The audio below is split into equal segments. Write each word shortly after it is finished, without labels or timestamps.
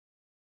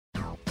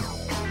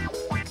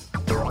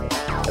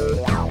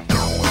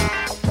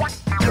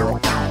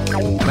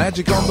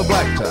Magic on the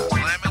blacktop.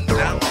 Slamming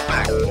down the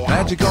backboard.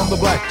 Magic on the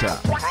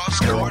blacktop.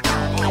 Cross-court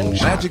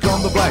motion. Magic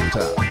on the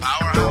blacktop.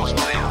 Powerhouse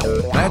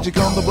player. Magic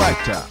on the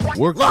blacktop.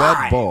 Work that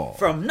Live ball.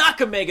 from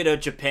Nakameguro,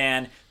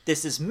 Japan,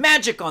 this is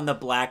Magic on the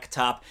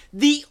Blacktop,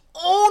 the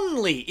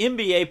only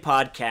NBA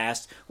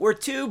podcast where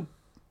two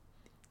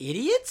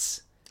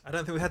idiots, I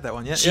don't think we had that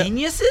one yet.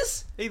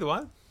 geniuses, Yeah. Either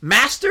one.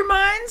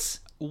 masterminds,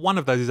 One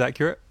of those is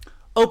accurate.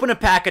 open a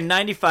pack of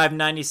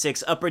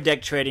 95-96 Upper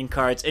Deck trading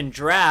cards and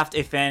draft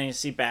a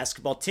fantasy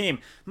basketball team.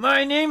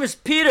 My name is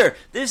Peter.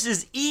 This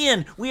is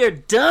Ian. We are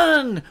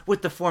done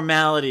with the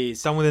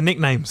formalities. Done with the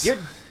nicknames.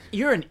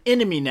 You're an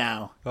enemy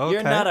now. You're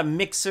Okay. not a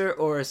mixer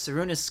or a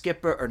Sarunas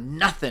skipper or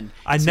nothing.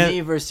 I It's know- me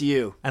versus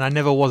you. And I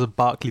never was a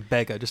Barkley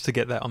beggar, just to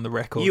get that on the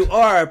record. You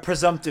are a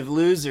presumptive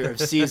loser of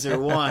Caesar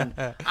 1.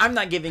 I'm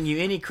not giving you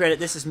any credit.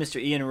 This is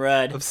Mr. Ian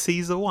Rudd. Of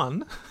Caesar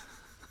 1?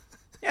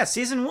 Yeah,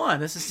 season 1.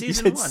 This is You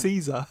season said 1.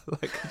 Caesar,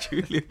 like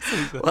Julius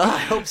Caesar. Well, I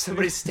hope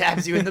somebody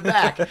stabs you in the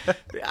back.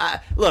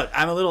 Look,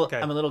 I'm a little Okay.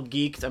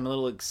 geeked. I'm a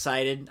little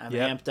excited. I'm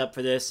Yep. amped up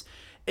for this.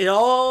 It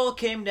all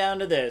came down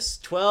to this: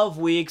 12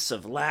 weeks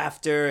of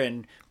laughter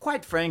and,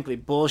 quite frankly,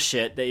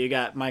 bullshit that you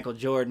got Michael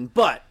Jordan.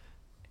 But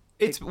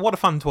It's what a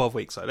fun 12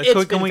 weeks though. It's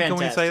Can been we say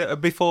fantastic. that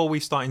before we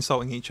start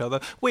insulting each other?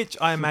 Which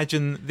I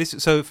imagine this.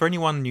 So for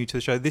anyone new to the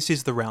show, this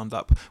is the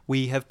roundup.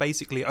 We have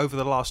basically over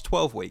the last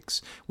 12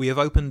 weeks, we have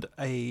opened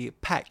a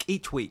pack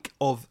each week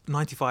of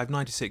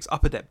 95-96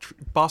 upper depth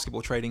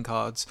basketball trading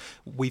cards.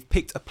 We've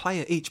picked a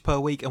player each per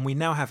week, and we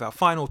now have our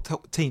final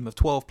team of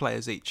 12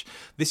 players each.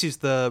 This is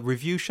the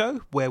review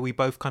show where we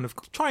both kind of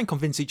try and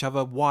convince each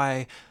other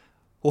why.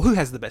 Or who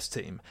has the best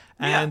team?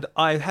 And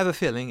I have a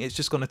feeling it's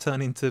just going to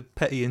turn into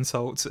petty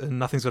insults and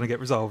nothing's going to get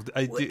resolved.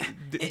 Do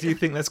you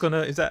think that's going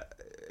to... Is that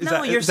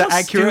you're that so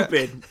accurate?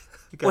 stupid.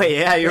 Wait,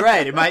 yeah, you're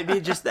right. It might be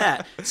just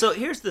that. So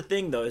here's the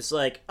thing, though. It's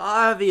like,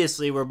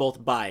 obviously, we're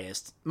both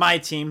biased. My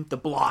team, the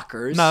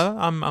Blockers. No,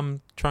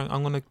 I'm trying.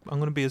 I'm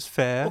gonna be as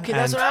fair. Okay,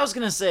 that's and- what I was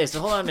gonna say. So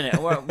hold on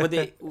a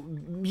minute.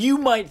 You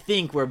might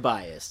think we're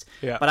biased,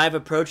 Yeah. but I've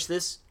approached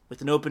this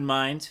with an open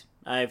mind.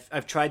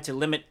 I've tried to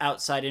limit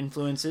outside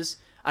influences.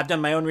 I've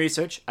done my own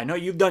research. I know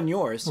you've done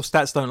yours. Well,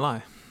 stats don't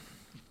lie.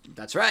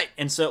 That's right.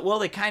 And so, well,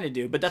 they kind of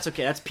do, but that's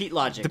okay. That's Pete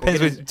logic.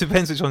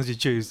 Depends which ones you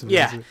choose.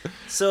 Yeah.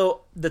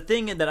 So the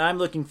thing that I'm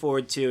looking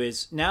forward to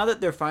is now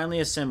that they're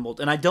finally assembled,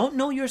 and I don't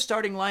know your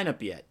starting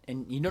lineup yet,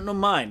 and you don't know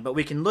mine, but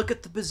we can look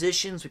at the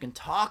positions, we can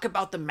talk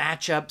about the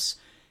matchups,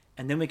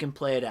 and then we can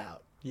play it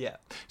out. Yeah.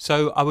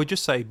 So I would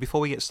just say, before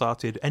we get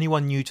started,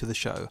 anyone new to the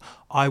show,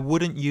 I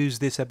wouldn't use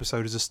this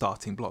episode as a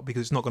starting block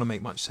because it's not going to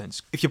make much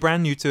sense. If you're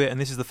brand new to it and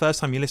this is the first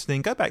time you're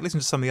listening, go back, listen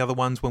to some of the other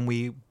ones when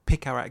we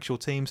pick our actual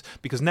teams,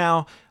 because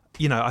now,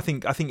 you know, I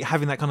think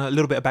having that kind of a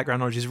little bit of background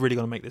knowledge is really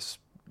going to make this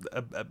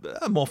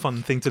a more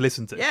fun thing to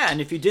listen to. Yeah,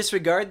 and if you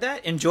disregard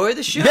that, enjoy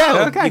the show.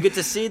 Yeah, okay. You get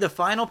to see the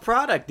final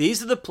product.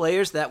 These are the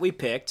players that we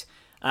picked.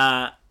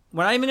 We're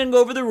not even going to go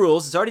over the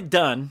rules. It's already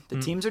done. The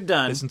teams are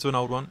done. Listen to an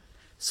old one.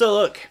 So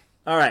look,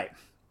 all right.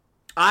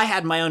 I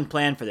had my own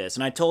plan for this,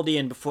 and I told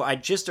Ian before I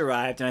just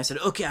arrived, and I said,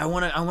 okay, I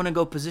want to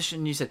go position.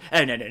 And you said,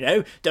 oh,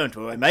 no, don't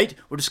worry, mate.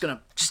 We're just going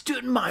to just do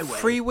it my way.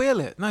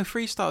 Freewheel it. No,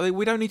 freestyle.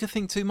 We don't need to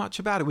think too much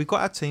about it. We've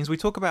got our teams. We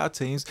talk about our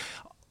teams.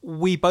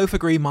 We both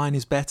agree mine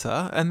is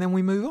better, and then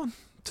we move on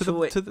to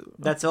the.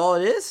 That's all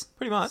it is?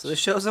 Pretty much. So the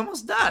show's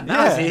almost done. Yeah.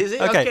 That was easy.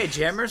 Okay. Okay,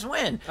 Jammers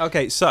win.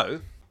 Okay,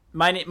 so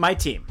My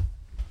team.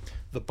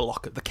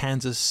 the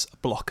Kansas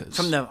Blockers.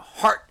 From the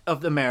heart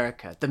of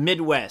America, the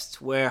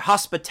Midwest, where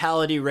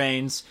hospitality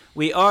reigns,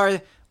 we are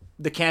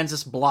the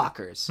Kansas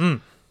Blockers,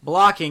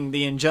 blocking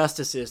the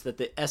injustices that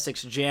the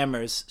Essex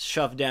Jammers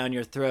shove down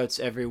your throats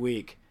every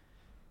week.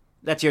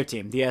 That's your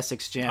team, the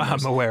Essex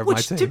Jammers. I'm aware of my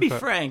Which, team, to be but-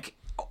 frank,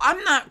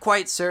 I'm not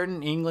quite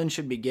certain England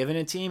should be given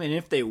a team, and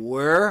if they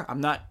were,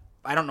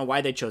 I don't know why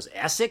they chose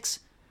Essex.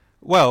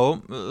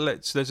 Well,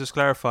 let's just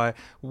clarify.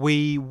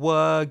 We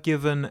were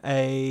given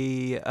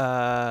a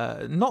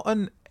not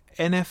an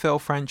NFL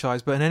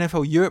franchise, but an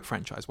NFL Europe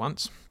franchise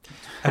once,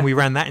 and we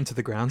ran that into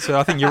the ground. So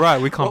I think you're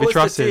right. We can't be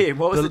trusted.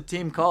 What was the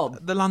team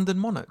called? The London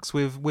Monarchs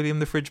with William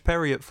the Fridge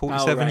Perry at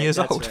 47 right, years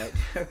that's old. Right.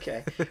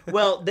 Okay.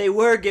 Well, they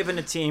were given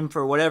a team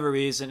for whatever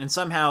reason, and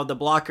somehow the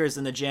Blockers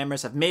and the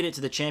Jammers have made it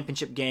to the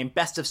championship game,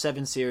 best of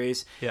 7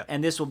 series, Yeah.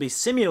 and this will be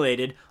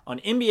simulated on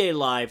NBA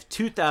Live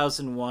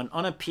 2001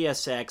 on a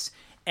PSX.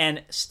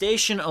 And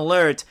station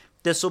alert,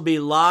 this will be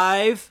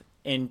live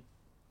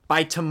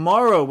by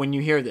tomorrow when you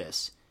hear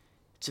this.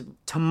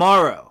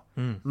 Tomorrow,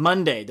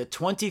 Monday, the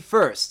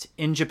 21st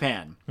in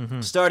Japan,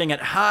 starting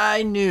at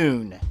high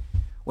noon,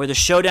 where the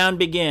showdown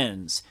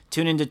begins.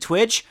 Tune into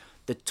Twitch.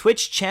 The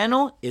Twitch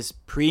channel is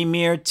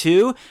Premiere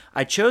 2.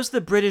 I chose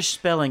the British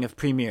spelling of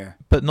Premiere.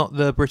 But not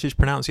the British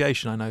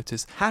pronunciation, I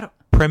noticed.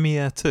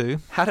 Premier 2.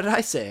 How did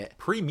I say it?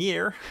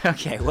 Premier.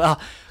 Okay,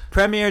 well,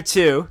 Premiere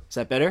 2. Is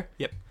that better?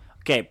 Yep.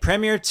 Okay,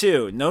 Premiere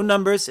 2. No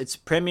numbers. It's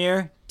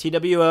Premiere,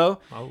 TWO.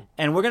 Oh.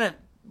 And we're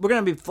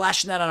gonna be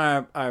flashing that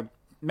on our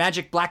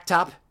Magic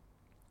Blacktop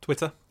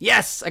Twitter,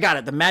 Yes, I got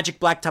it. The Magic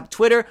Blacktop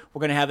Twitter. We're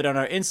going to have it on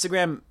our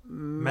Instagram.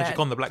 Magic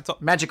on the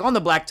Blacktop. Magic on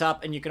the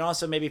Blacktop, and you can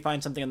also maybe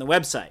find something on the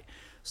website.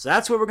 So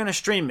that's where we're going to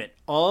stream it.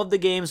 All of the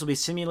games will be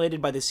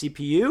simulated by the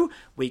CPU.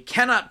 We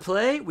cannot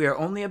play. We are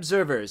only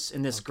observers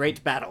in this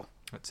great battle.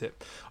 That's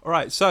it. All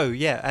right. So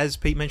yeah, as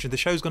Pete mentioned, the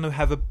show's going to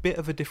have a bit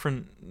of a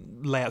different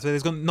layout. So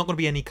there's not going to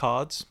be any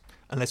cards.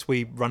 Unless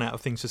we run out of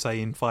things to say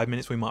in 5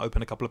 minutes, we might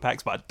open a couple of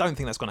packs, but I don't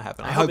think that's going to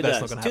happen. I hope it that's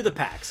does. not going to To happen.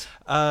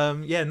 the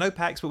packs. Yeah, no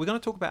packs, but we're going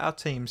to talk about our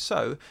team.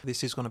 So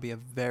this is going to be a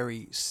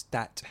very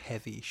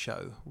stat-heavy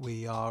show.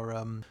 We are,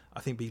 I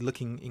think, be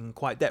looking in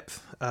quite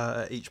depth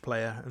at each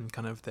player and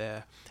kind of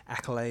their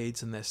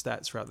accolades and their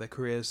stats throughout their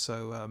careers.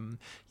 So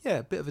yeah,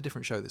 a bit of a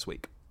different show this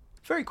week.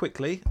 Very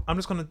quickly, I'm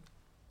just going to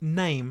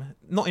name,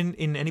 not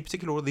in any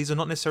particular order, these are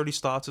not necessarily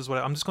starters,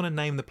 whatever. I'm just going to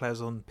name the players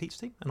on Pete's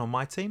team and on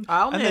my team.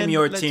 I'll And name then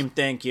your let's- team,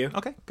 thank you.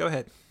 Okay, go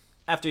ahead.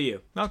 After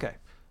you. Okay.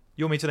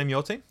 You want me to name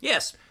your team?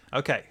 Yes.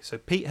 Okay, so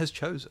Pete has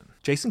chosen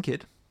Jason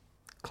Kidd,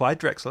 Clyde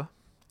Drexler,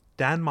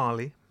 Dan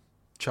Marley,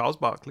 Charles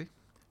Barkley,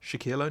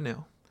 Shaquille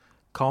O'Neal,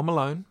 Karl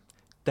Malone,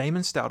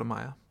 Damon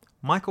Stoudemire,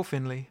 Michael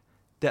Finley,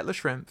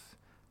 Detlef Schrempf,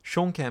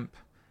 Sean Kemp,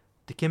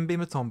 Dikembe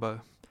Mutombo,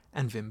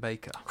 and Vin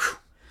Baker.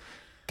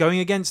 Going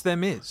against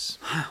them is...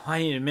 I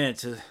need a minute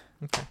to...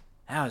 Okay.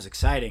 That was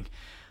exciting.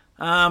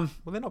 Well,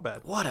 they're not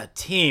bad. What a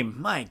team.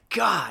 My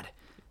God.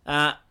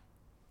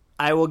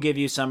 I will give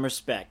you some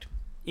respect.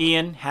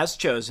 Ian has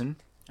chosen,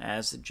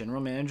 as the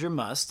general manager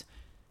must,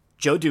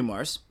 Joe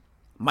Dumars,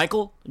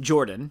 Michael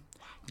Jordan,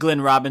 Glenn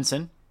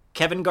Robinson,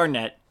 Kevin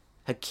Garnett,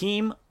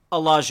 Hakeem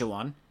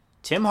Olajuwon,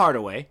 Tim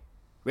Hardaway,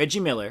 Reggie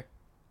Miller,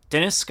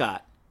 Dennis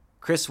Scott,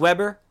 Chris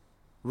Webber,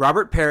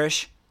 Robert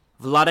Parrish,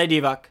 Vlade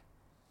Divac,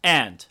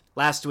 and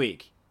last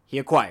week he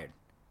acquired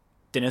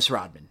Dennis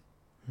Rodman.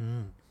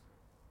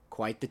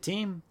 Quite the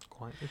team.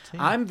 Quite the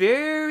team. I'm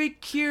very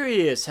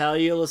curious how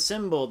you'll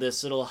assemble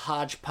this little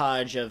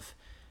hodgepodge of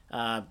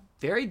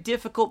very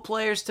difficult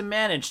players to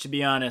manage, to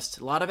be honest.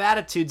 A lot of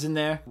attitudes in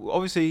there.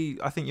 Obviously,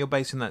 I think you're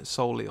basing that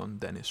solely on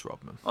Dennis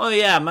Rodman. Oh,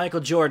 yeah, Michael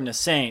Jordan, a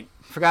saint.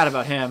 Forgot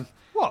about him.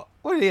 What?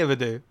 What did he ever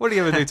do? What did he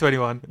ever do to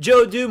anyone?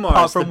 Joe Dumars,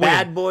 Apart the from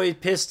bad win. boy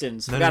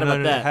Pistons. No, Forgot no, about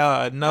no, that.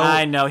 How, no,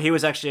 I know, he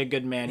was actually a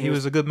good man. he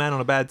was a good man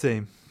on a bad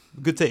team.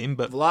 Good team,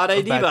 but Vlade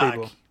of bad Divac,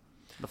 people.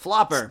 the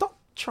flopper. Stop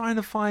trying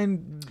to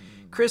find...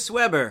 Chris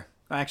Webber.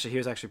 Actually, he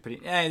was actually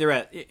pretty... Yeah, you're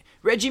right.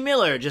 Reggie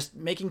Miller, just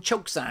making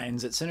choke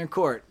signs at center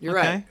court. You're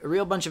Okay. right. A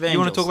real bunch of angels. You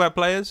want to talk about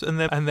players and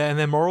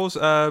their morals?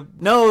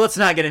 No, let's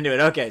not get into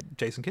it. Okay.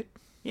 Jason Kidd,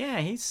 Yeah,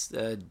 he's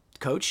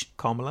coach.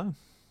 Karl Malone.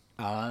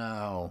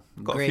 Oh,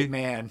 Got a great few-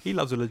 man. He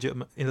loves a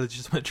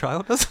illegitimate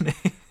child, doesn't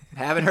he?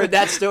 Haven't heard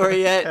that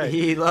story yet. Okay.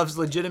 He loves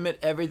legitimate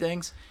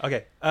everythings.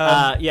 Okay.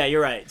 Yeah,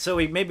 you're right. So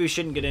maybe we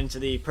shouldn't get into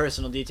the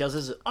personal details.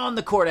 This is on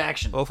the court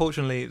action. Well,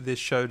 fortunately, this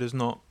show does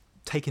not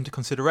take into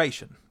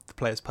consideration the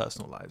players'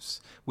 personal lives.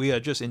 We are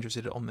just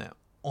interested on their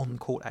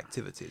on-court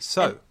activities.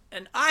 So,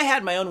 And I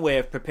had my own way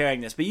of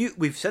preparing this, but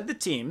we've said the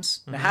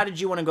teams. Now, how did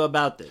you want to go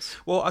about this?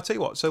 well, I'll tell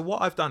you what. So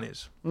what I've done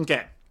is,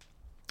 Okay.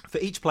 for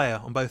each player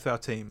on both our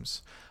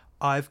teams,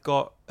 I've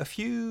got a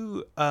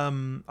few.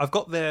 I've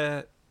got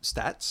their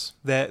stats,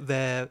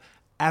 their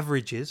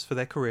averages for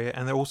their career,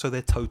 and they're also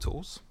their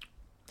totals.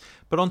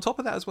 But on top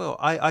of that as well,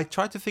 I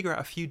tried to figure out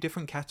a few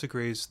different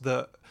categories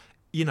that,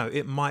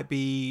 it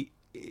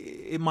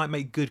might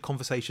make good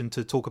conversation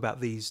to talk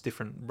about these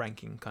different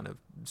ranking kind of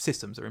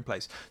systems that are in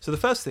place. So the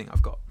first thing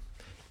I've got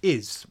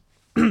is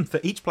for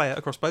each player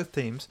across both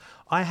teams,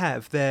 I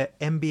have their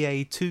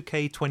NBA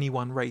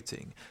 2K21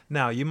 rating.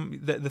 Now,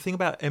 the thing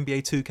about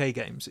NBA 2K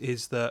games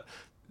is that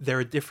there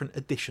are different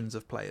editions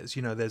of players.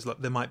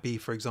 There might be,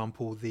 for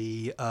example,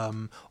 the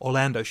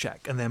Orlando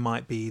Shaq, and there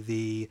might be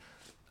the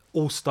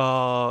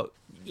All-Star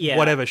Yeah.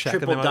 whatever Shaq.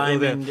 Triple and there might-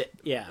 diamond.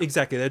 Yeah.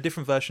 Exactly. There are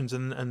different versions,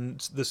 and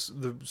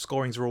the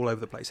scorings are all over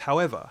the place.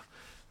 However,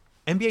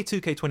 NBA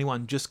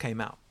 2K21 just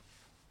came out.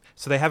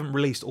 So they haven't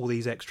released all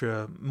these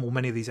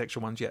many of these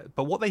extra ones yet.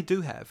 But what they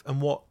do have,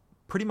 and what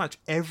pretty much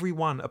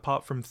everyone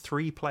apart from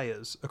 3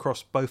 players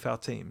across both our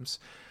teams,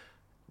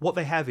 what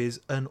they have is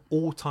an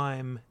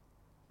all-time...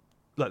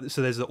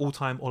 So there's an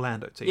all-time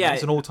Orlando team. Yeah.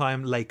 There's an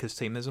all-time Lakers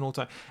team. There's an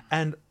all-time...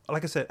 And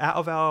like I said, out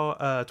of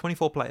our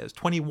 24 players,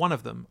 21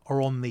 of them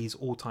are on these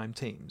all-time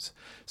teams.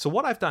 So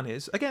what I've done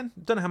is, again,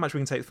 don't know how much we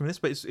can take from this,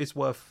 but it's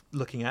worth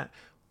looking at.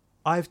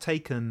 I've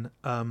taken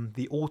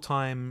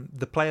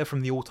the player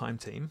from the all-time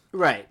team.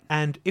 Right.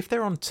 And if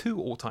they're on 2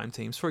 all-time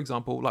teams, for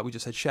example, like we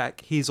just said,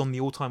 Shaq, he's on the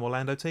all-time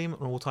Orlando team,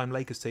 an all-time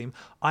Lakers team.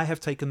 I have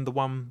taken the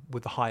one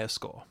with the higher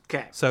score.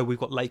 Okay. So we've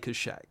got Lakers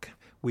Shaq.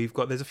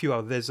 There's a few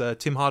others. There's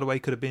Tim Hardaway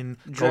could have been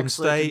Golden Drexler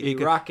State. could be It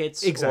could-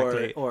 Rockets.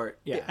 Exactly. Or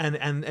yeah.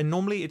 And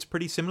normally it's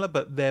pretty similar,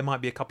 but there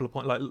might be a couple of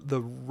points. Like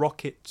the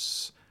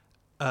Rockets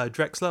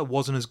Drexler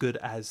wasn't as good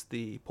as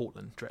the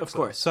Portland Drexler. Of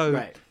course, So,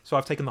 right. so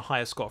I've taken the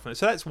higher score from it.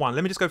 So that's one.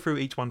 Let me just go through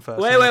each one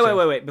first.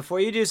 Wait. Before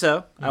you do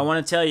so, I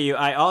want to tell you,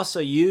 I also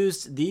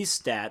used these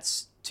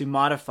stats to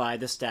modify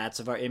the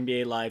stats of our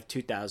NBA Live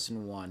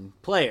 2001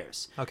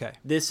 players. Okay.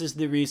 This is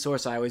the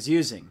resource I was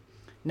using.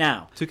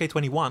 Now,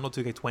 2K21 or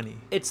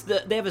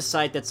 2K20? they have a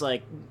site that's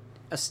like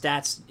a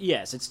stats.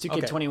 Yes, it's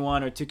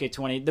 2K21 or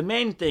 2K20. The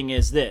main thing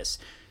is this: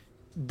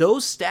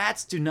 those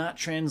stats do not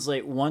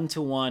translate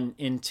 1-to-1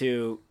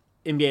 into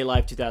NBA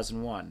Live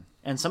 2001,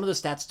 and some of the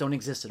stats don't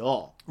exist at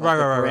all. Like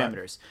the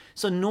parameters.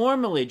 So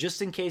normally,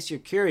 just in case you're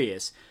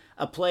curious,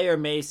 a player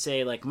may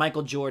say like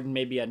Michael Jordan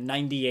may be a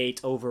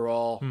 98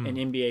 overall in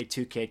NBA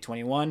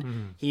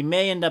 2K21. He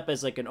may end up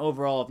as like an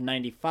overall of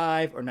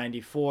 95 or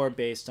 94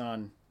 based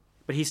on,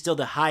 but he's still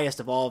the highest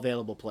of all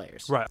available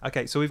players. Right.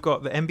 Okay. So we've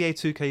got the NBA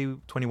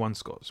 2K21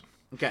 scores.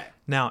 Okay.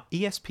 Now,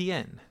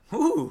 ESPN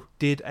Ooh.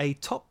 did a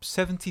top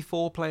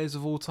 74 players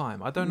of all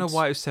time. I don't know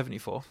why it was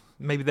 74.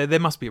 Maybe there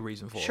must be a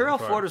reason for it. Sherrill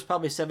Ford was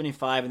probably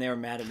 75 and they were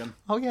mad at him.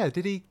 Oh, yeah.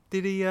 Did he?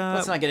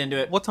 Let's not get into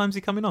it. What time's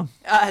he coming on?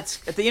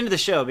 It's at the end of the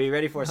show. Be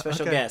ready for a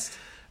special Okay. guest.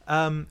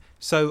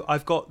 So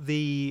I've got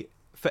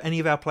for any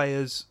of our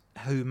players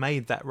who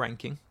made that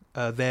ranking,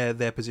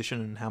 their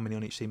position and how many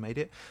on each team made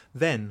it.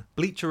 Then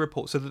Bleacher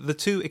Report. So the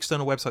two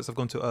external websites I've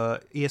gone to are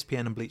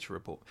ESPN and Bleacher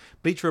Report.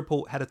 Bleacher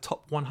Report had a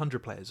top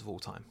 100 players of all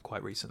time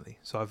quite recently.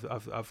 So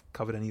I've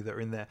covered any that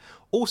are in there.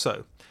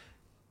 Also,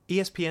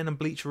 ESPN and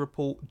Bleacher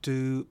Report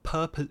do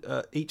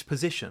each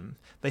position.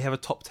 They have a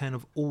top 10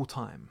 of all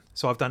time.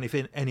 So I've done if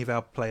any of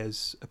our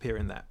players appear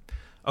in that.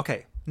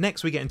 Okay.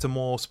 Next we get into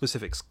more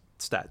specific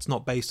stats,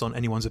 not based on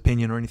anyone's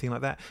opinion or anything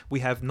like that.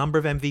 We have number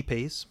of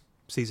MVPs.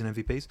 Season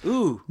MVPs.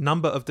 Ooh.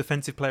 Number of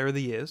Defensive Player of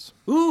the Years.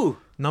 Ooh.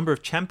 Number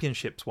of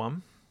championships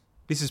won.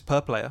 This is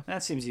per player.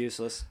 That seems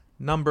useless.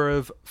 Number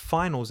of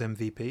finals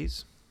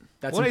MVPs.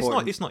 That's well,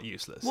 important. it's not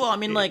useless. Well, I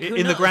mean, like, who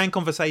in the knows? grand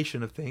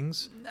conversation of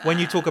things, when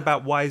you talk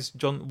about why is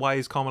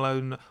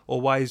Carmelo or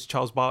why is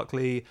Charles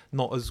Barkley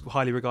not as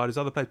highly regarded as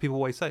other players, people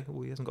always say,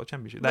 "Oh, he hasn't got a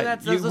championship."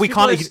 But those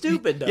people are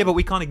stupid, though. Yeah, but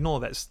we can't ignore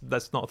that's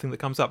not a thing that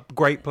comes up.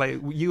 Great play.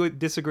 You would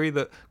disagree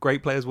that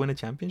great players win a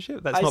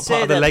championship? That's I not say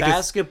part of the that legacy.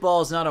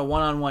 basketball is not a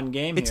one-on-one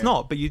game. It's here.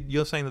 not, but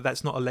you're saying that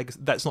that's not a legacy.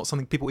 That's not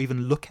something people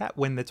even look at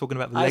when they're talking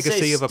about the I say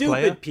legacy of a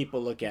player. stupid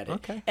people look at it.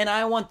 Okay. And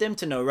I want them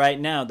to know right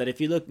now that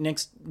if you look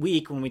next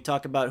week when we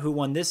talk about who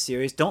won this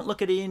series, don't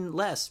look at Ian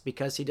less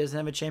because he doesn't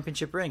have a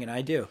championship ring, and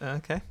I do.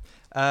 Okay.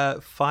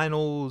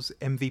 Finals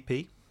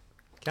MVP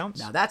counts.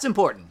 Now that's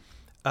important.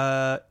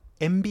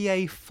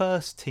 NBA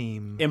first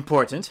team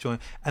Important. join,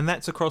 and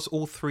that's across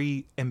all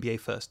three NBA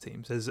first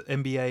teams. There's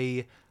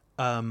NBA,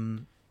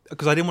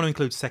 because I didn't want to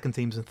include second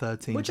teams and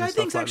third teams, Which and I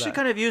think is stuff like actually that.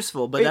 kind of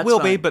useful, but It that's will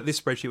be, fine. but this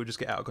spreadsheet will just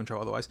get out of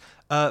control otherwise.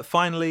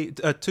 Finally,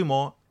 two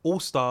more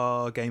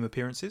All-Star game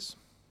appearances,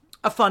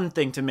 a fun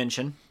thing to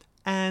mention.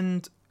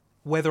 and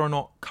whether or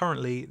not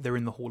currently they're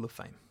in the Hall of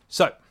Fame.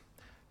 So,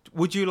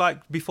 would you like,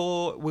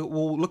 before,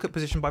 we'll look at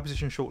position by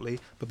position shortly,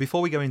 but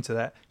before we go into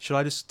that, should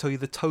I just tell you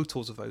the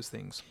totals of those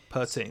things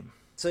per team?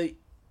 So,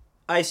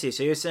 I see.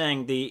 So you're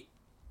saying the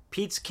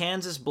Pete's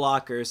Kansas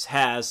Blockers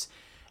has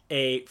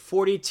a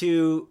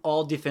 42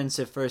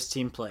 all-defensive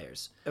first-team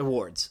players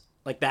awards.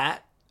 Like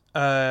that? Yeah.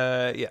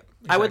 I would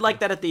exactly. like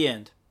that at the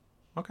end.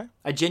 Okay.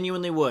 I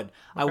genuinely would.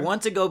 I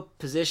want to go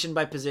position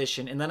by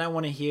position, and then I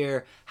want to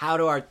hear how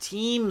do our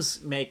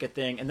teams make a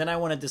thing, and then I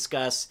want to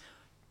discuss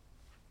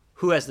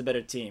who has the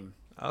better team.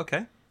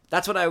 Okay.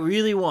 That's what I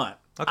really want.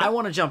 Okay. I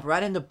want to jump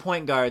right into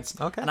point guards,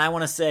 Okay. and I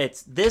want to say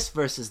it's this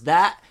versus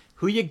that.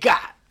 Who you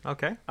got?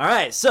 Okay. All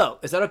right, so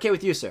is that okay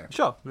with you, sir?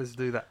 Sure. Let's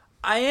do that.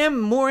 I am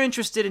more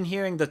interested in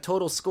hearing the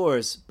total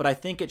scores, but I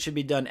think it should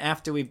be done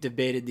after we've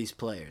debated these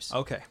players.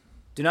 Okay.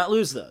 Do not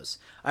lose those.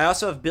 I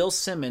also have Bill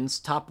Simmons,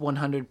 top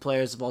 100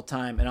 players of all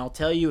time, and I'll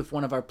tell you if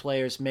one of our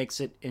players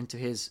makes it into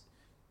his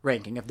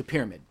ranking of the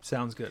pyramid.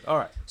 Sounds good. All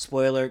right.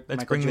 Spoiler, Let's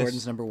Michael bring this-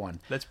 Jordan's number one.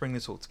 Let's bring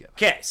this all together.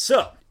 Okay,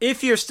 so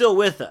if you're still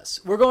with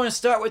us, we're going to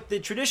start with the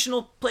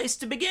traditional place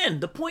to begin,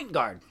 the point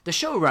guard, the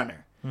showrunner.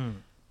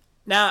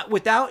 Now,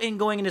 without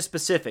going into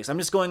specifics, I'm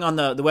just going on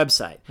the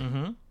website.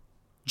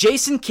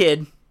 Jason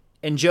Kidd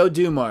and Joe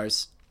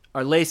Dumars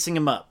are lacing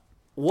him up.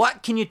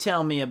 What can you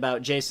tell me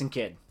about Jason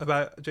Kidd?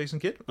 About Jason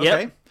Kidd? Yep.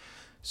 Okay.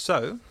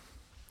 So,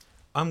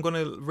 I'm going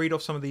to read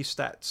off some of these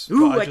stats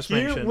Ooh, that I I just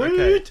can't mentioned. wait.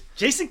 Okay.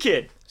 Jason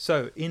Kidd.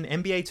 So, in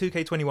NBA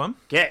 2K21,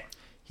 Okay.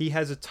 he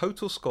has a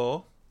total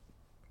score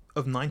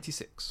of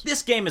 96.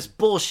 This game is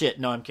bullshit.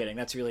 No, I'm kidding.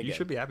 That's really good. You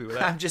should be happy with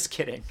I'm that. just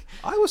kidding.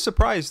 I was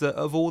surprised that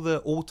of all the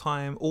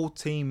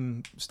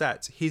all-team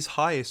stats, his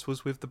highest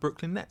was with the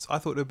Brooklyn Nets. I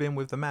thought it would have been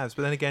with the Mavs,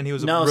 but then again, he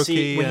was a No, rookie.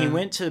 see, when he and-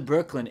 went to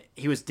Brooklyn,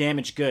 he was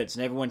damaged goods,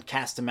 and everyone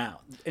cast him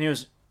out. And it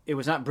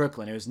was not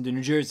Brooklyn. It was the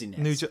New Jersey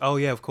Nets. Oh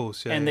yeah, of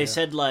course. Yeah, and yeah, they yeah.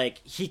 said, like,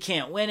 he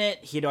can't win it.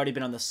 He'd already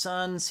been on the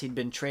Suns. He'd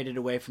been traded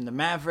away from the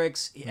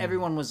Mavericks.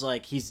 Everyone was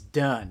like, he's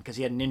done because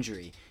he had an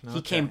injury.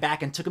 He came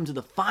back and took him to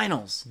the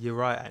finals. You're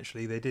right.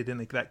 Actually, they did, didn't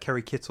they? That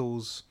Kerry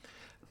Kittles,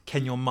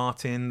 Kenyon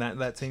Martin,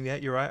 that team. Yeah,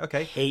 you're right.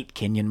 Okay. Hate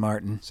Kenyon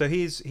Martin. So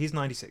he's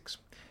 96.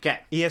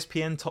 Okay.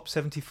 ESPN top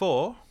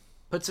 74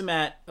 Puts him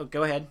at,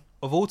 go ahead.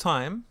 of all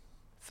time,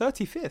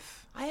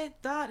 35th. I had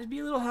thought it'd be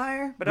a little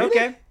higher, but Really?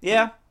 okay.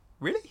 Yeah.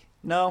 Really?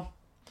 No.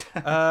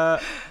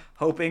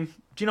 Hoping.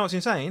 Do you know what's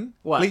insane?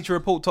 What? Bleacher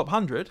Report top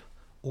 100,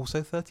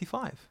 also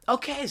 35.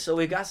 Okay, so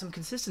we got some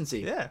consistency.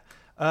 Yeah.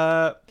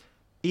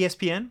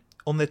 ESPN,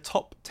 on their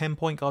top 10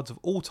 point guards of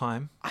all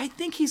time, I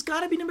think he's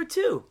got to be number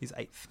 2. he's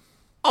 8th.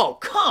 Oh,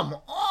 come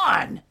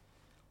on!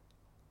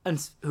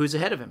 And who's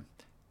ahead of him?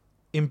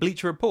 In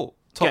Bleacher Report,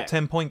 top Okay.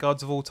 10 point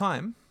guards of all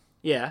time,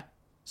 Yeah,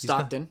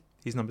 Stockton.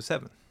 he's number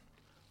 7.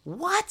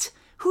 What?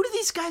 Who do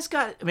these guys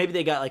got? Maybe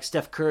they got like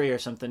Steph Curry or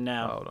something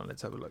now. Hold on,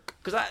 let's have a look.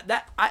 Because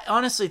I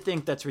honestly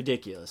think that's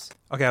ridiculous.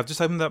 Okay, I've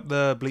just opened up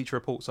the Bleacher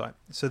Report site.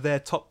 So their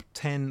top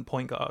 10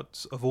 point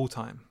guards of all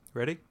time.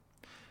 Ready?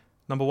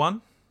 Number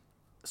 1,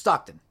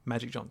 Stockton.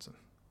 Magic Johnson.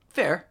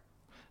 Fair.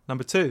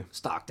 Number 2,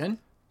 Stockton.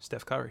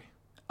 Steph Curry.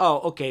 Oh,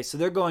 okay. So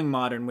they're going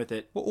modern with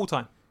it. Well, all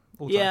time.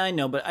 All Yeah, time. I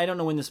know, but I don't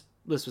know when this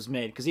list was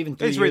made. Because even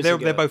 3 It's years they're,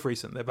 ago. they're both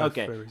recent. They're both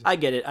Okay, very recent. I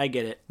get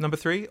it. Number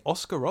 3,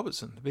 Oscar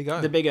Robertson, the big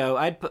O. The Big O.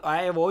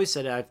 I have always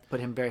said I'd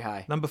put him very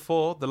high. Number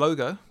 4, the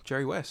logo,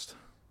 Jerry West.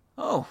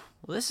 Oh,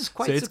 well, this is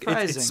quite So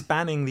surprising. it's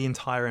spanning the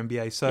entire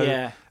NBA. So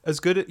Yeah. as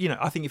good as,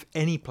 I think if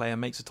any player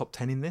makes a top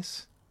 10 in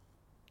this,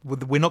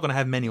 we're not going to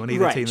have many on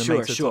either Right, team that sure,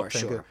 makes a sure, top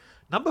 10. sure. Good.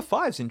 Number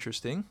 5's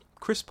interesting.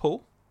 Chris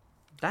Paul.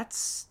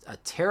 That's a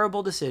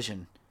terrible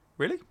decision.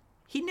 Really?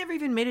 He never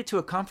even made it to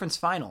a conference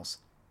finals.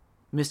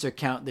 Mr.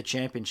 Count the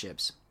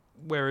Championships.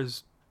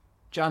 Whereas,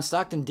 John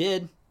Stockton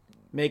did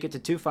make it to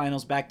 2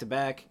 finals back to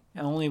back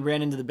and only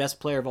ran into the best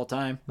player of all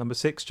time. number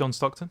 6, John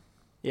Stockton.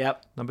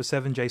 Yep. Number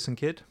 7, Jason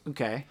Kidd.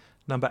 Okay.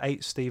 Number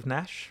 8, Steve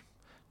Nash.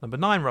 Number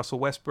 9, Russell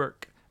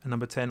Westbrook. And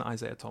number 10,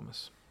 Isaiah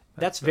Thomas.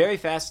 That's very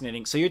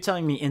fascinating. So you're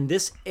telling me in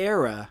this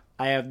era,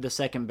 I have the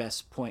second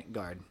best point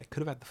guard. They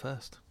could have had the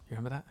first. You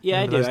remember that?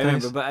 Yeah, Remember I do. those I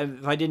days? remember. But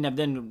if I didn't have,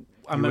 then I'm You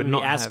going would to be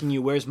not asking have.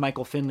 you, where's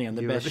Michael Finley on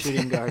the You best would-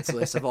 shooting guards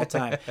list of all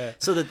time?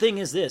 So the thing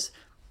is this.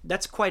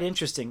 That's quite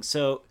interesting.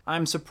 So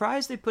I'm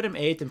surprised they put him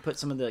 8th and put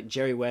some of the like,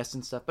 Jerry West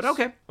and stuff. But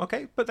okay.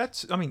 Okay, but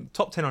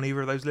top 10 on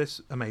either of those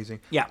lists, amazing.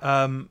 Yeah.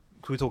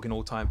 'Cause we're talking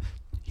all time.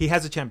 He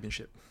has a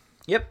championship.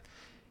 Yep.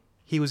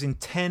 He was in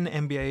 10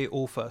 NBA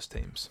All-First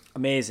teams.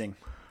 Amazing.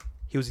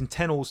 He was in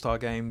 10 All-Star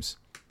games.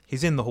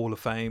 He's in the Hall of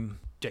Fame.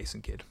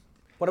 Jason Kidd.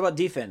 What about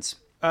defense?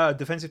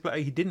 Defensive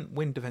player. He didn't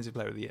win Defensive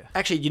Player of the Year.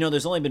 Actually,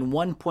 there's only been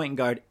one point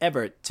guard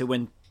ever to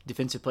win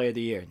Defensive Player of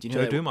the Year. Do you know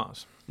Joe that?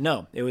 Dumars.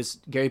 No, it was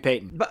Gary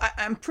Payton. But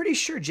I'm pretty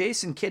sure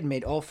Jason Kidd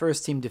made all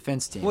first-team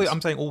defense teams. Well,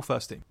 I'm saying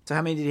All-First team. So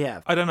how many did he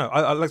have? I don't know.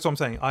 That's what I'm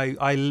saying.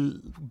 I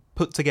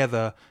put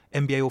together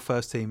NBA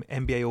All-First team,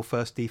 NBA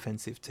All-First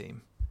defensive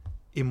team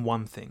in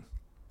one thing.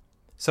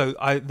 So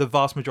the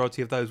vast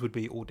majority of those would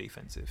be all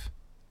defensive.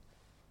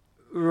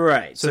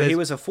 Right. So he there's-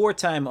 was a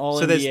 4-time So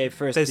All-NBA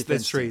first there's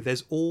defense 3. team.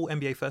 There's all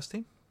NBA First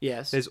team.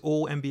 Yes. There's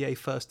all NBA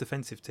First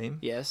defensive team.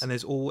 Yes. And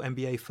there's all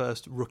NBA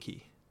First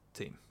rookie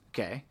team.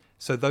 Okay.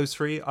 So those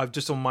 3, I've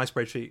just on my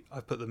spreadsheet,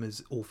 I've put them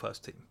as all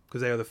first team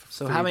because they are the.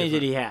 So how many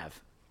did he have?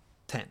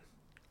 10.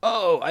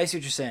 Oh, I see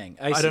what you're saying.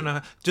 I see. don't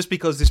know. Just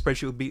because this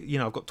spreadsheet would be,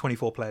 I've got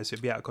 24 players, so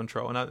it'd be out of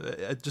control, and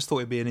I just thought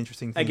it'd be an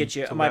interesting thing. I get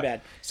you. to My wrap.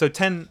 bad. So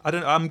 10.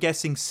 I'm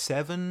guessing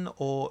 7,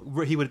 or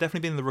he would have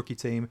definitely been in the rookie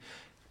team.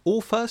 All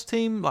first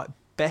team, like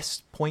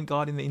best point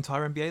guard in the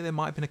entire NBA. There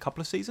might have been a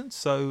couple of seasons,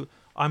 so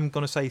I'm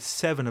gonna say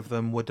 7 of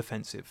them were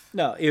defensive.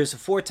 No, it was a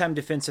 4-time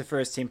defensive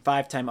first team,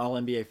 5-time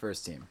All-NBA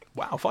first team.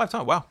 Wow, 5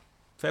 times. Wow,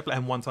 fair play,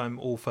 and 1 time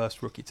all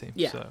first rookie team.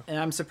 Yeah, So. and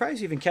I'm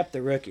surprised you even kept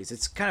the rookies.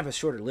 It's kind of a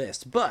shorter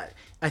list. But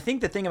I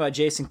think the thing about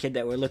Jason Kidd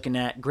that we're looking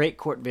at, great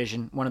court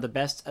vision, one of the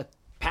best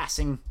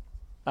passing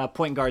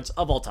point guards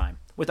of all time,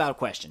 without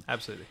question.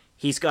 Absolutely.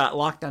 He's got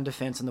lockdown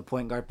defense in the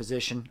point guard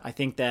position. I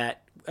think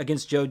that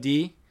against Joe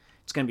D,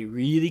 it's going to be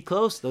really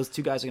close. Those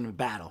two guys are going to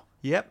battle.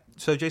 Yep.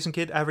 So Jason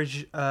Kidd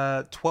averaged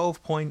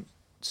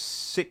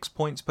 12.6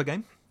 points per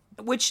game.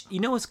 Which,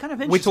 is kind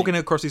of interesting. We're talking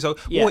across these.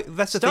 Yeah. Well,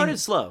 that's the Started thing.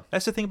 slow.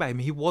 That's the thing about him.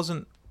 He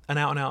wasn't an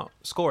out-and-out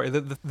scorer.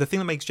 The thing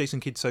that makes Jason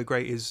Kidd so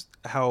great is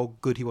how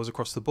good he was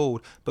across the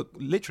board. But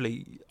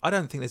literally, I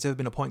don't think there's ever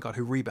been a point guard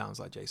who rebounds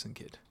like Jason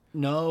Kidd.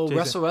 No, Jason-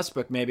 Russell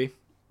Westbrook maybe.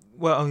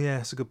 Well, oh yeah,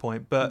 that's a good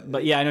point.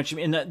 But Yeah, I know what you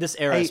mean. In this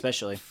era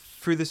especially.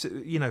 through this,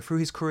 through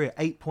his career,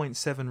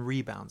 8.7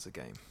 rebounds a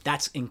game.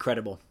 That's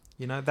incredible.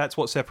 That's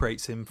what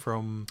separates him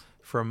from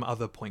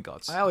other point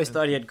guards. I always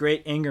thought he had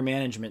great anger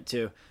management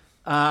too.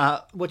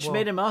 Which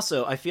made him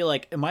also, I feel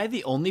like, am I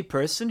the only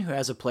person who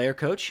has a player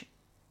coach?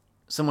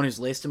 Someone who's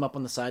laced him up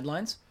on the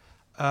sidelines?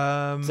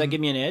 Does that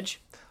give me an edge?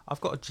 I've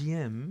got a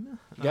GM.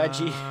 You got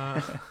G.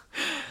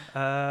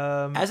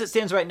 As it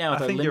stands right now,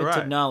 with I our think you're limited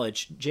right.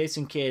 knowledge,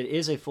 Jason Kidd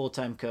is a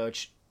full-time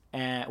coach,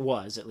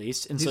 was at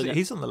least, and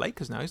He's on the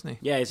Lakers now, isn't he?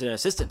 yeah, he's an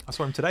assistant. I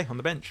saw him today on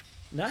the bench.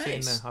 Sitting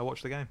Nice. there. I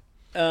watched the game.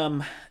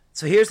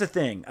 So here's the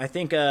thing. I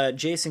think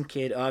Jason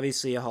Kidd,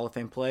 obviously a Hall of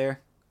Fame player,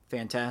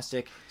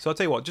 fantastic. So I'll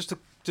tell you what, just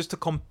to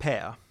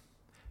compare.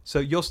 So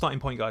your starting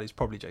point guard is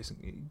probably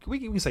Jason. We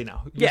can say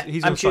now. Yeah,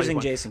 He's I'm your starting choosing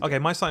point. Jason Kidd. Okay,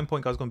 my starting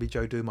point guard is going to be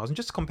Joe Dumars. And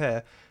just to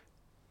compare,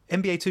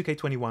 NBA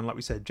 2K21, like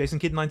we said, Jason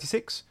Kidd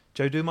 96,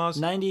 Joe Dumars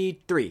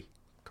 93.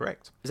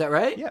 correct. Is that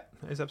right? Yeah,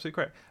 it's absolutely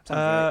correct. Sounds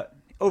right.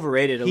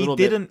 Overrated a He little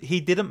didn't. He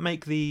didn't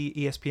make the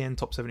ESPN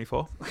top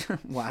 74.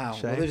 bit. Wow.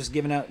 Shame. Well, they're just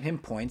giving out him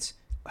points.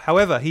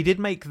 However, he did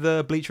make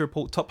the Bleacher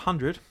Report top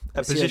 100 at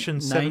Was he position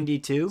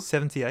 92.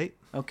 78.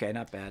 Okay,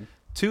 not bad.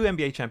 2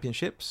 NBA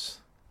championships,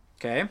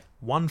 Okay.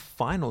 1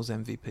 Finals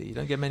MVP. You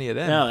don't get many of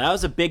them. No, that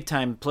was a big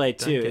time play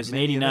Don't too. get It was in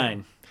many of them.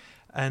 '89.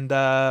 And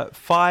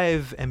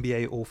 5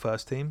 NBA All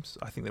First teams.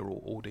 I think they were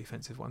all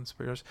defensive ones.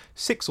 Pretty much.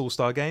 6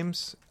 All-Star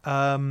games.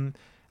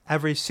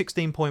 Average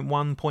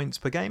 16.1 points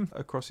per game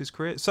across his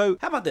career. So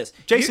How about this?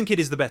 Jason Kidd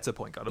is the better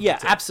point guard. Of Yeah,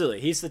 the team. absolutely.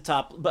 He's the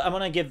top. But I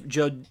want to give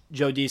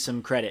Joe D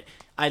some credit.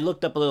 I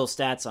looked up a little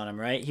stats on him,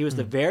 right? He was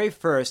the very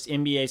first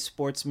NBA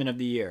Sportsman of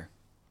the Year.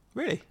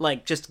 Really?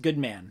 Like, just good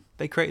man.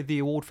 They created the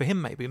award for him,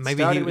 maybe.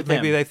 Started with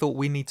Maybe him. they thought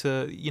we need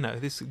to,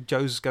 this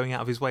Joe's going out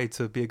of his way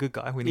to be a good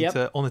guy. We need Yep.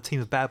 to, on a team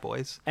of bad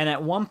boys. And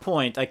at one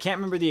point, I can't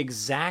remember the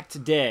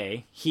exact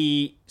day,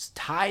 he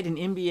tied an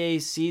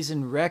NBA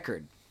season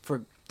record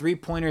for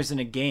 3-pointers in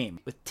a game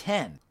with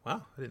 10.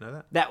 Wow, I didn't know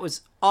that. That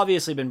was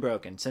obviously been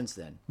broken since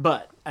then.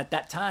 But at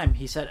that time,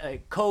 he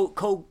said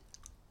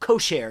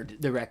co-shared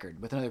the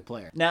record with another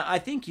player. Now, I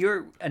think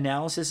your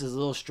analysis is a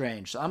little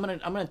strange, so I'm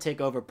gonna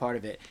take over part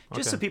of it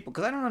just so Okay. people,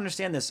 because I don't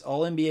understand this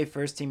All NBA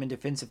first team and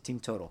defensive team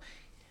total.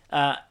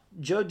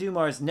 Joe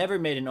Dumars never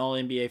made an All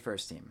NBA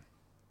first team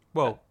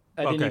Well,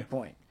 at any okay.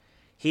 point.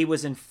 He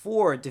was in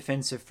 4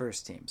 defensive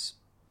first teams.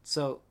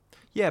 So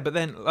Yeah, but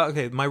then,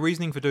 okay, my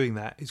reasoning for doing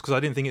that is because I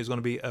didn't think it was going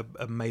to be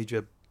a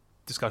major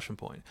discussion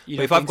point. You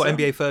But don't if I've think got so?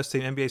 NBA first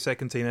team, NBA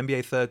second team,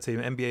 NBA third team,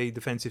 NBA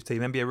defensive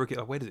team, NBA rookie,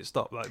 where does it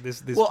stop? Like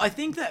this. well, I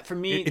think that for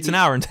me, It's an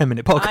hour and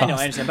 10-minute podcast. I know,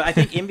 I understand, but I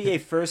think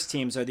NBA first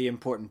teams are the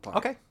important part.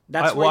 Okay.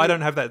 That's Well, where I you-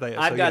 don't have that data.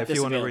 I've so got yeah, if this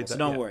you want to available, read that, so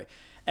don't yeah. worry.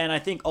 And I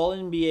think all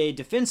NBA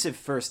defensive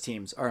first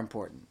teams are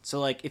important. So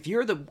like if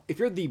you're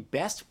the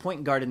best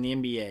point guard in the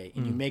NBA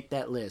and you make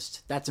that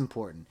list, that's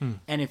important.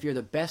 And if you're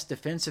the best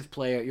defensive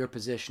player at your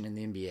position in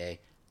the NBA,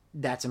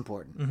 that's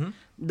important.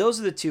 Those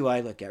are the two I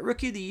look at.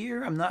 Rookie of the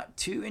Year, I'm not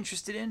too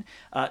interested in.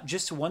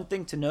 Just one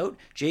thing to note,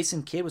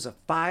 Jason Kidd was a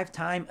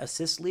 5-time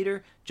assist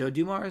leader. Joe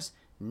Dumars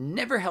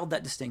never held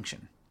that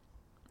distinction.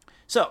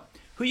 So,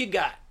 who you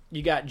got?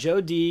 You got Joe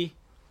D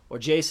or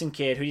Jason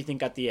Kidd. Who do you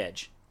think got the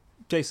edge?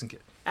 Jason Kidd.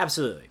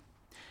 Absolutely.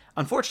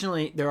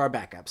 Unfortunately, there are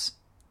backups.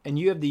 And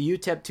you have the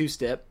UTEP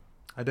two-step,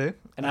 I do.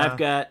 and I've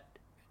got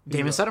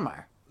Damon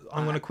Stoudemire.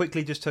 I'm going to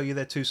quickly just tell you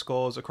their 2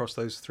 scores across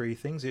those 3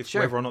 things, if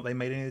Sure. whether or not they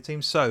made any of the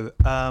teams. So,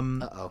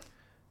 Uh-oh.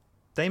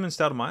 Damon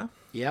Stoudemire,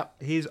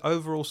 Yep. his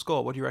overall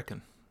score, what do you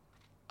reckon?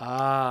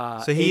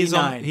 So he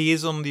 89.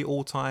 is on the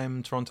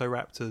all-time Toronto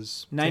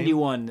Raptors team.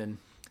 91 then.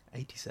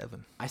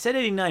 87. I said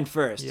 89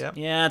 first. Yep.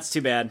 Yeah, that's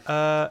too bad.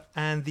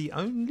 And the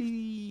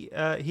only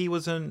he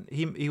was in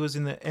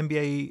the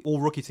NBA All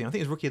Rookie team. I think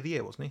he was Rookie of the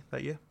Year, wasn't he,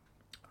 that year?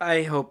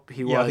 I hope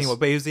he was. Yeah, I think he was.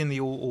 But he was in the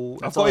all.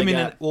 That's I've got all him I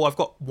in. got. I've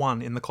got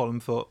one in the column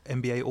for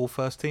NBA All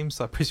First Team,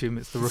 so I presume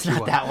it's the It's rookie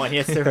not one. that one.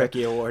 It's the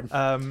rookie award.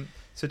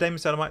 So Damon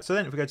Stoudemire. So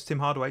then, if we go to Tim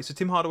Hardaway. So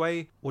Tim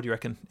Hardaway, what do you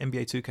reckon?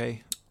 NBA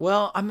 2K.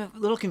 Well, I'm a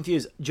little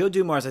confused. Joe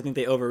Dumars, I think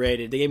they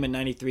overrated. They gave him a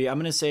 93. I'm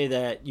going to say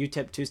that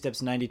UTEP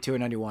two-steps 92 or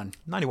 91.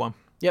 91.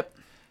 Yep.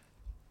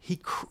 He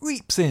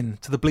creeps in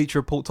to the Bleacher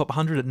Report top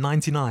 100 at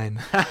 99.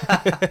 Son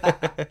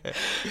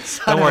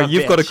Don't of worry, a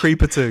you've got a bitch.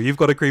 creeper too. You've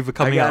got a creeper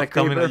coming got up. a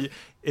creeper? Coming up.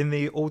 In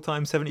the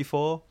all-time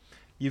 74.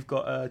 You've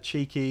got a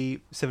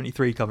cheeky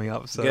 73 coming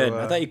up. So, Good.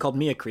 I thought you called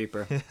me a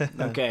creeper.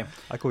 Okay.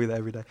 I call you that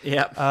every day.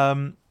 Yep.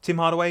 Tim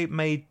Hardaway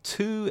made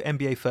 2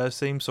 NBA first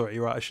teams. Sorry,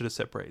 you're right. I should have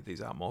separated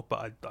these out more, but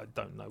I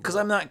don't know. Because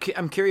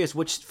I'm curious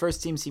which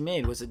first teams he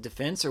made. Was it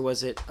defense or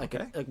was it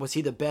Okay. was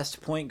he the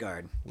best point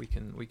guard? We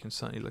can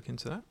certainly look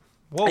into that.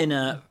 Well, In,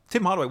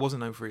 Tim Hardaway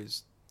wasn't known for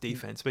his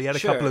defense, but he had a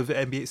Sure. couple of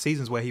NBA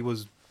seasons where he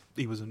was a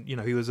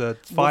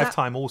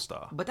 5-time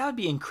All-Star. But that would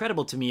be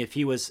incredible to me if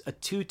he was a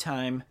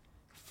 2-time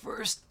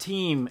first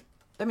team.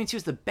 That means he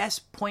was the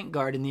best point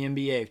guard in the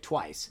NBA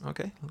twice.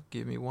 Okay,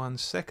 give me 1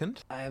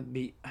 second. I'm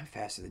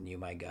faster than you,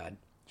 my God.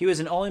 He was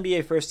an All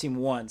NBA first team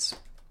once,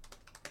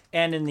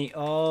 and in the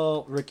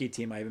All Rookie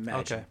team, I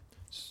imagine. Okay.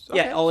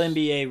 Yeah, All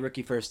NBA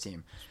rookie first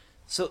team.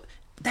 So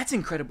that's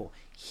incredible.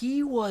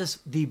 He was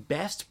the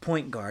best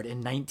point guard in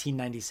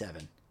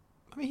 1997.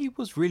 I mean, he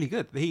was really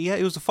good. He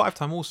was a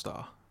 5-time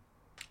All-Star.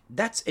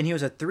 And he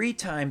was a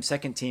 3-time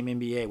second team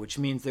NBA, which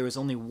means there was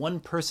only one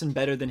person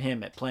better than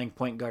him at playing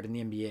point guard in the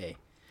NBA.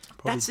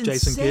 Probably That's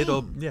Jason Kidd or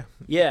insane.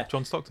 Yeah.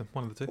 John Stockton,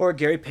 one of the two. Or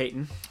Gary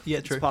Payton.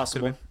 Yeah, true. It's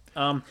possible.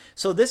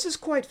 So this is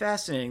quite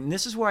fascinating. And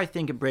this is where I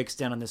think it breaks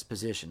down on this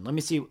position. Let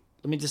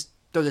me just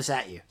throw this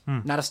at you.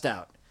 Not a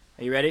stout.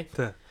 Are you ready?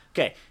 Yeah.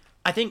 Okay.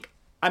 I think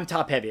I'm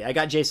top heavy. I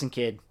got Jason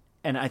Kidd,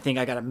 and I think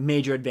I got a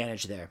major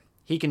advantage there.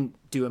 He can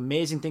do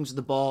amazing things with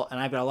the ball, and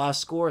I've got a lot of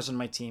scores on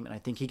my team, and I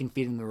think he can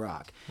feed him the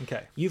rock.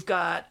 Okay. You've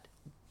got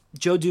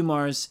Joe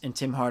Dumars and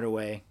Tim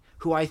Hardaway,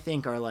 who I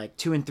think are like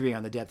 2 and 3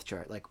 on the depth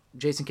chart. Like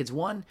Jason Kidd's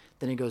 1,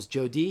 then it goes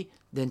Joe D,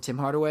 then Tim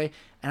Hardaway,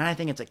 and I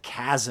think it's a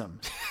chasm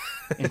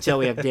until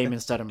we have Damon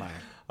Stoudemire.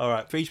 All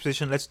right, for each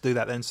position, let's do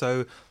that then.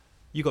 So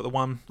you got the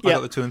 1, I Yep.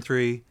 got the 2 and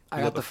 3, you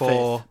I got got the the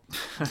 4,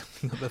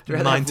 you got the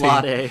Red 19.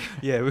 Vlade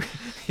Yeah,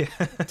 yeah.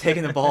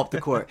 taking the ball up the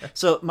court.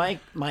 So my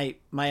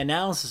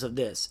analysis of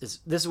this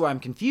is where I'm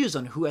confused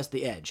on who has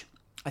the edge.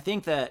 I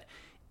think that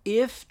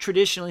if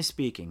traditionally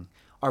speaking,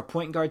 our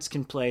point guards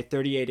can play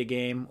 38 a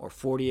game or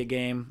 40 a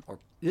game, or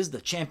this is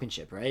the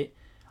championship, right?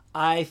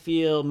 I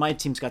feel my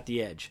team's got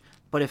the edge.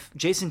 But if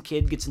Jason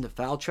Kidd gets into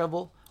foul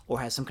trouble or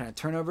has some kind of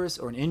turnovers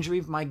or an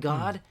injury, my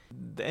God.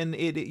 Then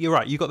you're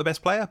right. You got the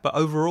best player, but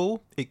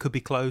overall, it could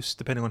be close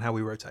depending on how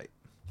we rotate.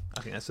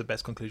 I think that's the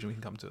best conclusion we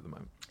can come to at the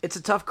moment. It's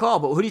a tough call,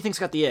 but who do you think's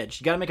got the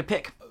edge? You got to make a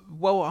pick.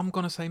 Well, I'm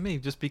going to say me,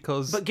 just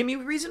because... But give me a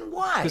reason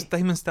why. Because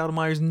Damon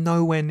Stoudemire is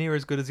nowhere near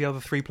as good as the other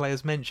three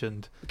players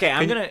mentioned. Okay,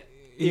 you're gonna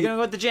go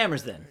with the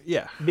Jammers then.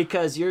 Yeah.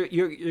 Because you're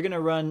gonna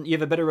run. You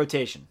have a better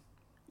rotation.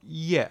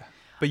 Yeah.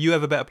 But you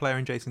have a better player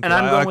in Jason And Kidd.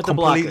 I'm going with the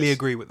blockers. I completely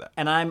agree with that.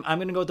 And I'm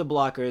gonna go with the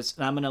blockers,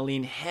 and I'm gonna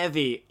lean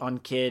heavy on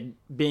Kidd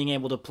being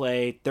able to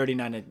play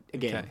 39 a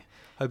game. Okay.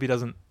 Hope he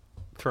doesn't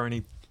throw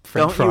any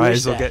French Don't you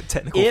wish fries or that? get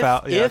technical if,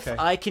 foul. Yeah, if okay.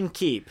 I can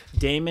keep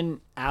Damon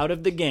out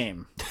of the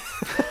game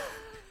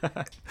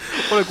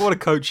What a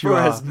coach you for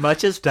are. as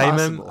much as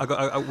Damon,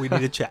 possible. we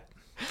need a chat.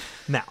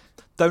 Now,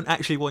 don't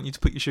actually want you to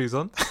put your shoes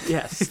on.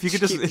 Yes. If you could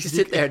just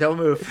sit there, don't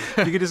move.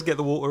 If you could just get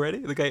the water ready,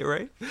 the gate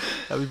ready,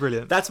 that'd be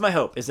brilliant. That's my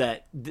hope. Is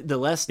that the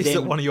less It's that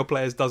Damon. one of your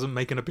players doesn't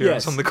make an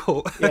appearance Yes. on the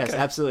court. Yes, Okay.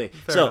 absolutely.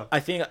 Fair So enough. I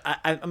think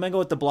I'm gonna go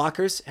with the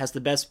blockers. Has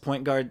the best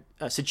point guard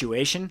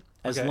situation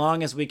as Okay.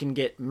 long as we can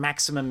get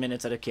maximum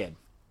minutes out of Kidd.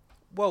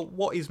 Well,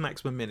 what is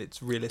maximum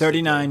minutes realistically?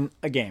 39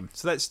 a game.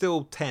 So that's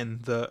still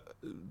 10 that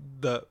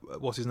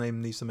what's his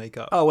name needs to make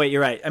up. Oh wait,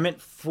 you're right. I meant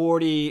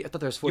 40. I thought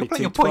there was 42.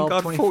 playing a point 12,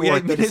 guard 24,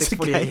 48 36, minutes a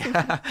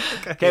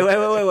 48. Okay,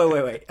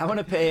 wait. I'm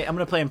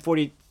gonna play him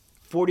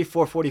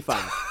 44,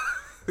 45.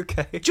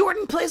 Okay.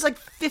 Jordan plays like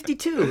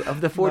 52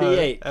 of the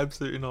 48. No,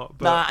 absolutely not.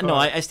 But, No,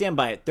 alright. I stand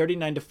by it.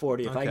 39 to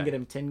 40. If I can Okay. get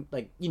him 10,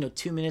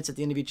 2 minutes at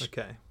the end of each.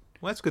 Okay.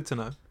 Well, that's good to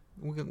know.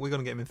 We're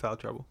gonna get him in foul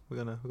trouble. We're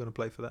gonna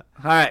play for that.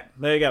 All right,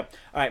 there you go. All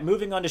right,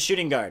 moving on to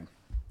shooting guard.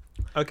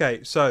 Okay,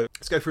 so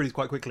let's go through these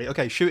quite quickly.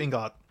 Okay, shooting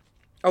guard.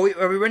 Are we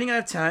running out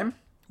of time?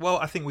 Well,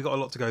 I think we got a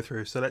lot to go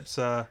through, so let's.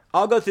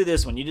 I'll go through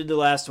this one. You did the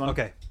last one.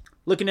 Okay.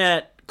 Looking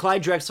at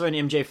Clyde Drexler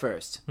and MJ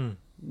first.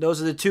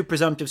 Those are the two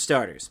presumptive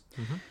starters.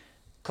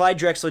 Clyde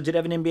Drexler did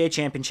have an NBA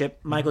championship.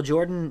 Michael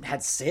Jordan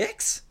had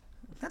 6?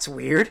 That's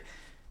weird.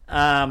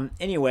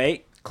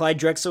 Anyway, Clyde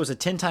Drexler was a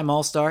 10-time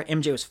All-Star.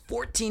 MJ was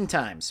 14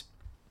 times.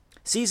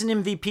 Season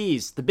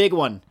MVPs, the big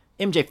one,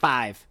 MJ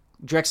 5,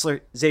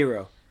 Drexler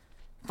 0.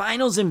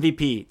 Finals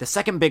MVP, the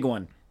second big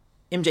one,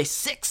 MJ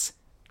 6,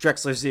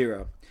 Drexler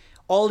 0.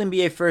 All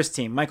NBA first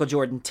team, Michael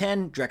Jordan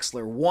 10,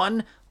 Drexler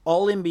 1.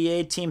 All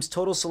NBA teams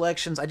total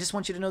selections. I just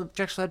want you to know that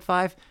Drexler had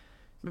 5.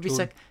 Maybe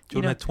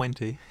Jordan had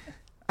 20.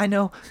 I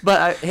know,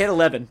 but he had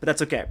 11, but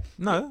that's okay.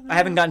 No. I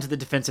haven't gotten to the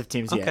defensive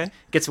teams yet. Okay.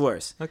 Gets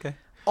worse. Okay.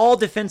 All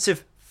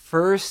defensive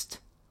first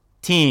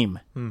team.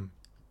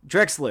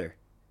 Drexler,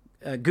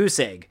 Goose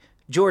Egg,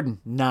 Jordan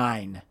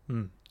 9.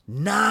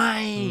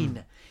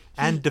 9.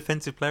 And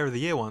defensive player of the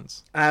year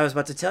once. I was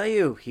about to tell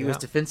you, he was Yeah.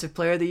 defensive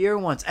player of the year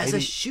once as a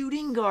 80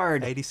 shooting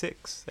guard.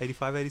 86,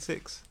 85,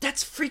 86.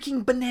 That's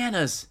freaking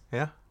bananas.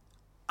 Yeah.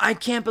 I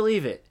can't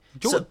believe it.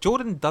 So,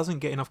 Jordan doesn't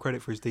get enough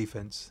credit for his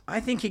defense. I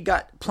think he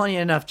got plenty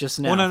enough just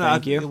now. Well, no,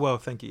 Thank you. Well,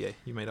 thank you. Yeah,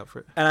 you made up for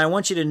it. And I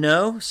want you to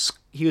know,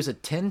 he was a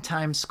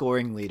 10-time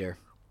scoring leader.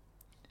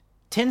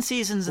 10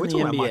 seasons We're in the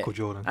talking NBA. about Michael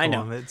Jordan. I Come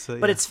know. on, it's, But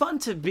yeah. it's fun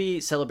to be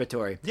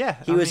celebratory.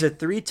 Yeah, He I was a mean-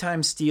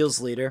 3-time steals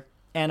leader.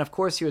 And, of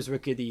course, he was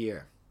Rookie of the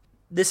Year.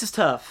 This is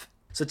tough.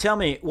 So tell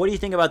me, what do you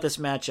think about this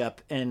matchup?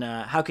 And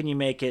how can you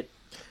make it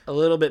a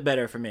little bit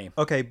better for me?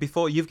 Okay,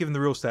 before you've given the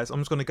real stats, I'm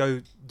just going to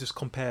go just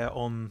compare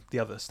on the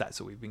other stats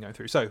that we've been going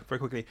through. So, very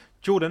quickly,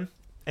 Jordan,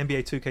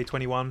 NBA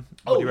 2K21.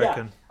 What do you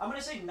reckon? I'm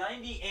going to say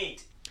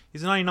 98.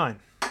 He's a 99.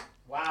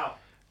 Wow.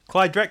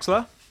 Clyde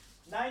Drexler,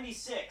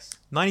 96.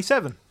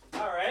 97.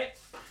 All right.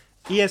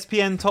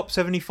 ESPN Top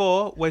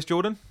 74, where's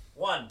Jordan?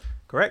 1.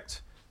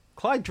 Correct.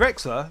 Clyde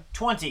Drexler.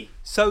 20.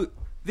 So,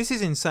 this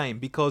is insane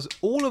because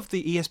all of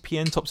the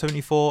ESPN Top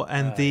 74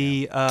 and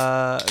the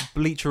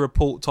Bleacher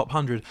Report Top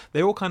 100,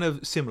 they're all kind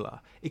of similar,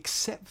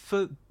 except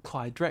for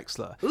Clyde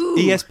Drexler.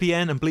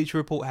 ESPN and Bleacher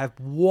Report have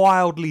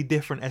wildly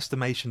different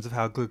estimations of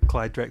how good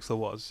Clyde Drexler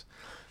was.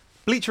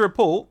 Bleacher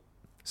Report,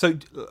 so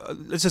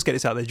let's just get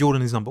this out there.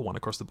 Jordan is number 1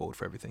 across the board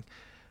for everything.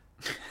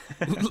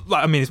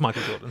 I mean, it's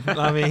Michael Jordan.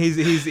 I mean, he's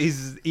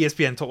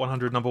ESPN Top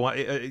 100 number 1.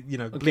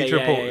 Bleacher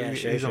Report.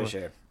 he's number-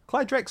 Sure.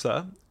 Clyde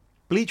Drexler,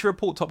 Bleacher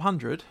Report Top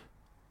 100,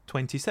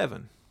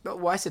 27.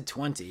 Well, I said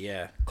 20,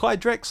 yeah.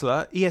 Clyde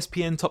Drexler,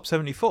 ESPN Top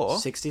 74,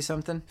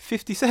 60-something?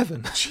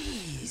 57.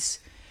 Jeez.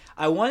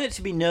 I want it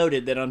to be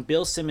noted that on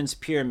Bill Simmons'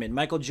 pyramid,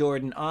 Michael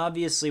Jordan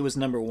obviously was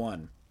number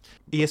 1.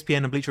 ESPN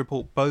and Bleacher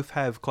Report both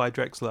have Clyde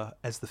Drexler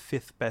as the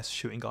 5th best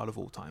shooting guard of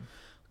all time.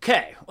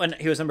 Okay, when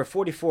he was number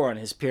 44 on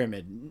his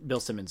pyramid, Bill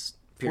Simmons'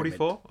 pyramid.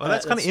 44? Well,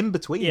 that's kind of in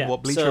between yeah,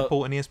 what Bleacher so-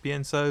 Report and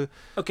ESPN, so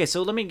Okay,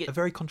 so let me get... a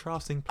very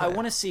contrasting I player.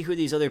 want to see who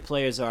these other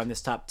players are in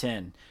this top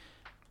 10.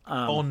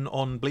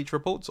 On Bleacher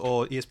Reports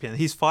or ESPN?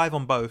 He's 5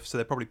 on both, so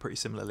they're probably pretty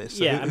similar lists.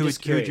 So Yeah, who I'm would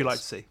just you like curious.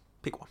 to see?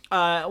 Pick one.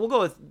 We'll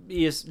go with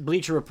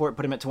Bleacher Report,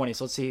 put him at 20,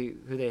 so let's see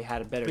who they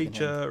had better than him.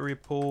 Bleacher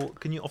Report.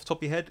 Can you, off the top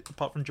of your head,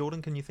 apart from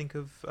Jordan, can you think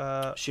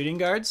of... Shooting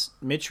guards,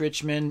 Mitch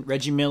Richmond,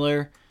 Reggie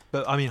Miller,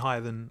 but I mean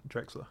higher than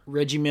Drexler.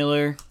 Reggie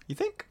Miller. You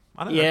think?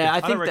 I don't Yeah, reckon- I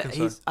don't think reckon that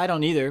so. he's. I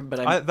don't either,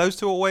 but Those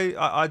two away.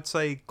 I'd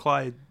say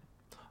Clyde.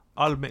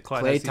 I'll admit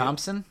Clyde. Klay has the-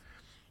 Thompson.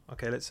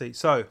 Okay, let's see.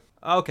 So,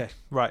 okay,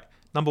 right.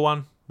 Number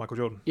 1, Michael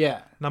Jordan.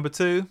 Yeah, Number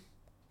 2,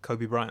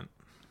 Kobe Bryant.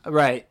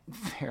 right.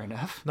 Fair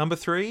enough. Number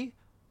 3,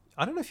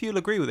 I don't know if you'll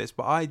agree with this,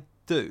 but I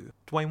do.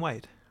 Dwayne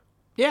Wade.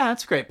 Yeah,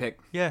 that's a great pick.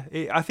 Yeah,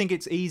 I think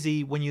it's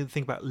easy when you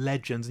think about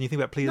legends and you think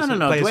about players, No.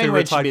 players Dwayne who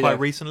Wade should retired be quite there.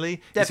 recently.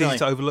 It's Definitely.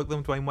 easy to overlook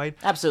them, Dwayne Wade.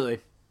 Absolutely.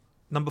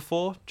 Number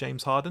 4,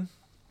 James Harden.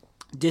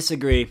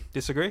 Disagree.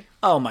 Disagree?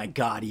 Oh my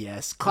God,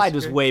 yes. Clyde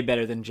was Disagree. way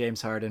better than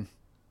James Harden.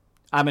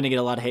 I'm gonna get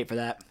a lot of hate for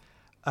that.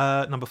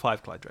 Number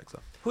 5, Clyde Drexler.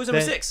 Who's number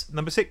Then- 6?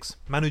 Number 6,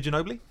 Manu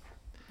Ginobili.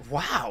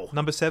 Wow.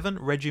 Number 7,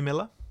 Reggie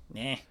Miller.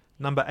 Nah.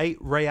 Number 8,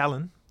 Ray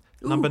Allen.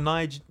 Ooh. Number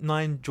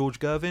 9, George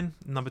Gervin.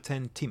 Number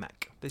 10,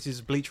 T-Mac. This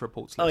is Bleacher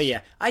Report's list. Oh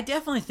yeah, I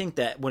definitely think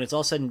that when it's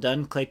all said and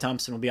done, Klay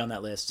Thompson will be on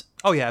that list.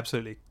 Oh, yeah,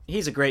 absolutely.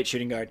 He's a great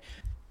shooting guard.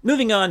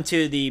 Moving on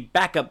to the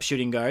backup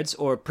shooting guards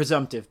or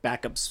presumptive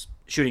backup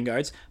shooting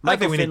guards. I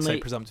think we need to Finley.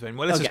 say presumptive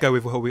anyway. Let's Okay. just go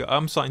with who we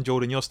I'm starting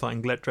Jordan, you're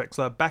starting Glenn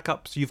Drexler.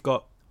 Backups, you've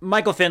got...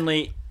 Michael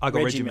Finley. I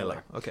got Reggie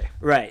Miller. Okay.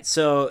 Right.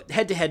 So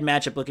head-to-head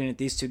matchup looking at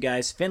these two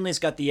guys. Finley's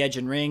got the edge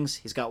in rings.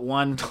 He's got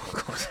 1.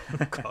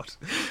 God.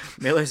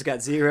 Miller's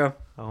got 0.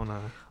 Oh, no.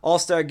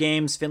 All-Star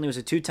games. Finley was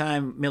a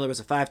 2-time. Miller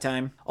was a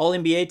 5-time. All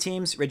NBA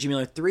teams. Reggie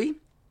Miller 3.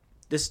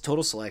 This is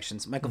total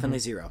selections. Michael Finley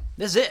 0.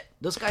 This is it.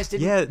 Those guys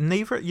didn't. Yeah,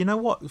 neither... You know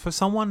what? For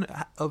someone...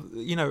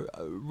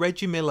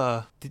 Reggie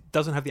Miller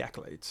doesn't have the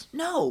accolades.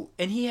 No,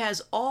 and he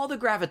has all the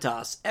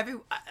gravitas.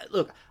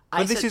 Look.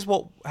 But this is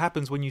what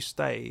happens when you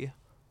stay...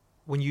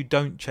 When you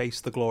don't chase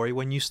the glory,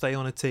 when you stay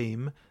on a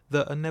team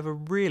that are never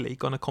really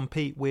going to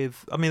compete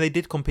with... I mean, they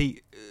did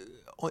compete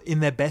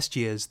in their best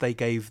years. They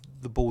gave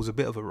the Bulls a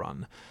bit of a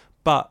run.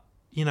 But,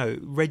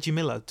 Reggie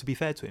Miller, to be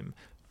fair to him,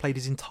 played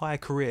his entire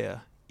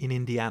career in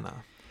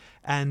Indiana.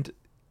 And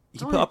he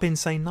put up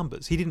insane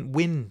numbers. He didn't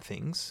win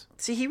things.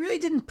 See, he really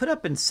didn't put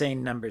up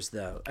insane numbers,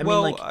 though.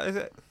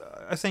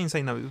 I say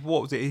insane numbers.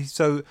 What was it?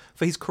 So,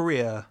 for his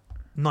career,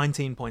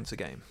 19 points a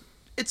game.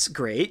 It's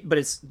great, but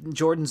it's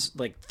Jordan's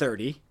like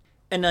 30.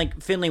 And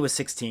like Finley was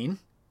 16,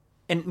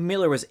 and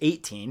Miller was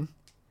 18,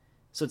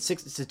 so it's a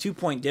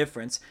 2-point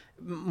difference.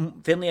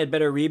 Finley had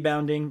better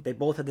rebounding. They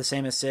both had the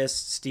same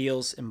assists,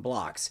 steals, and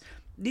blocks.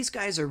 These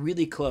guys are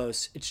really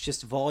close. It's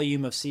just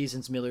volume of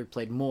seasons. Miller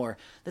played more.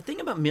 The thing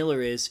about Miller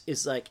is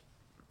like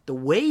the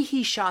way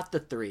he shot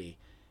the 3,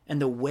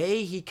 and the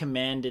way he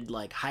commanded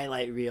like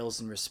highlight reels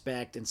and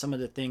respect, and some of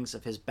the things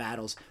of his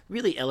battles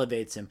really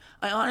elevates him.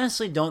 I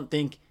honestly don't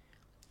think.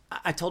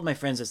 I told my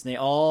friends this, and they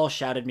all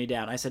shouted me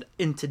down. I said,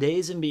 in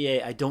today's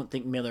NBA, I don't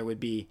think Miller would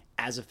be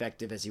as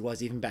effective as he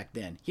was even back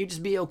then. He'd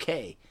just be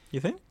okay. You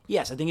think?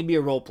 Yes, I think he'd be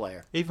a role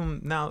player. Even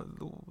now,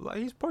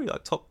 he's probably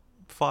like top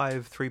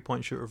 5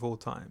 3-point shooter of all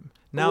time.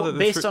 Now Well, that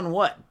based on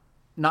what?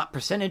 Not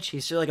percentage. He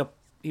was like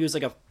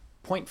a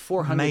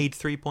 .400. made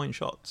 3-point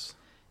shots.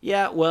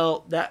 Yeah,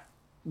 well, that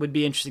would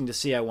be interesting to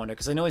see, I wonder,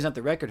 because I know he's not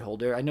the record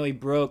holder. I know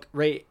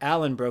Ray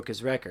Allen broke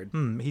his record.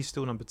 He's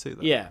still number 2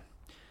 though. Yeah.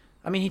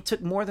 I mean, he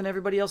took more than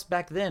everybody else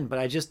back then, but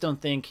I just don't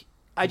think...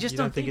 I just You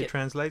don't think it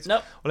translates?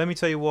 Nope. Well, let me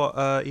tell you what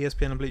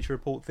ESPN and Bleacher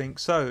Report think.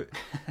 So,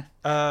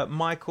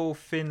 Michael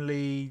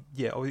Finley,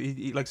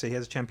 like I say, he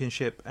has a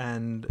championship,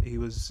 and he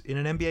was in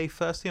an NBA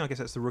first team. I guess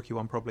that's the rookie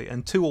one probably,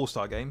 and 2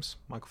 All-Star games.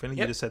 Michael Finley,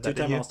 Yep, you just said that,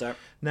 2-time didn't you? All-Star.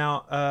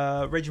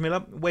 Now, Reggie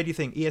Miller, where do you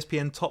think?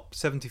 ESPN top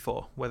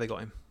 74, where they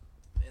got him?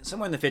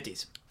 Somewhere in the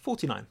 50s.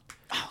 49.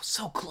 Oh,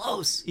 so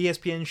close.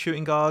 ESPN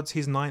shooting guards,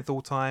 his 9th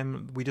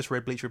all-time. We just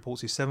read Bleacher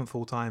Report's his 7th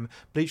all-time.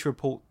 Bleacher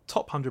Report,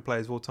 top 100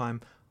 players of all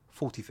time,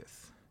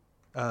 45th.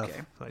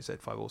 Okay. Like I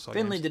said, 5 All-Star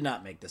Finley games. did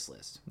not make this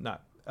list. No.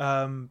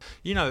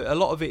 A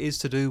lot of it is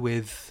to do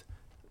with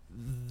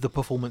the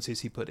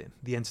performances he put in,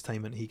 the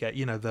entertainment he get,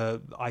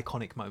 the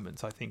iconic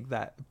moments. I think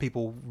that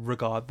people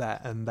regard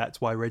that, and that's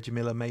why Reggie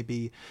Miller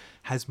maybe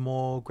has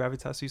more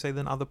gravitas, you say,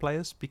 than other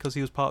players, because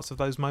he was parts of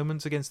those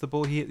moments against the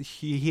ball. He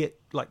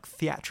hit like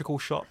theatrical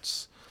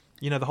shots.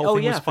 The whole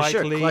thing was for Spike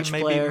sure. Lee. Clutch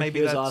player. Maybe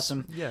He was that's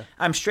awesome. Yeah.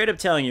 I'm straight up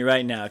telling you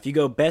right now, if you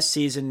go best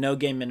season, no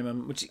game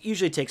minimum, which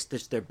usually takes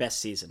their best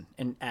season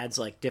and adds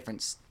like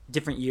different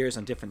years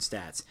on different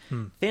stats.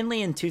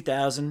 Finley in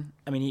 2000,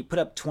 I mean, he put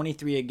up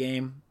 23 a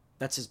game.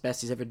 That's his best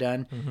he's ever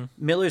done.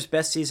 Miller's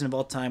best season of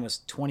all time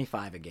was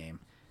 25 a game.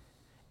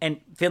 And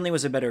Finley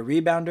was a better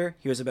rebounder,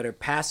 he was a better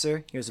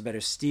passer, he was a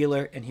better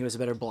stealer, and he was a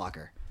better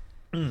blocker.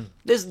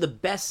 This is the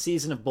best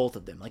season of both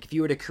of them. Like if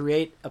you were to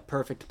create a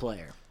perfect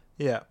player.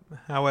 Yeah.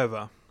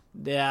 However,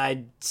 Yeah,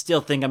 I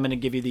still think I'm going to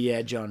give you the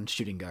edge on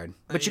shooting guard.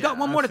 But you got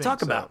one more to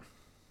talk about.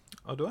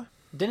 Oh, do I?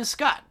 Dennis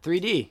Scott,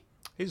 3D.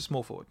 He's a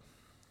small forward.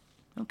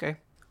 Okay.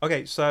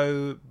 Okay,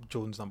 so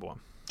Jordan's number 1.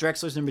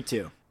 Drexler's number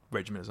 2.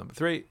 Reggie Miller's number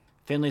 3.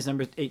 Finley's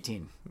number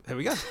 18. There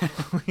we go.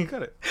 We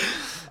got it.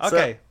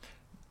 Okay.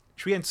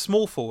 Should we end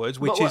small forwards,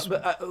 which is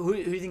who do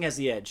you think has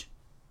the edge?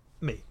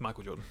 me,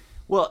 Michael Jordan.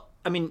 Well,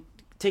 I mean,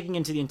 taking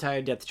into the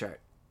entire depth chart.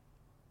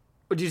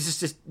 Or do you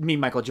just mean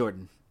Michael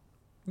Jordan?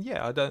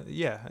 Yeah,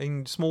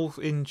 in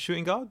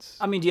shooting guards.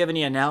 I mean, do you have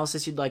any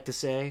analysis you'd like to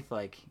say?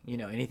 Like,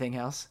 anything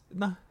else?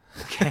 No.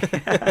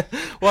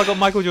 Well, I got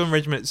Michael Jordan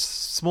Regiment.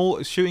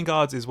 Small shooting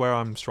guards is where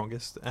I'm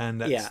strongest,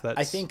 and that's, Yeah,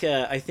 I think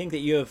that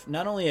you have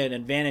not only an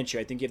advantage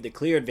here. I think you have the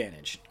clear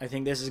advantage. I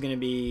think this is going to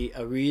be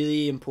a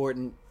really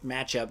important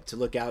matchup to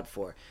look out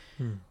for.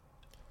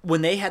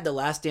 When they had the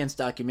Last Dance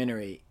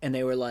documentary, and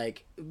they were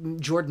like,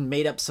 Jordan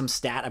made up some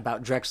stat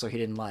about Drexler he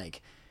didn't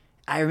like.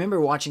 I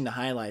remember watching the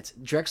highlights.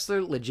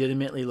 Drexler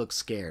legitimately looked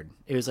scared.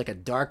 It was like a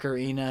dark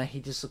arena. He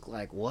just looked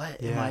like,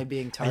 what am I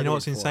being targeted And you know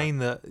what's for? insane?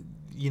 That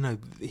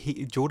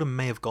Jordan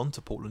may have gone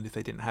to Portland if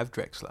they didn't have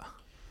Drexler,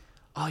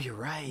 Oh, you're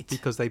right.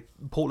 because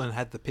Portland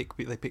had the pick.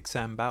 They picked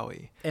Sam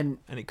Bowie, And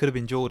it could have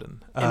been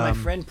Jordan. my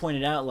friend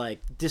pointed out,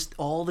 like, just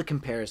all the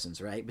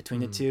comparisons, right, between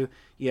the two.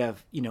 You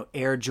have,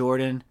 Air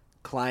Jordan,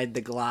 Clyde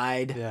the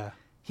Glide. Yeah.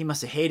 He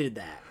must have hated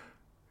that.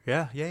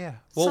 Yeah.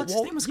 His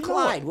name was you know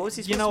Clyde. What was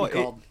he supposed to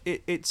be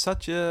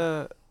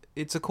called?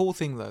 It's a cool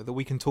thing though that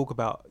we can talk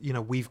about.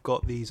 We've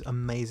got these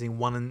amazing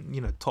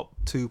top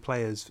 2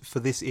 players for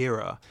this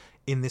era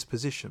in this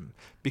position,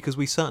 because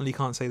we certainly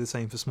can't say the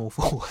same for small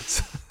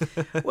forwards.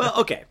 Well,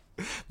 okay.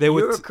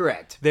 You're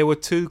correct. There were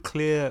 2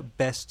 clear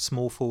best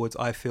small forwards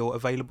I feel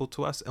available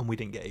to us, and we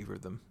didn't get either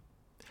of them.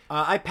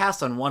 I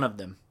passed on one of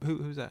them.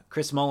 Who's that?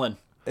 Chris Mullen.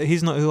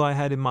 He's not who I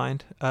had in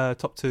mind.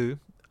 Top 2.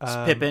 It's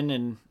Pippen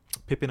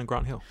and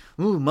Grant Hill.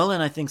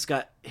 Mullen, I think's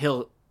got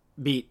Hill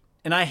beat.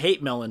 And I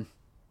hate Mullen.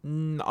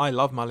 I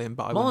love Mullen,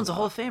 but Mullen's a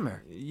Hall of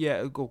Famer.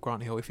 Yeah, go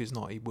Grant Hill. If he's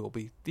not, he will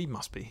be. He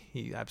must be.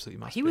 He absolutely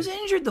must be. He was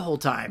injured the whole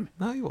time.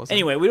 No, he wasn't.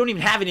 Anyway, we don't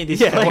even have any of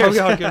these Yeah, players.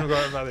 well, we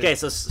are about Okay, it.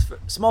 so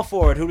small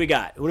forward, who do we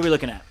got? What are we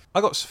looking at?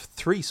 I got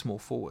 3 small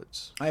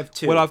forwards. I have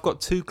 2. Well, I've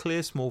got 2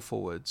 clear small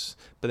forwards,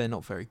 but they're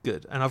not very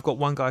good. And I've got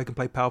one guy who can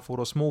play power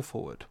forward or small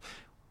forward.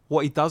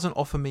 What he doesn't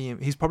offer me,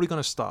 he's probably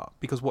going to start,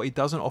 because what he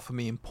doesn't offer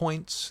me in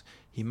points,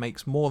 he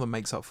makes more than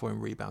makes up for in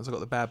rebounds. I've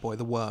got the bad boy,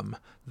 the worm,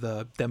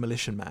 the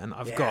demolition man.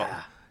 I've got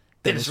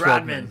Dennis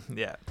Rodman.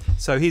 Yeah.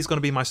 So he's going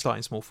to be my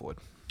starting small forward.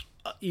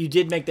 You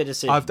did make the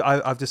decision.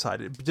 I've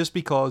decided, just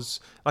because,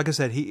 like I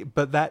said,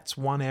 but that's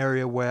one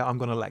area where I'm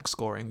going to lack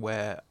scoring,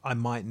 where I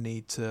might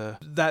need to.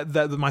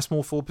 That my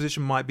small forward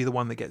position might be the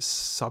one that gets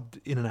subbed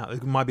in and out.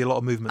 There might be a lot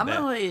of movement I'm there.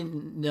 going to let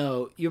you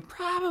know, you're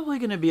probably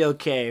going to be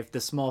okay if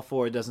the small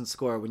forward doesn't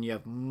score when you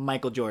have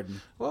Michael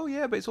Jordan. Well,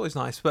 yeah, but it's always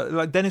nice. But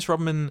like Dennis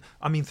Rodman,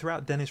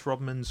 throughout Dennis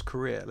Rodman's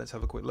career, let's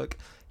have a quick look.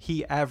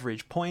 He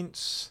averaged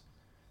points.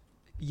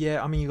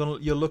 Yeah,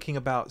 you're looking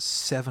about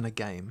 7 a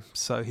game,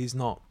 so he's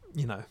not.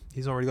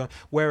 He's already gone.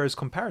 Whereas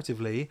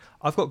comparatively,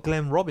 I've got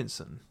Glenn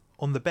Robinson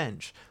on the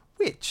bench,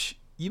 which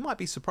you might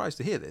be surprised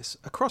to hear this.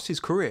 Across his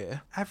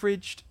career,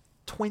 averaged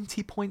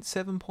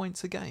 20.7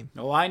 points a game.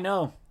 Oh, I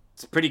know.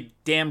 It's pretty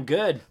damn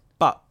good.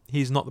 But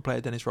he's not the player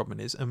Dennis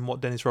Rodman is. And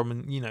what Dennis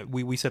Rodman,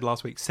 we said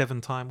last week,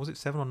 7-time, was it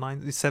 7 or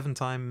 9?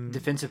 7-time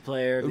Defensive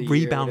player of the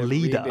rebound year,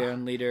 leader.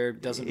 Rebound leader,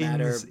 doesn't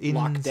matter.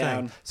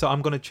 Lockdown. So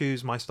I'm going to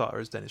choose my starter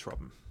as Dennis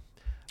Rodman.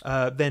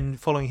 Then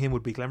following him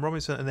would be Glenn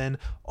Robinson, and then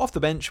off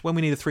the bench when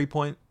we need a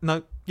 3-point.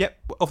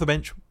 Off the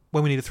bench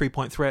when we need a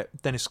 3-point threat,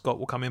 Dennis Scott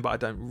will come in, but I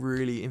don't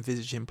really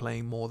envisage him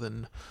playing more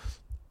than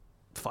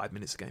 5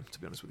 minutes a game, to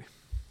be honest with you.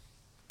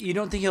 You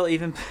don't think he'll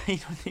even? You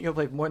don't think he'll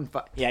play more than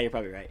 5? Yeah, you're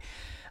probably right.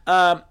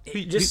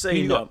 Just so who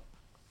you you know. got?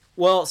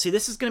 Well, see,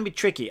 this is going to be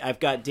tricky. I've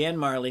got Dan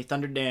Marley,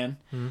 Thunder Dan,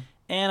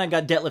 and I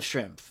got Detlef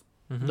Schrempf.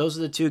 Those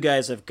are the 2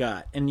 guys I've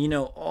got, and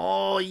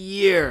all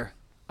year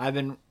I've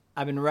been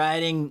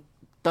riding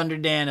Thunder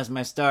Dan as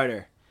my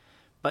starter,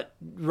 but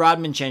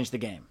Rodman changed the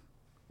game.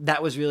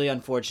 That was really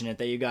unfortunate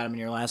that you got him in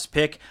your last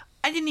pick.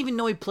 I didn't even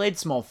know he played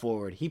small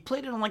forward. He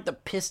played it on like the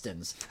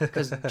Pistons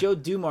because Joe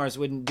Dumars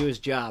wouldn't do his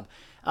job.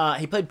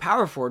 He played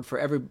power forward for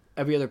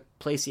every other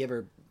place he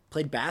ever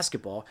played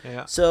basketball.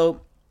 Yeah. So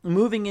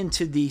moving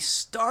into the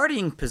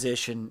starting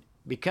position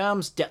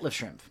becomes Detlef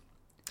Schrempf.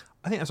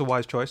 I think that's a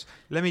wise choice.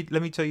 Let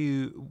me tell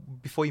you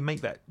before you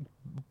make that,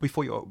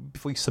 before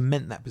you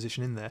cement that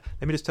position in there.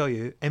 Let me just tell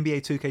you,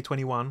 NBA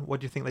 2K21. What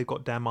do you think they've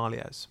got Dan Marley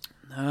as?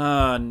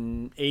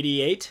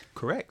 88?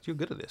 Correct. You're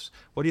good at this.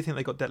 What do you think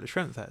they got Detlef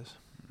Schrempf as?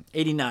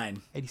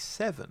 89.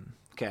 87.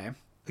 Okay.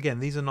 Again,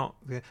 these are not.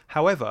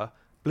 However,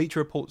 Bleacher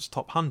Report's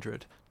top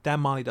 100. Dan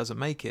Marley doesn't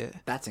make it.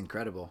 That's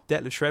incredible.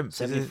 Detlef Schrempf.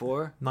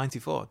 74?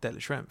 94. Detlef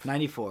Schrempf.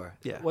 94.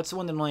 Yeah. What's the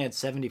one that only had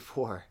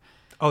 74?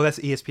 Oh, that's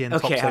ESPN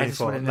Okay, top I just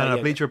 74. wanted to know, No,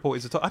 yeah. Bleacher Report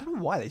is the top. I don't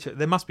know why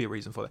there must be a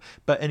reason for that.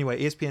 But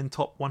anyway, ESPN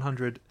top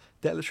 100.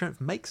 Detlef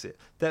Schrempf makes it.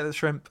 Detlef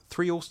Schrempf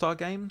 3 All-Star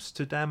games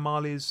to Dan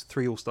Marley's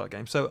 3 All-Star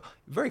games. So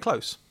very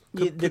close.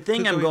 The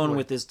thing I'm go going either way.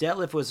 with is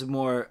Detlef was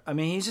more. I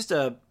mean, he's just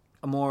a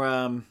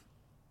more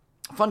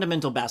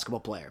fundamental basketball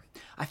player.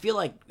 I feel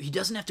like he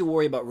doesn't have to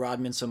worry about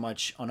Rodman so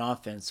much on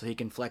offense, so he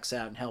can flex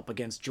out and help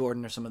against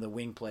Jordan or some of the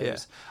wing Yeah.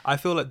 players. I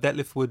feel like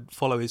Detlef would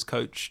follow his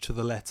coach to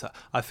the letter.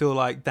 I feel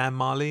like Dan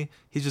Marley,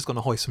 he's just going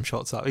to hoist some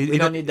shots up. We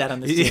don't need that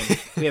on this team.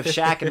 We have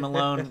Shaq and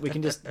Malone. We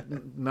can just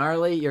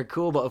Marley, you're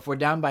cool, but if we're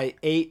down by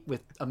 8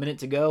 with a minute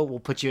to go, we'll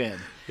put you in.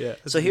 Yeah,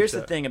 that's So a good here's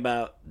the shout. thing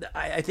about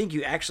I think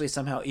you actually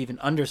somehow even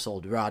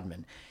undersold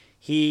Rodman.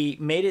 He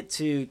made it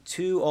to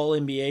 2 All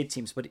NBA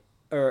teams,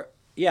 All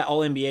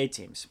NBA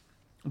teams.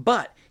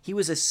 But he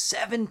was a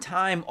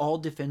 7-time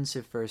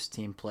all-defensive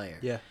first-team player.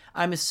 Yeah.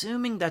 I'm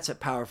assuming that's at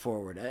power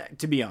forward,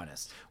 to be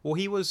honest. Well,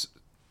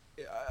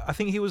 I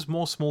think he was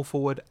more small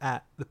forward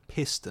at the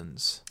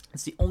Pistons.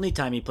 It's the only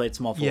time he played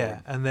small forward. Yeah,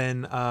 and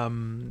then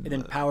And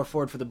then power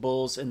forward for the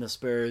Bulls and the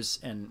Spurs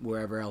and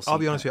wherever else. I'll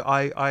be honest with you,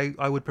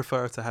 I would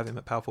prefer to have him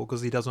at power forward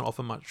because he doesn't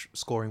offer much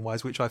scoring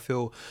wise, which I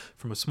feel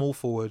from a small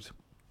forward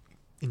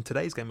in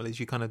today's game at least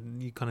you kind of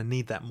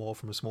need that more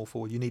from a small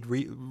forward. You need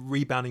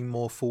rebounding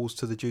more falls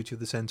to the duty of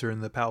the center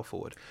and the power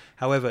forward.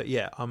 However,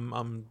 yeah,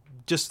 I'm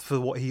just for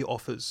what he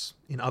offers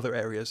in other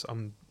areas,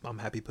 I'm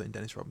happy putting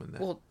Dennis Rodman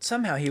there. Well,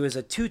 somehow he was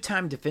a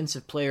 2-time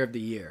Defensive Player of the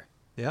Year.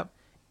 Yep.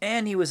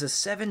 And he was a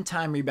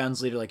 7-time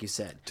rebounds leader, like you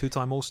said.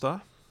 2-time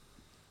All-Star.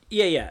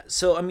 Yeah.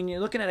 So, I mean, you're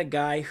looking at a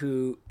guy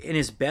who, in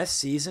his best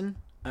season,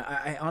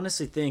 I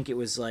honestly think it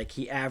was like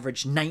he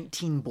averaged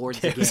 19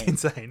 boards a It was game.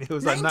 insane. It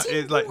was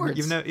 19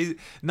 boards.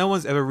 No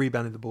one's ever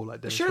rebounded the ball like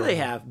Dennis Sure Rodman.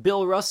 they have.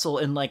 Bill Russell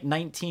in like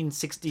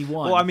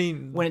 1961. Well, I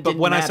mean,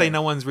 when I say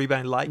no one's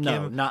rebounded like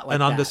No, him, not like an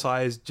that.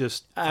 undersized,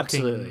 just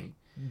Absolutely. fucking,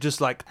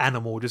 just like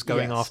animal, just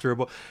going Yes. after a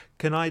ball.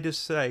 Can I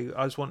just say,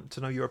 I just want to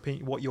know your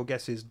opinion, what your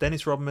guess is.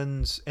 Dennis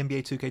Rodman's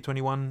NBA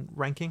 2K21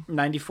 ranking,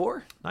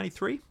 94?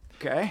 93.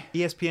 Okay.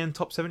 ESPN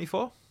top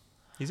 74.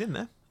 He's in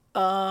there.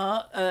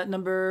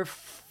 Number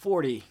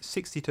 40.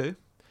 62.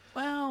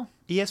 Well,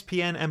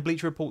 ESPN and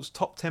Bleacher Report's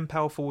top 10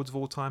 power forwards of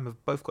all time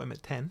have both got him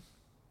at 10.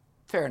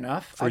 fair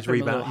enough. For his I'd put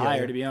him a rebound, little yeah,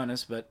 higher, yeah. to be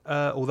honest, but...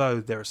 Although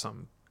there are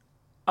some.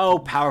 Oh,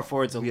 power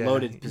forward's a Yeah,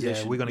 loaded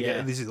position. Yeah, we're going to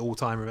get. This is all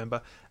time,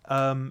 remember.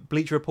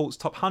 Bleacher Report's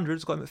top 100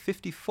 has got him at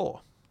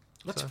 54.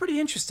 That's pretty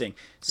interesting.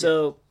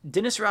 So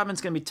Dennis Rodman's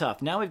going to be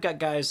tough. Now we've got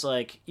guys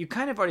like, you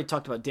kind of already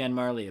talked about Dan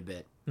Marley a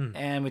bit,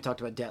 and we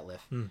talked about Detlef.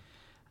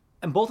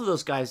 And both of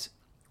those guys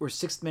were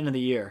 6th man of the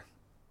year.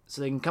 So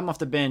they can come off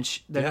the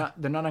bench. They're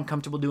not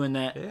uncomfortable doing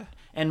that. Yeah.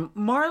 And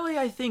Marley,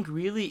 I think,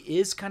 really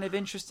is kind of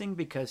interesting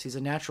because he's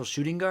a natural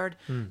shooting guard.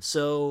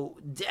 So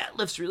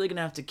Detlef's really going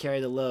to have to carry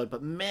the load.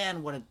 But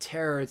man, what a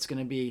terror it's going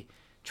to be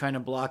trying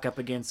to block up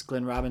against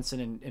Glenn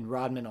Robinson and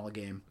Rodman all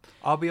game.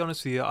 I'll be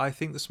honest with you. I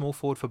think the small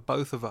forward for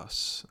both of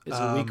us Is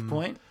a weak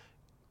point.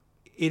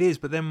 It is,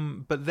 but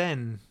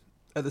then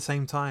at the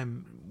same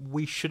time,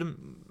 we shouldn't.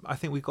 I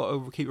think we've got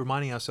to keep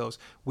reminding ourselves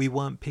we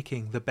weren't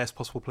picking the best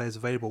possible players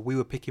available. We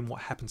were picking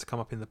what happened to come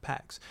up in the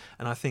packs.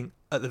 And I think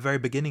at the very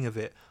beginning of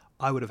it,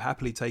 I would have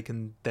happily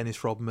taken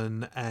Dennis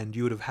Rodman, and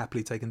you would have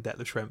happily taken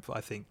Detlef Schrempf.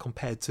 I think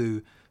compared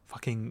to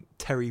fucking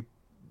Terry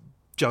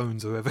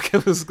Jones or whoever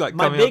was like.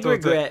 My coming big up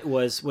towards it. regret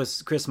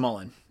was Chris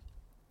Mullin.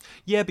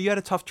 Yeah, but you had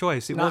a tough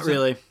choice. It Not wasn't-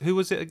 really. Who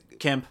was it?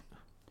 Kemp.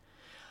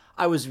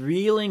 I was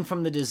reeling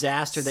from the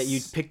disaster that you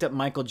picked up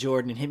Michael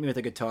Jordan and hit me with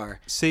a guitar.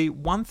 See,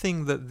 one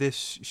thing that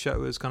this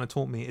show has kind of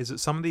taught me is that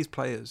some of these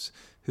players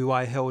who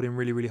I held in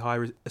really, really high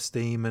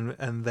esteem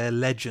and their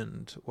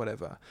legend,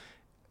 whatever,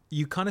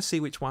 you kind of see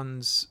which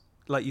ones,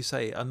 like you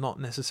say, are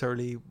not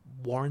necessarily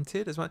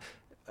warranted as much.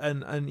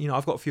 And you know,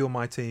 I've got a few on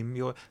my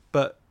team.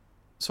 But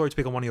sorry to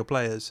pick on one of your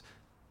players,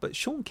 but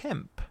Sean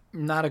Kemp,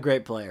 Not a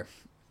great player.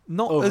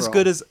 not Overall. as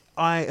good as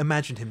I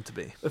imagined him to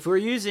be. If we're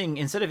using,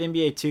 instead of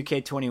NBA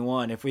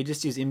 2K21, if we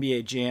just use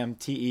NBA Jam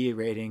TE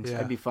ratings, Yeah.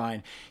 I'd be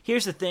fine.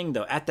 Here's the thing,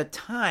 though. At the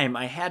time,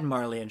 I had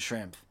Marley and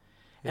Shrimp,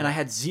 and I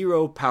had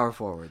 0 power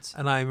forwards.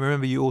 And I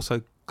remember you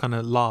also kind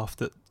of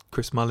laughed at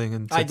Chris Mullin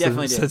and I said,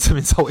 definitely did. said some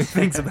insulting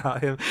things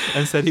about him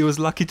and said he was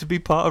lucky to be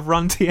part of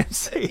Run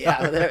TMC.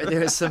 Yeah, there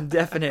was some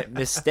definite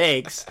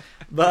mistakes,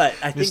 but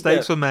I think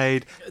Mistakes that were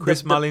made.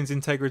 Chris the- Mullin's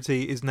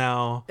integrity is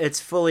now. it's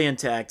fully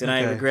intact, and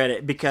I Okay. regret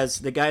it because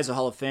the guy's a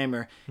Hall of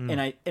Famer,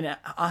 and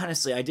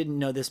honestly, I didn't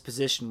know this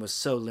position was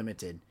so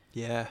limited.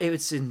 Yeah. It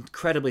was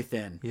incredibly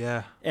thin.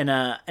 Yeah. And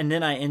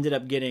then I ended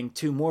up getting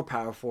 2 more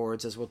power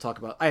forwards, as we'll talk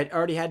about. I had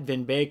already had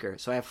Vin Baker,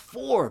 so I have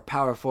 4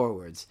 power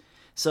forwards.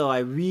 So I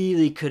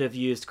really could have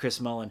used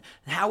Chris Mullin.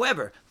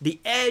 However, the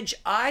edge,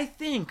 I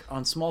think,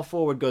 on small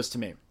forward goes to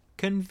me.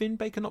 Can Vin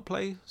Baker not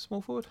play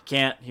small forward?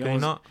 Can't. Can he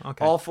not?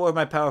 Okay. All 4 of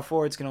my power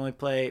forwards can only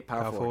play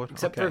power Power forward. forward,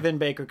 Except okay. for Vin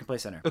Baker, who can play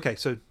center. Okay,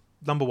 so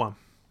number 1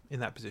 in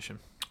that position.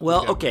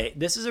 Well, Okay. okay,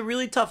 this is a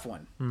really tough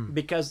one.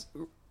 Because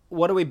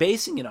what are we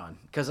basing it on?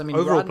 Because, I mean,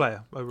 Overall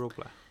player.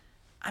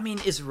 I mean,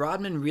 is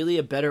Rodman really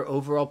a better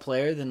overall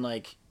player than,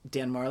 like,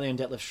 Dan Marley and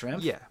Detlef Schrempf?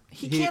 Yeah.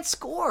 He can't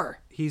score.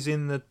 He's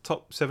in the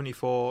top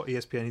 74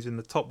 ESPN. He's in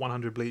the top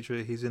 100 Bleacher.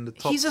 He's in the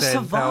top He's a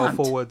 10 power savant.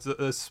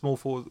 forwards, small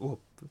forwards.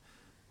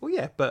 Well,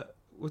 yeah, but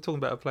we're talking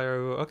about a player.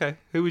 Okay,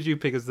 who would you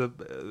pick as the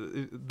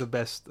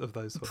best of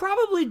those?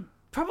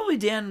 Probably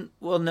Dan.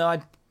 Well,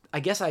 no, I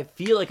guess I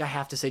feel like I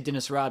have to say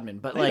Dennis Rodman,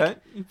 but No, you like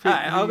don't. You pick-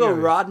 I'll you go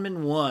go.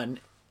 Rodman 1,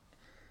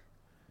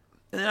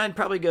 and then I'd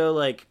probably go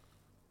like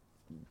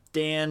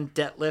Dan,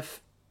 Detlef,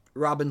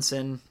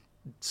 Robinson,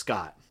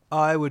 Scott.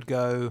 I would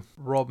go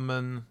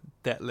Rodman,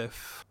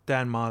 Detlef,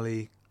 Dan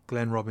Marley,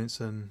 Glenn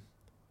Robinson,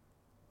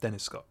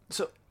 Dennis Scott.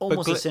 So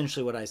almost Gle-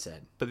 essentially what I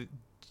said. But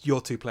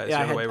your 2 players Yeah,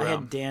 the I other way had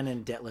around. Dan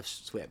and Detlef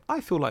Swift.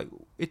 I feel like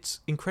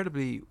it's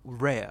incredibly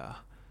rare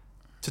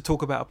to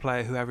talk about a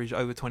player who averaged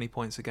over 20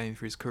 points a game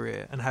for his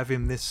career and have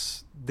him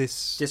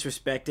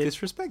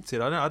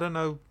disrespected. I don't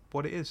know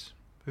what it is.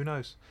 Who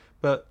knows?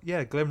 But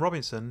yeah, Glenn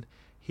Robinson,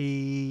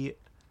 he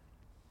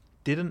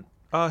didn't.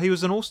 He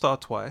was an All-Star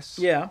twice.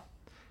 Yeah.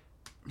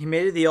 He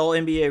made it the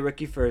All-NBA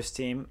rookie first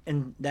team,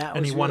 and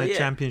he won a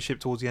championship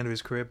towards the end of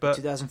his career. But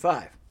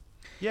 2005.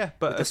 Yeah,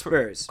 but with the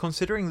Spurs.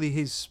 Considering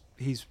his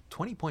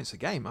 20 points a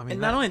game, I mean,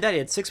 and not only that, he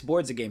had 6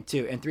 boards a game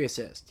too, and 3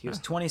 assists. He was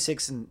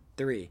 26 and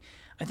 3.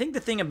 I think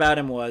the thing about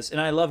him was, and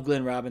I love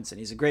Glenn Robinson,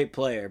 he's a great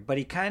player, but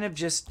he kind of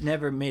just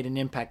never made an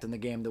impact on the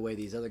game the way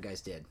these other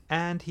guys did.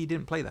 And he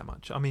didn't play that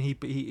much. I mean,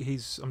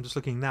 he's. I'm just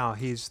looking now.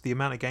 The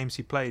amount of games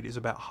he played is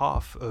about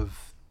half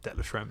of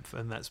Detlef Schrempf,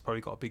 and that's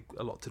probably got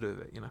a lot to do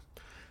with it, you know.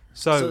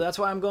 So that's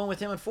why I'm going with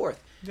him in 4th.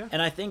 Yeah. And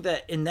I think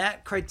that in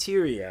that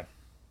criteria,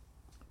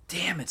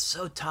 damn, it's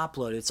so top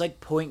loaded. It's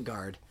like point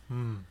guard.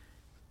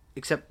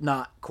 Except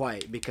not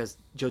quite, because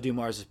Joe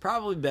Dumars is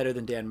probably better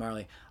than Dan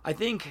Marley. I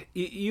think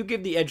you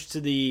give the edge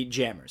to the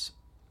Jammers.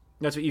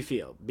 That's what you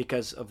feel,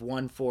 because of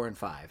 1, 4, and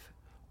 5.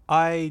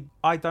 I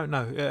don't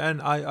know,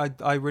 and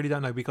I really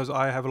don't know, because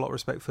I have a lot of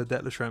respect for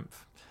Detlef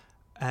Schrempf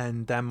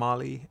and Dan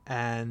Marley,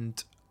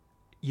 and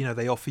you know,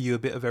 they offer you a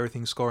bit of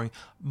everything scoring.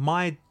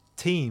 My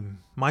team,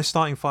 my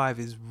starting 5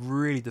 is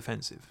really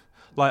defensive.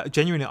 Like,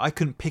 genuinely, I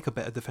couldn't pick a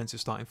better defensive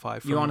starting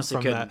 5. You honestly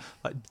couldn't. That.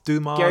 Like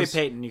Dumars, Gary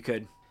Payton, you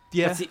could.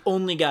 Yeah, that's the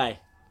only guy.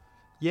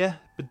 Yeah,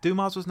 but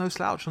Dumars was no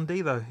slouch on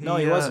D though. No,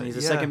 he wasn't. He's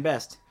the second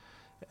best.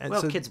 And well,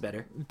 so Kid's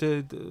better.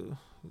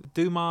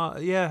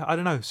 Dumars, yeah, I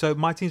don't know. So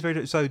my team's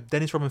so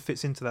Dennis Rodman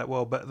fits into that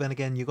well, but then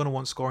again, you're going to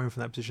want scoring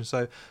from that position.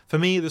 So for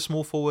me, the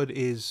small forward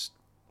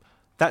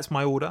that's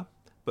my order.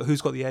 But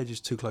who's got the edge is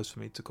too close for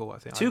me to call. I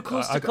think too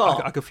close to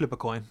call. I could flip a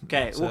coin.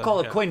 Okay, we'll call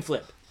it coin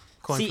flip.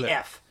 Coin CF.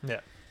 Flip. Yeah.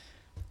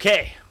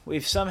 Okay,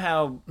 we've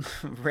somehow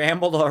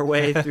rambled our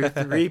way through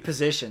 3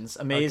 positions.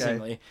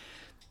 Amazingly. Okay.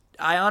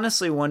 I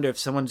honestly wonder if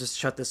someone just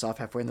shut this off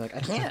halfway and they're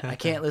like, I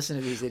can't listen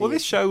to these idiots. Well,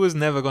 this show was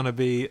never going to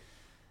be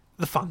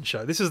the fun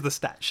show. This is the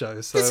stat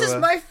show. So, this is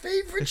my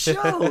favorite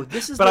show.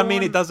 This is. But I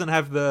mean, it doesn't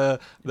have the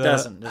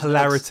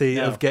hilarity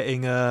of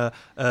getting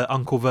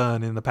Uncle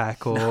Vern in the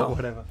pack or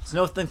whatever. There's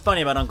nothing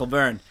funny about Uncle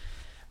Vern.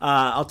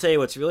 I'll tell you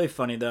what's really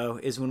funny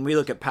though is when we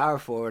look at power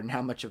forward and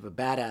how much of a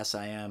badass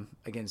I am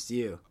against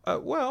you.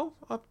 Well,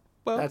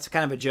 that's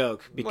kind of a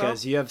joke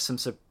because you have some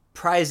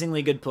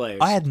surprisingly good players.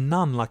 I had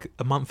none like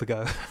a month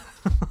ago.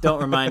 Don't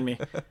remind me.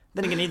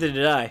 Then again, neither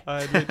did I.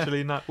 I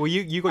literally not. Well,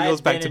 you got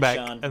yours back to back,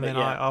 and then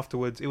I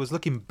afterwards. It was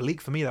looking bleak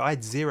for me though. I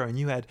had 0, and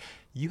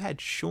you had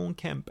Sean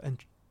Kemp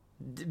and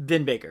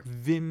Vin Baker.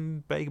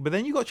 But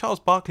then you got Charles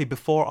Barkley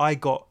before I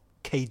got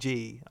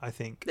KG. I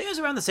think it was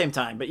around the same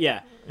time, but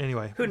yeah.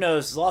 Anyway, who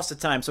knows? Lost of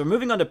time. So we're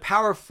moving on to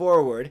power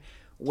forward,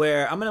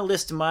 where I'm going to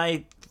list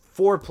my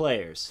 4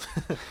 players.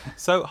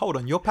 So hold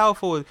on, your power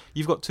forward.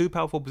 You've got 2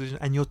 power forward positions,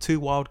 and your 2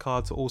 wild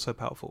cards are also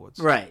power forwards.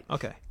 Right.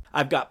 Okay.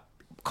 I've got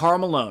Karl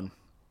Malone,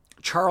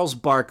 Charles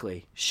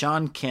Barkley,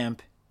 Sean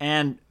Kemp,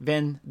 and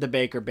Vin the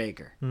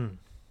Baker.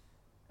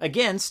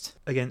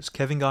 Against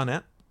Kevin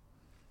Garnett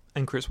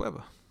and Chris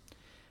Webber.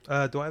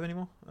 Do I have any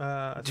more?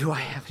 Do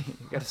I have any?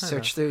 You got to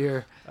search through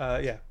your.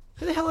 Yeah.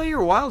 Who the hell are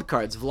your wild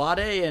cards?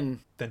 Vlade and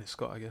Dennis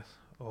Scott, I guess.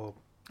 Or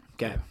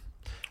okay.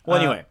 Well,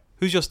 anyway,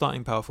 who's your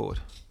starting power forward?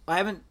 I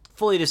haven't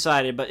fully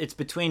decided, but it's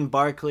between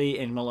Barkley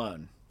and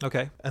Malone.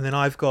 Okay, and then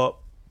I've got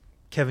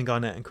Kevin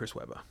Garnett and Chris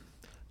Webber.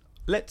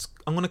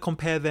 I'm going to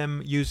compare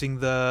them using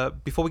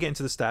before we get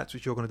into the stats,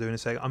 which you're going to do in a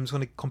second, I'm just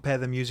going to compare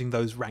them using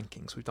those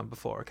rankings we've done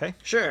before, okay?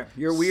 Sure.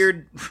 You're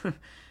weird.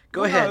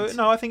 Go ahead.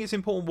 No, I think it's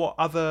important what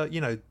other,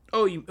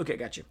 okay,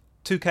 got you.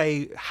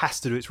 2K has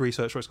to do its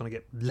research or it's going to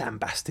get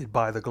lambasted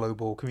by the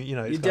global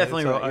community. You're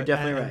definitely right. You're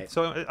definitely right.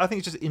 So I think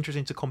it's just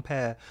interesting to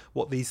compare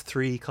what these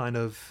 3 kind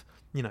of,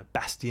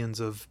 bastions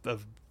of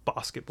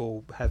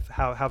basketball have,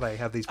 how they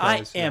have these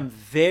players. I am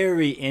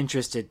very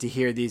interested to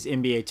hear these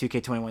NBA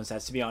 2K21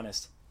 stats, to be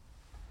honest.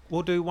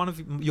 We'll do one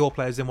of your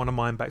players, then one of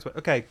mine back.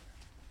 Okay,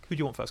 who do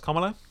you want first?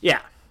 Carmelo? Yeah.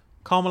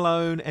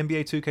 Carmelo,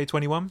 NBA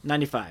 2K21?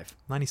 95.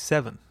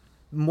 97.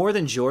 More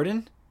than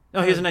Jordan?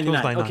 No, he was a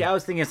 99. 99. Okay, I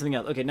was thinking of something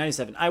else. Okay,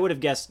 97. I would have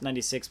guessed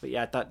 96, but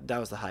yeah, I thought that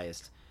was the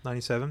highest.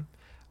 97.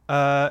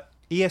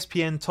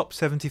 ESPN top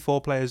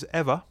 74 players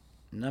ever?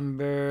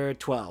 Number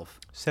 12.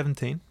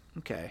 17.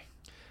 Okay.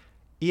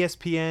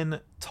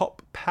 ESPN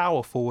top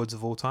power forwards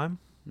of all time?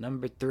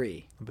 Number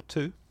 3. Number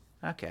 2.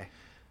 Okay.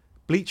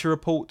 Bleacher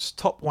Report's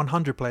top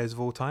 100 players of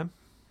all time?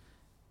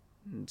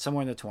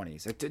 Somewhere in the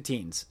 20s, or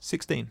teens.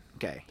 16.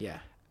 Okay, yeah.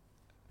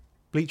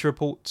 Bleacher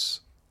Report's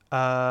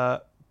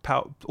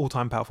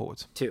all-time power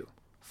forwards? 2.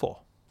 4.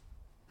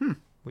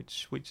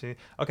 Which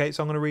okay,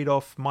 so I'm going to read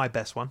off my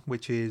best one,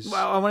 which is...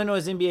 Well, I want to know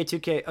his NBA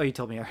 2K... Oh, you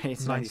told me already.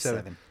 It's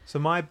 97. So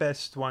my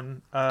best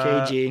one...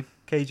 KG,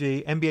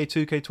 NBA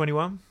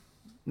 2K21?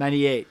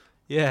 98.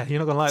 Yeah, you're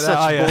not going to like Such that,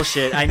 are you?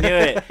 bullshit. I knew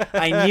it.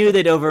 I knew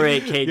they'd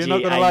overrate KG. You're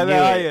not going to like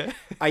that, are you?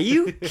 Are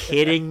you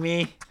kidding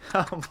me?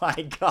 Oh,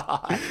 my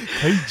God.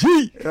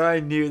 KG! I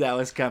knew that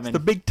was coming. It's the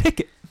big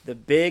ticket. The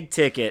big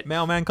ticket.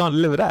 Mailman can't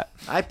deliver that.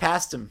 I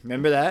passed him.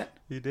 Remember that?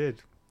 You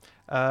did.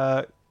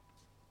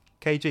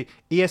 KG.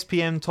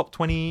 ESPN top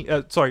 20.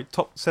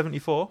 Top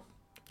 74.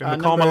 Remember,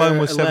 Number Karl Malone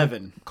was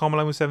 11. Karl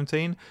Malone was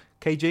 17.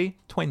 KG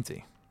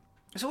 20.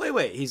 So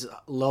wait, he's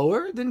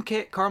lower than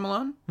Karl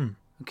Malone?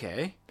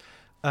 Okay.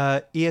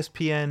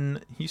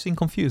 ESPN. You seem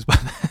confused by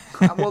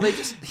that. Well, they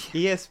just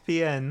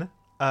ESPN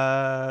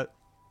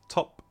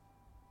top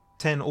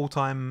 10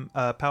 all-time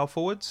power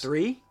forwards.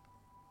 3.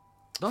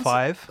 Don't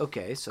 5. Say,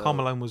 okay, so Karl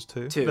Malone was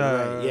 2. 2.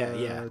 Right?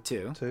 Yeah,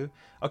 2. 2.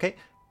 Okay.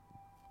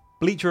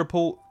 Bleacher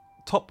Report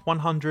top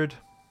 100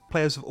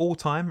 players of all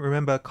time.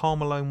 Remember, Karl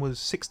Malone was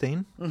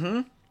 16.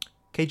 Mm-hmm.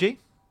 KG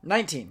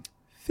 19.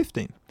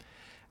 15.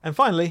 And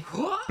finally,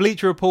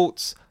 Bleacher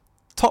Report's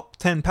top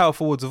 10 power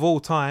forwards of all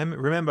time.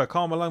 Remember,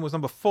 Karl Malone was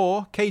number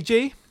 4.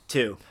 KG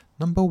 2.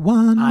 number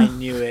 1. I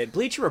knew it.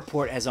 Bleacher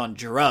Report has on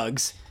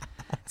drugs.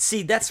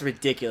 See, that's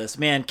ridiculous,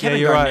 man.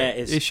 Kevin you're Garnett right.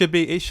 is. It should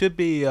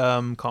be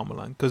Karl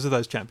Malone because of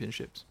those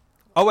championships.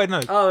 Oh wait,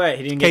 no. Oh right,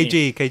 he didn't get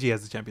any. KG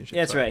has the championship.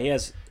 Yeah, that's right. He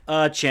has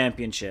a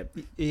championship.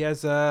 He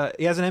has an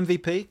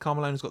MVP. Karl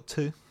Malone has got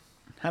 2.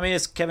 How many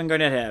does Kevin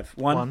Garnett have?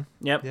 1. 1.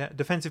 Yep. Yeah.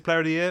 Defensive Player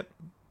of the Year,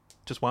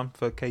 just 1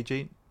 for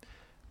KG.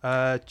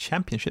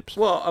 Championships.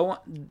 Well, I want.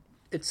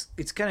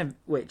 It's kind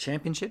of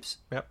championships.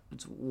 Yep.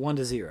 It's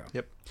 1-0.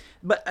 Yep.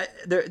 But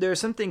there's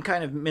something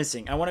kind of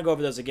missing. I want to go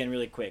over those again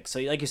really quick. So,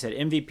 like you said,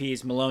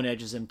 MVPs, Malone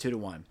edges them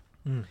 2-1.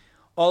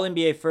 All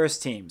NBA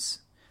first teams,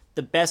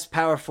 the best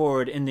power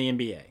forward in the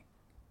NBA.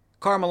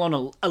 Karl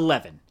Malone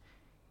 11.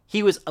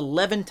 He was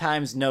 11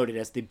 times noted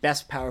as the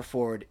best power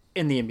forward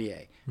in the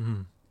NBA.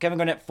 Kevin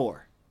Garnett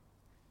 4.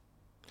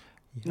 Yeah.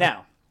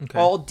 Now, Okay.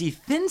 all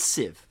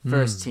defensive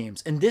first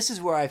teams, and this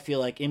is where I feel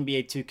like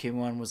NBA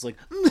 2K1 was like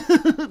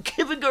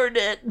Kevin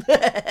Garnett.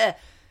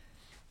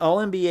 All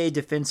NBA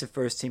defensive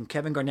first team,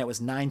 Kevin Garnett was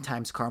 9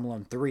 times, Karl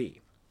Malone 3.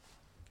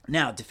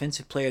 Now,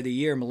 Defensive Player of the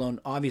Year, Malone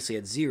obviously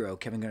had 0,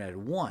 Kevin Garnett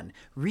had 1.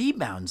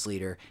 Rebounds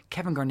leader,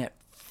 Kevin Garnett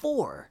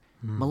 4,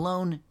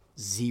 Malone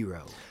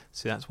 0.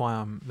 See, that's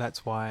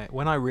why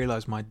when I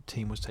realized my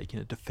team was taking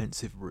a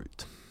defensive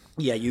route,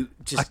 Yeah, you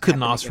just I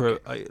couldn't happened ask to for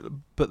it.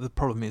 But the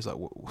problem is, like,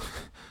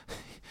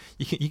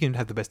 you can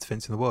have the best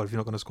defense in the world if you're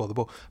not going to score the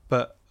ball.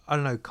 But I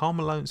don't know, Karl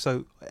Malone.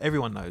 So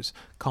everyone knows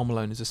Karl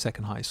Malone is the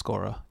second highest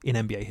scorer in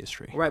NBA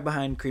history, right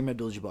behind Kareem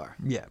Abdul-Jabbar.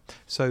 Yeah.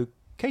 So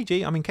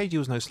KG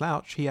was no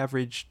slouch. He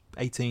averaged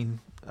 18.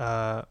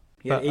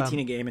 He had 18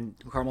 a game, and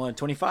Karl Malone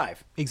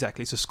 25.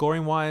 Exactly. So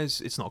scoring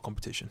wise, it's not a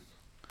competition.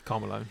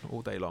 Karl Malone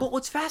all day long. But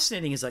what's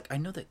fascinating is, like, I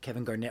know that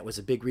Kevin Garnett was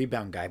a big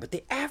rebound guy, but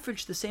they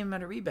averaged the same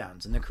amount of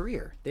rebounds in their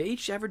career. They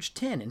each averaged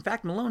 10. In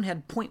fact, Malone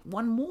had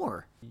 0.1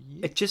 more.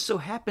 Yeah. It just so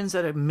happens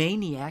that a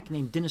maniac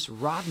named Dennis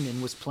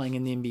Rodman was playing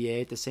in the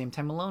NBA at the same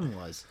time Malone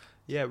was.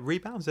 Yeah,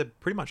 rebounds are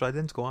pretty much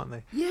identical, aren't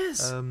they?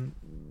 Yes.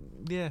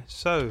 Yeah,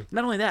 so...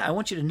 Not only that, I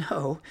want you to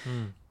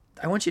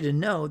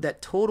know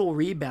that total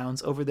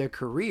rebounds over their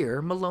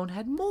career, Malone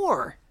had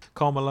more.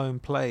 Karl Malone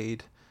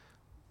played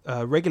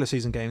regular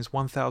season games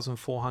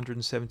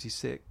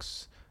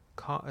 1,476.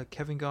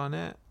 Kevin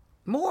Garnett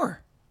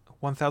more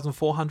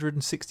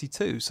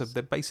 1,462. So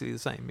they're basically the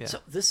same. Yeah. So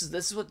this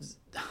is what,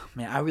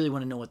 man. I really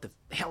want to know what the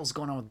hell's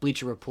going on with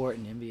Bleacher Report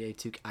and NBA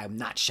 2K. I'm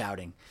not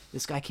shouting.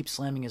 This guy keeps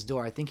slamming his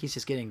door. I think he's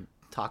just getting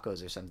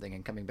tacos or something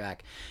and coming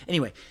back.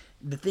 Anyway,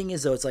 the thing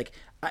is though, it's like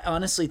I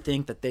honestly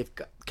think that they've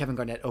got Kevin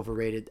Garnett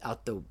overrated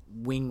out the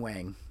wing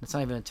wang. That's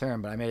not even a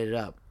term, but I made it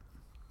up.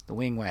 The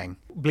wing wang.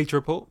 Bleacher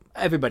Report.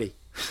 Everybody.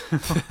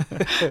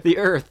 The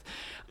earth.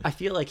 I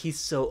feel like he's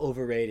so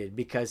overrated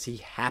because he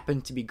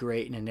happened to be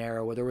great in an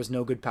era where there was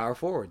no good power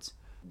forwards.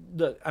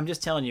 Look, I'm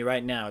just telling you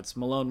right now, it's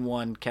Malone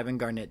 1, Kevin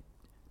Garnett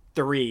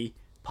 3,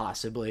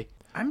 possibly.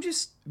 I'm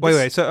just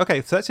wait. So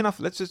that's enough.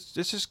 Let's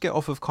just get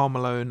off of Karl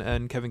Malone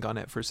and Kevin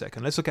Garnett for a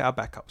second. Let's look at our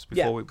backups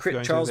before we go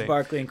into Charles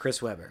Barkley and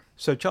Chris Webber.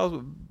 So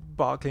Charles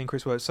Barkley and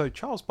Chris Webber. So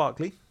Charles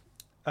Barkley.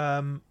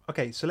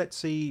 Okay, so let's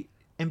see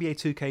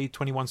NBA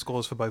 2K21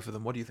 scores for both of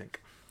them. What do you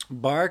think?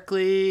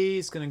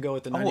 Barkley's going to go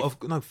with the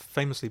 90. No,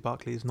 famously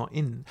Barkley is not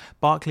in.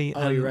 Barkley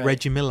and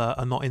Reggie Miller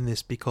are not in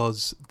this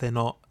because they're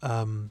not,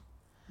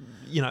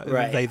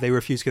 right. they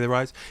refuse to give their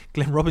rights.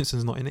 Glenn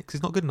Robinson's not in it because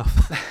he's not good enough.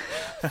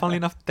 Funnily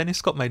enough, Dennis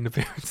Scott made an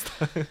appearance.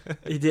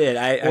 He did.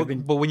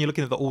 But when you're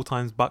looking at the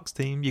all-time Bucks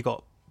team, you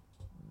got...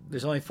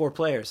 There's only 4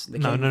 players.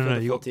 No.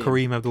 You got team.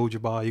 Kareem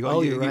Abdul-Jabbar. You got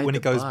when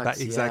it goes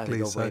back exactly.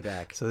 Go way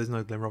back. So there's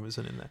no Glenn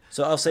Robinson in there.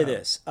 So I'll say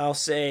this. I'm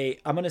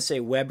going to say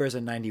Webber's a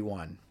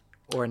 91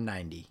 or a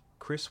 90.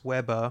 Chris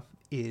Webber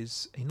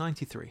is a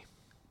 93.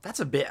 That's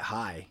a bit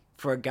high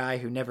for a guy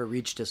who never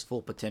reached his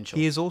full potential.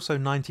 He is also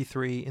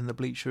 93 in the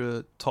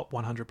Bleacher top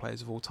 100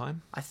 players of all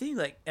time. I think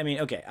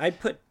okay, I'd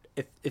put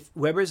if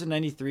Webber's a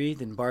 93,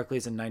 then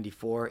Barkley's a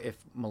 94. If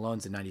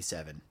Malone's a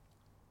 97.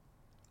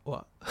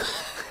 What?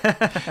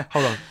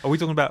 Hold on. Are we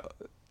talking about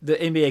the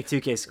NBA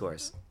 2K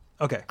scores?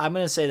 Okay. I'm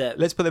going to say that.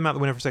 Let's put them out the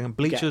window for a second.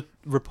 Bleacher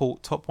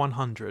Report top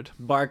 100.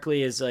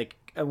 Barkley is like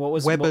what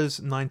was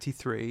Webber's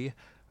 93,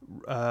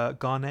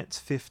 Garnett's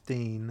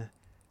 15,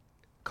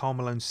 Karl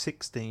Malone's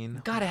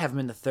 16. Got to have him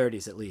in the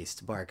 30s at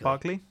least, Barkley.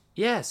 Barkley?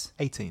 Yes.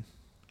 18.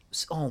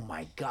 Oh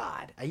my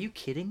God, are you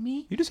kidding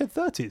me? You just said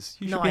 30s.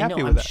 You should No, be I happy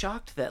know. with I'm that.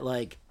 shocked that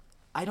like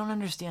I don't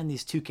understand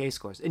these 2K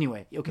scores.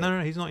 Anyway, okay.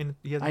 No, he's not in.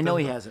 He hasn't I know done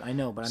he that. hasn't. I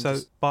know, but I'm So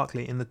just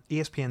Barkley in the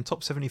ESPN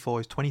top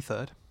 74 is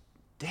 23rd.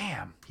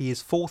 damn. He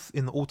is 4th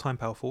in the all-time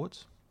power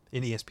forwards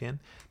in ESPN.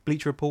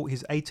 Bleacher Report,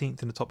 he's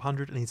 18th in the top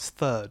 100, and he's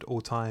 3rd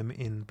all-time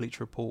in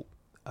Bleacher Report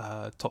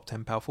top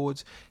 10 power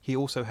forwards. He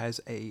also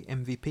has a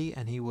MVP,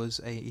 and he was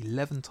a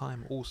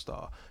 11-time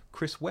All-Star.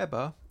 Chris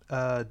Webber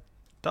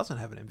doesn't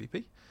have an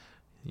MVP.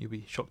 You'll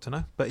be shocked to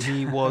know, but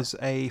he was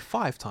a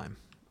 5-time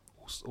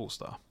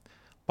All-Star.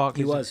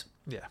 Barkley's He was.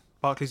 Yeah.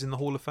 Barkley's in the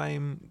Hall of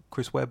Fame.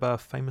 Chris Webber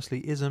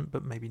famously isn't,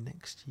 but maybe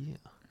next year.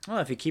 Well,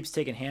 if he keeps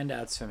taking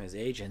handouts from his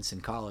agents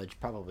in college,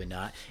 probably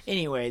not.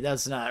 Anyway,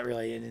 that's not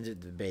really into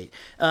the debate.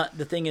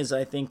 The thing is,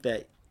 I think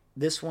that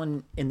this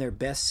one, in their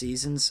best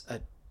seasons,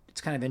 it's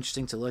kind of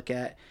interesting to look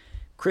at.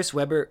 Chris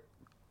Webber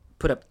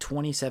put up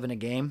 27 a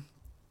game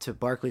to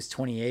Barkley's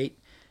 28.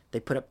 They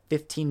put up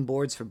 15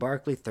 boards for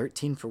Barkley,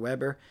 13 for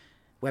Webber.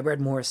 Webber had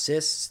more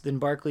assists than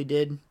Barkley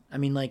did. I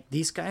mean, like,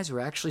 these guys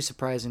were actually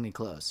surprisingly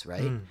close,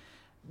 right?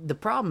 The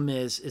problem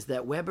is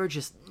that Webber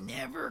just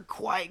never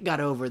quite got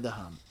over the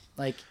hump.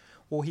 Like,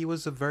 well, he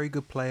was a very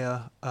good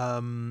player.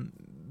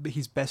 But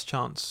his best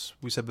chance,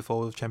 we said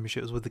before, of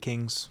championship was with the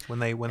Kings when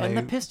they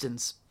the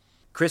Pistons.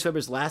 Chris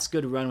Webber's last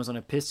good run was on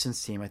a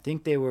Pistons team. I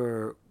think this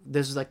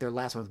was like their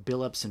last one with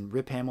Billups and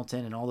Rip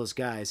Hamilton and all those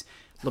guys.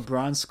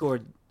 LeBron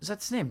scored. Is that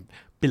his name?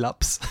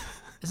 Billups.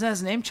 Isn't that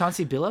his name?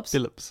 Chauncey Billups?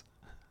 Billups.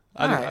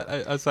 Alright.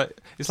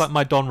 It's like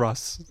my Don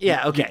Russ.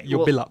 Yeah, okay. Your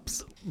Well,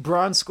 Billups.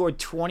 Bron scored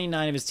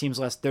 29 of his team's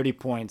last 30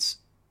 points,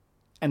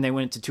 and they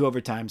went into 2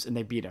 overtimes, and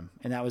they beat him.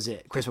 And that was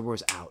it. Chris Webber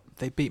was out.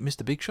 They beat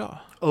Mr. Big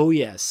Shot. Oh,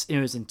 yes. It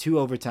was in 2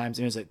 overtimes, and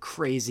it was a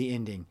crazy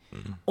ending.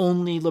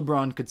 Only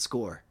LeBron could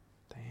score.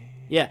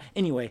 Yeah,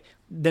 anyway,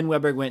 then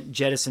Webber went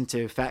jettison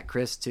to Fat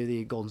Chris to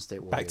the Golden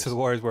State Warriors. Back to the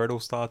Warriors where it all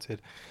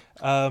started.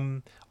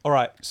 All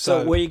right,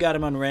 So where you got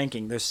him on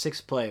ranking? There's 6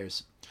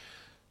 players.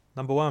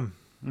 number 1.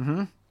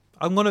 Mm-hmm.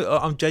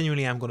 I'm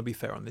genuinely am gonna be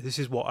fair on this. This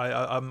is what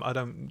I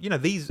don't. You know,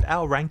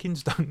 our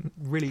rankings don't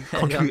really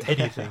contribute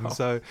anything.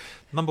 So,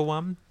 number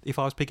 1, if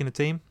I was picking a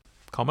team,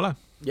 Carmelo.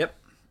 Yep.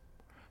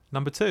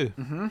 Number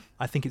 2,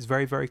 I think it's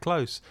very, very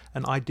close,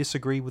 and I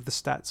disagree with the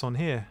stats on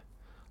here.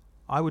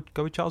 I would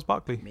go with Charles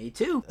Barkley. Me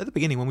too. At the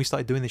beginning, when we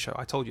started doing this show,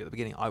 I told you at the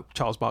beginning,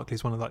 Charles Barkley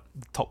is one of the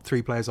top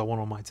 3 players I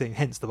want on my team,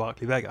 hence the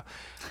Barkley Vega.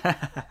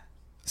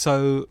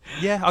 So,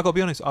 yeah, I got to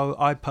be honest.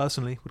 I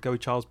personally would go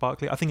with Charles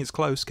Barkley. I think it's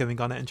close, Kevin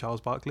Garnett and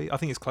Charles Barkley. I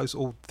think it's close,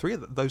 all 3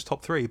 of those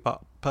top 3.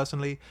 But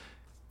personally,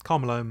 Karl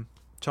Malone,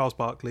 Charles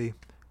Barkley,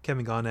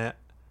 Kevin Garnett.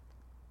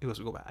 Who else?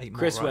 We've got about 8 more.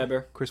 Chris right?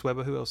 Webber. Chris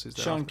Webber. Who else is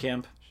there? Sean after?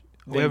 Kemp.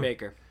 Webber. Vin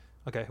Baker.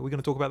 Okay, are we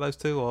going to talk about those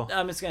 2? Or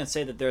I'm just going to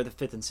say that they're the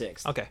 5th and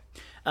 6th. okay.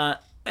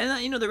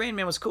 And the Rain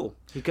Man was cool.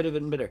 He could have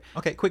been better.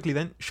 Okay, quickly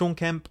then. Sean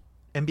Kemp,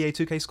 NBA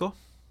 2K score?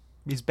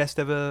 His best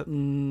ever.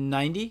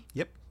 90?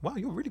 Yep. Wow,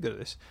 you're really good at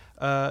this.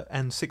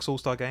 And 6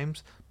 All-Star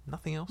games.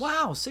 Nothing else.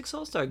 Wow, 6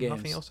 All-Star games.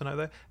 Nothing else to know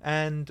there.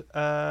 And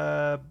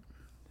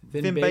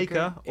Vin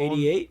Baker,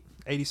 88.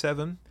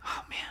 87.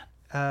 Oh,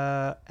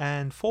 man.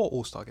 And 4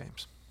 All-Star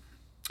games.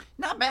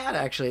 Not bad,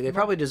 actually. They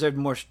probably deserved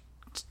more,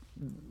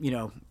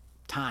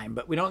 time,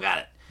 but we don't got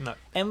it. No.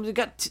 And we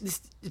got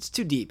it's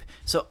too deep.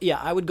 So yeah,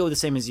 I would go the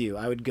same as you.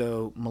 I would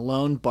go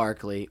Malone,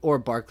 Barkley, or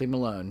Barkley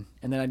Malone,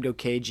 and then I'd go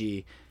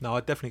KG. No,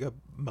 I'd definitely go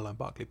Malone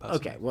Barkley personally.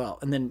 Okay, well,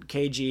 and then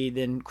KG,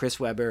 then Chris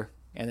Webber,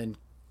 and then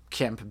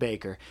Kemp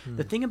Baker.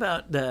 The thing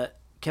about the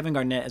Kevin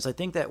Garnett is I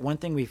think that one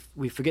thing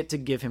we forget to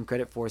give him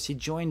credit for is he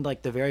joined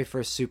like the very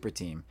first super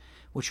team,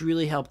 which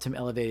really helped him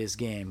elevate his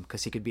game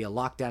because he could be a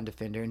lockdown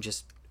defender and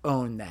just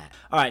own that.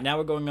 All right, now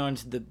we're going on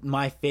to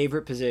my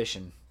favorite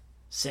position,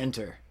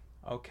 center.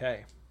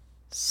 Okay.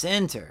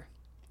 Center.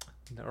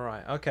 All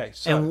right. Okay.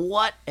 So And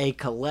what a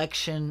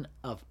collection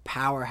of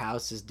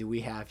powerhouses do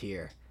we have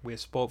here we're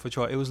spoiled for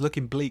choice. It was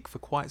looking bleak for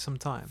quite some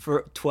time.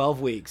 for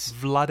 12 weeks.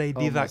 Vlade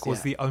Divac Almost, was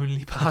yeah. the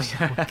only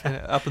person working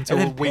it up until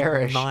And then week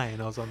Parrish.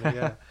 9. I was on there.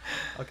 Yeah.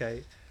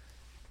 Okay.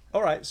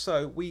 All right.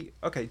 So do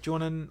you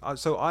want to?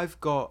 So I've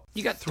got.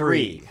 You got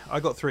 3. three. I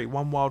got 3.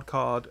 1 wild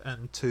card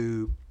and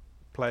 2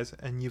 players,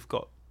 and you've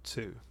got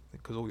 2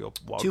 because all your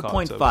wild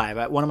cards.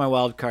 2.5. One of my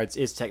wild cards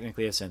is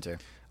technically a center.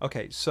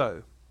 Okay.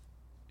 So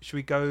should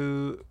we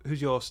go?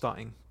 Who's your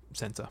starting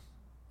center?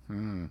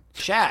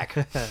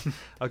 Shaq.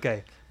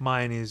 Okay.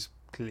 Mine is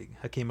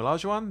Hakeem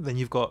Olajuwon. Then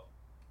you've got.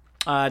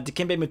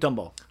 Dikembe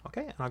Mutombo.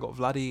 Okay, and I got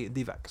Vlade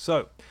Divac.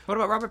 So, What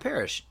about Robert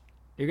Parrish?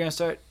 You're going to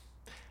start...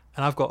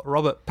 and I've got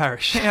Robert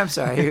Parrish. I'm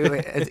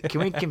sorry. Can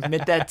we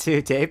commit that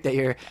to tape that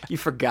you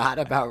forgot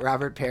about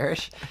Robert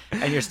Parrish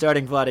and you're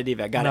starting Vlade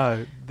Divac? Got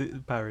it. No,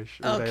 Parrish.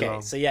 all day Okay,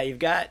 long. so yeah, you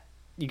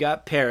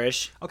got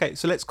Parrish. Okay,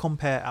 so let's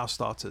compare our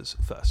starters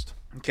first.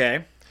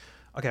 Okay.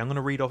 Okay, I'm going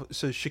to read off.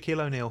 So Shaquille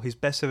O'Neal, his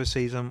best ever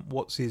season.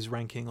 What's his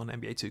ranking on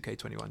NBA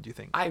 2K21? Do you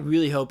think? I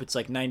really hope it's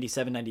like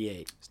 97,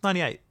 98. It's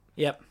 98.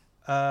 Yep,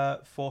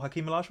 For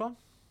Hakeem Olajuwon,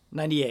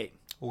 98.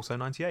 also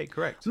 98.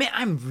 Correct. Man,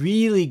 I'm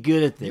really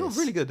good at this. You're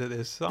really good at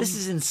this. This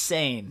is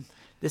insane.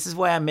 This is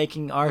why I'm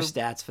making our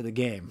stats for the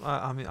game.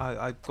 I mean,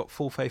 I've got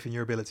full faith in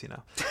your ability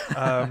now.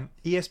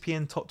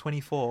 ESPN top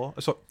 24.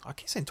 Sorry, I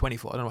keep saying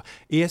 24. I don't know.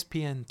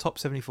 ESPN top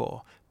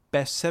 74.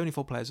 Best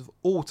 74 players of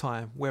all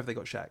time. Where have they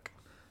got Shaq?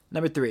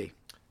 Number 3.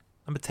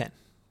 Number 10.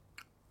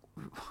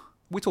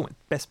 We're talking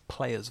best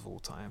players of all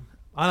time.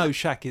 I know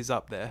Shaq is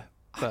up there,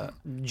 but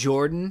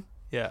Jordan,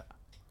 yeah.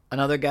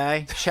 another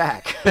guy,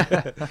 Shaq.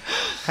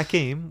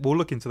 Hakeem, we'll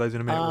look into those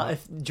in a minute. right?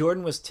 If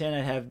Jordan was 10,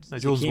 I'd have No,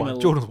 Jordan's Hakeem one. a-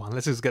 Jordan's one.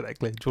 Let's just get that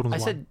clear.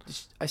 Jordan's one.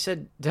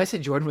 Did I say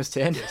Jordan was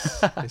 10?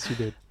 Yes, you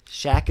did.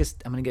 Shaq is,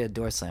 I'm going to get a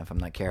door slam if I'm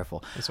not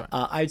careful. That's right.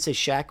 I'd say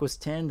Shaq was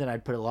 10, then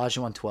I'd put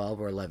Olajuwon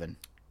 12 or 11.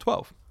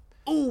 12.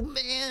 Oh,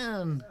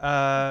 man.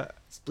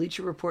 Is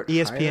Bleacher Report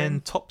ESPN higher?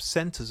 top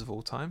centers of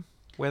all time.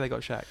 Where they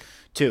got Shaq?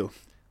 2.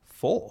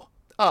 4.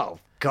 Oh,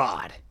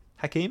 God.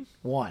 Hakeem?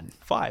 1.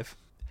 5.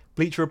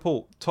 Bleacher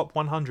Report top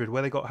 100.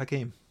 Where they got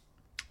Hakeem?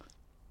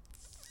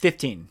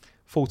 15.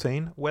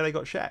 14. Where they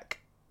got Shaq?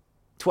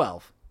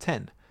 12.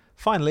 10.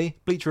 Finally,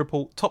 Bleacher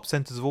Report top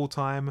centers of all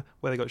time.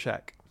 Where they got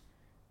Shaq?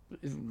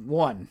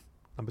 1.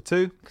 Number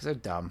 2. Because they're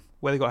dumb.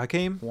 Where they got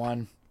Hakeem?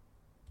 1.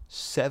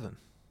 7.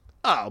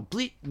 Oh,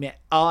 man.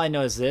 All I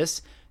know is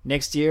this.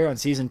 Next year on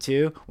season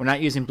 2, we're not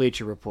using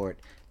Bleacher Report.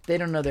 They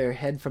don't know their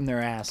head from their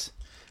ass.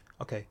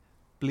 Okay.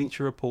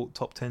 Bleacher Report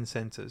top 10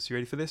 centers. You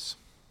ready for this?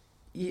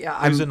 Yeah,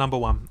 Who's at number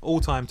 1?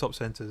 All-time top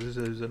centers.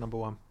 Who's at number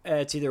 1?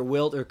 it's either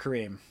Wilt or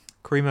Kareem.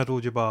 Kareem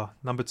Abdul-Jabbar.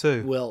 Number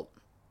 2. Wilt.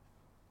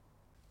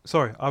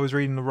 Sorry, I was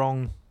reading the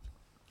wrong.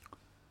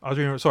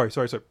 Sorry.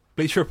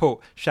 Bleacher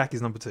Report. Shaq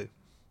is number 2.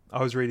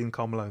 I was reading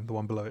Karl Malone, the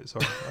one below it.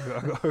 Sorry.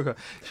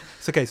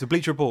 It's okay. So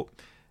Bleacher Report.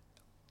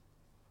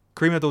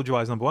 Kareem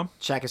Abdul-Jabbar is number 1.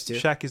 Shaq is 2.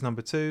 Shaq is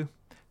number 2.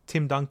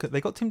 Tim Duncan.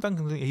 They got Tim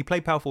Duncan. He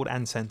played power forward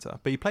and center,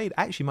 but he played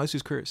actually most of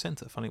his career at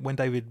center. Funny, when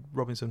David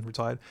Robinson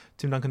retired,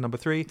 Tim Duncan number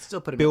 3.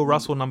 Still put him Bill in-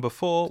 Russell number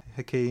 4.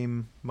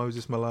 Hakeem,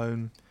 Moses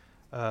Malone,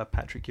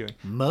 Patrick Ewing.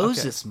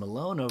 Moses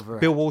Malone over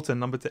Bill Walton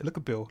number 10. Look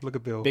at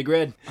Bill. Big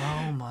Red.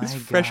 Oh my He's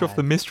god. fresh off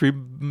the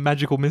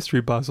magical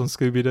mystery bus on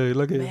Scooby Doo.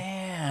 Look at him.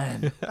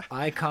 Man.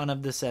 Icon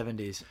of the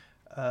 70s.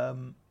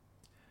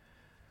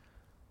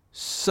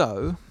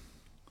 So,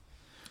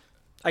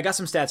 I got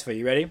some stats for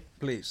you. Ready?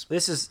 please.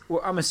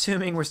 I'm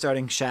assuming we're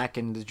starting Shaq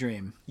in the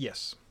Dream.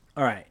 Yes,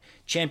 All right.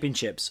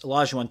 Championships.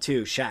 Olajuwon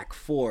 2, Shaq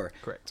 4.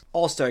 correct.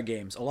 All-Star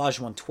games.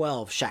 Olajuwon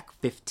 12, Shaq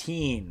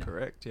 15.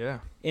 Correct. Yeah.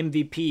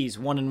 MVPs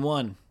 1 and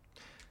 1.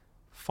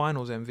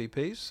 Finals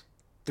MVPs.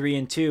 3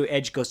 and 2.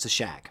 Edge goes to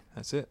Shaq.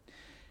 That's it.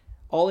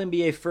 All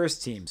NBA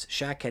first teams.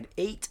 Shaq had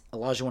 8.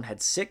 Olajuwon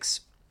had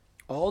 6.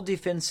 All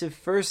defensive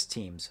first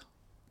teams.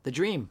 The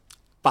Dream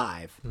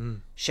 5.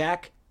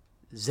 Shaq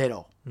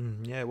 0.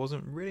 Yeah, it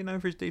wasn't really known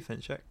for his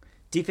defense, Shaq.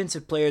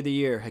 Defensive Player of the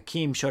Year.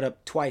 Hakeem showed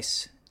up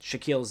twice.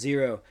 Shaquille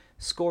 0.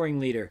 Scoring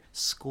leader.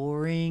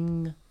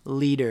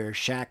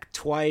 Shaq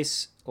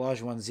twice.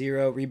 Olajuwon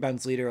 0.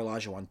 Rebounds leader.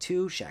 Olajuwon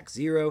 2. Shaq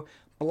 0.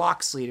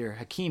 Blocks leader.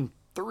 Hakeem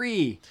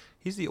 3.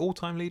 He's the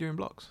all-time leader in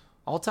blocks.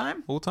 All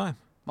time? All time.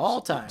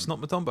 All time. It's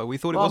not Mutombo. We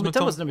thought it Well, was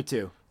Mutombo's Mutombo. number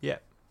 2. Yeah.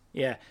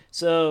 Yeah.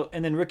 So,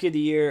 and then Rookie of the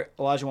Year,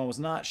 Olajuwon was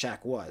not.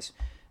 Shaq was.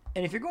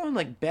 And if you're going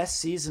like best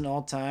season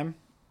all time,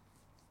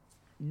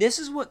 this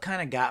is what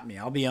kind of got me.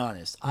 I'll be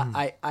honest.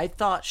 I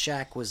thought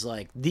Shaq was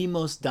like the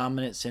most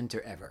dominant center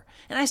ever,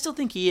 and I still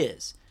think he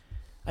is.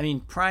 I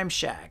mean, prime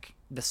Shaq,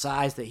 the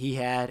size that he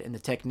had and the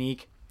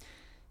technique.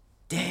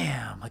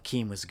 Damn,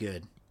 Hakeem was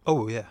good,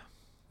 Oh yeah.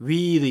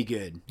 really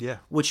good. Yeah.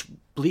 Which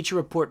Bleacher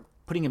Report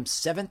putting him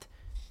 7th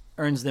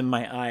earns them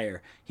my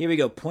ire. Here we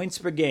go. Points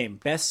per game,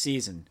 best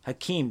season.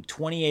 Hakeem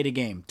 28 a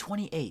game,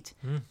 28.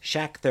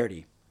 Shaq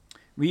 30.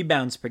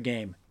 Rebounds per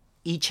game,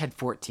 each had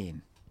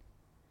 14.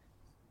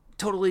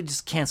 Totally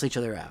just cancel each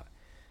other out.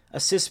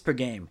 Assists per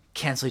game,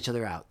 cancel each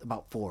other out,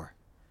 about 4.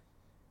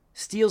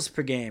 Steals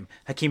per game,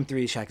 Hakeem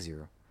 3, Shaq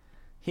 0.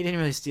 He didn't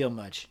really steal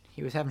much.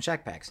 He was having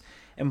Shaq packs.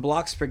 And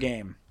blocks per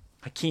game,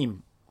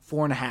 Hakeem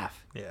 4.5.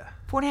 Yeah.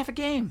 4.5 a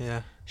game.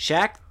 Yeah.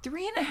 Shaq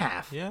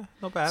 3.5. Yeah.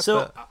 Not bad.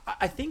 So but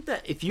I think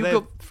that if you their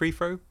go free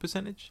throw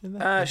percentage in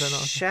there. Is that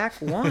not-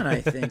 Shaq won,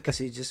 I think, because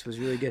he just was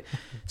really good.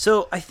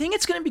 So I think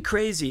it's going to be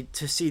crazy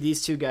to see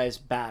these two guys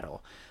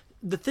battle.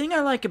 The thing I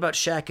like about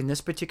Shaq in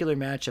this particular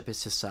matchup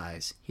is his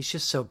size. He's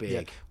just so big.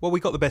 Yeah. Well, we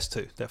got the best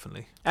two,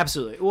 definitely.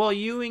 Absolutely. Well,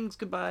 Ewing's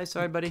goodbye.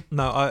 Sorry, buddy.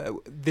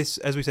 No, this,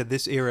 as we said,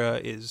 this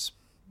era is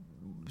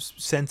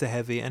center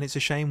heavy, and it's a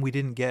shame we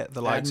didn't get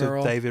the likes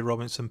Admiral. of David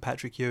Robinson,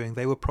 Patrick Ewing.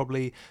 They were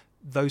probably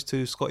those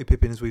two. Scottie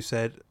Pippen, as we've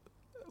said,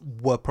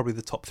 were probably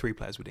the top 3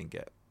 players we didn't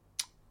get.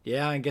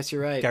 Yeah, I guess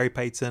you're right. Gary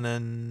Payton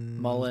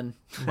and Mullen.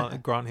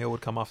 Grant Hill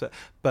would come after.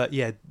 But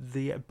yeah,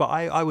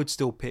 I would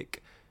still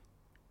pick.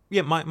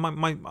 Yeah,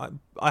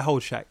 I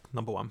hold Shaq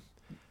number 1,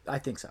 I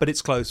think so. but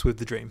it's close with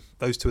the Dream.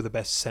 Those two are the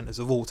best centers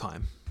of all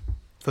time,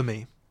 for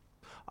me.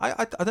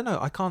 I don't know.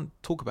 I can't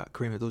talk about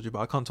Kareem Abdul-Jabbar.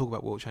 I can't talk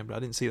about Wilt Chamberlain.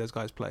 I didn't see those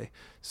guys play.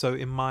 So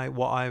in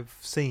what I've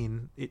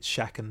seen, it's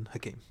Shaq and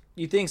Hakeem.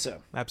 You think so?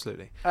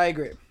 Absolutely. I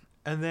agree.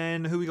 And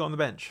then who we got on the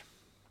bench?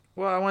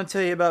 Well, I want to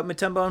tell you about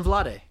Mutombo and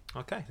Vlade.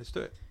 Okay, let's do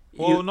it.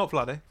 Well, not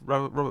Vlade.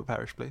 Robert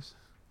Parrish, please.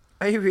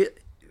 Are you really?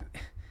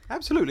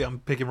 Absolutely, I'm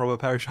picking Robert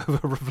Parrish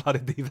over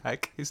Vlade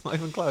Divac. It's not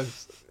even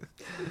close.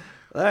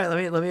 All right,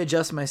 let me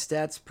adjust my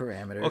stats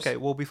parameters. Okay,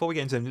 well, before we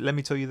get into them, let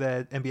me tell you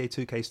their NBA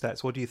 2K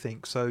stats. What do you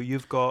think? So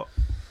you've got...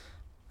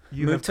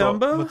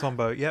 Mutombo?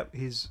 Mutombo, yep.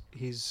 He's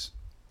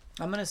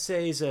I'm gonna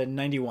say he's a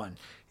 91.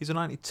 a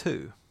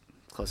 92.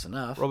 Close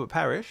enough. Robert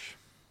Parrish,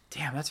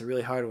 Damn, that's a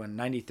really hard one.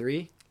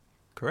 93.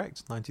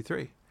 correct,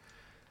 93.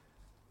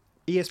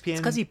 ESPN... It's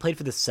because he played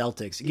for the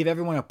Celtics. You give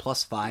everyone a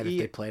 +5 if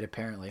they played,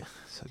 apparently.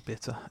 So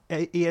bitter.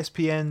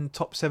 ESPN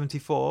top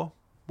 74.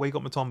 Where you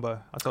got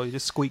Mutombo? I told you,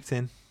 just squeaked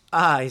in.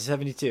 He's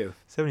 72.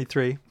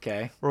 73.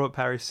 Okay. Robert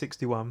Parrish,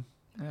 61.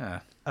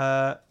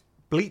 Yeah.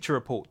 Bleacher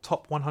Report,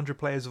 top 100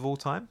 players of all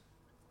time.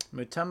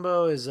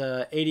 Mutombo is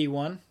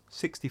 81.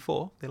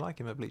 64. They like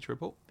him at Bleacher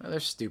Report. Oh, they're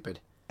stupid.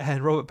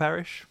 And Robert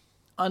Parrish,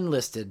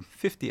 Unlisted.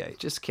 58.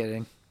 Just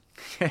kidding.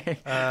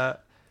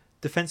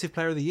 Defensive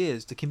Player of the Year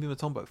is Dikembe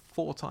Mutombo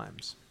 4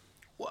 times.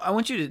 Well, I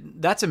want you to...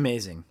 That's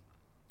amazing.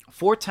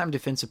 4-time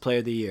Defensive Player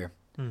of the Year.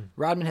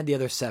 Rodman had the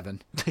other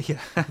 7. Yeah.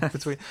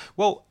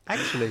 Well,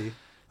 actually,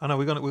 I know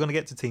we're gonna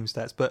get to team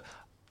stats, but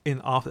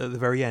at the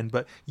very end.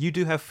 But you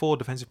do have 4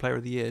 Defensive Player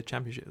of the Year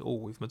championship, all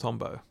with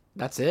Mutombo.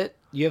 That's it?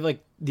 You have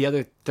like the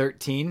other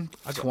 13?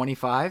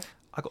 25?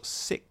 I got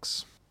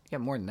 6. You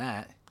got more than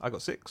that. I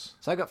got 6.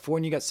 So I got 4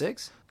 and you got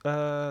 6?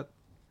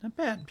 Not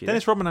bad, Peter.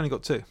 Dennis Rodman only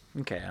got 2.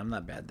 Okay, I'm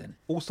not bad then.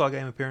 All-Star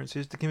Game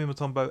appearances, Dikembe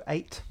Mutombo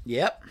 8.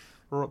 Yep.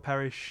 Robert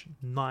Parrish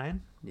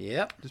 9.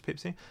 Yep. Just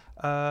Pipsy.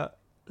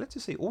 Let's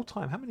just see all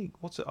time. How many?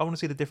 I want to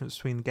see the difference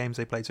between games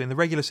they played. So in the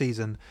regular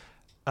season,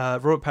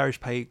 Robert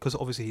Parrish played, because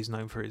obviously he's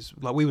known for his.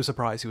 Like, we were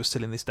surprised he was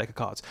still in this deck of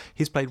cards.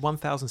 He's played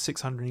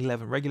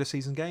 1,611 regular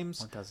season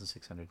games.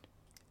 1,600.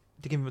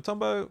 Dikembe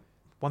Mutombo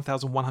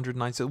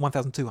 1,190,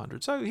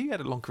 1,200. So he had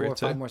a long career 4 or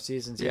too. 5 more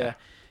seasons. Yeah. Yeah.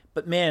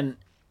 But man,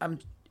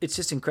 it's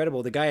just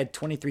incredible. The guy had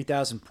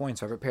 23,000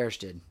 points. Robert Parrish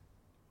did.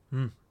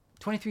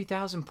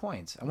 23,000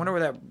 points. I wonder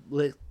where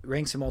that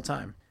ranks him all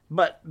time.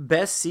 But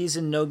best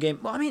season, no game.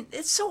 Well, I mean,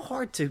 it's so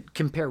hard to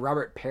compare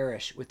Robert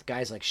Parrish with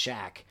guys like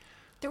Shaq.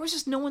 There was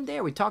just no one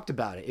there. We talked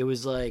about it. It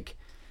was like,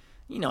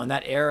 in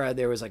that era,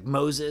 there was like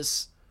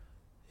Moses.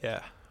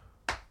 Yeah.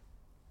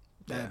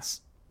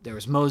 There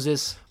was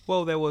Moses.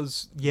 Well, there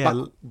was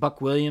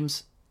Buck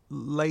Williams.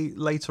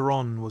 Later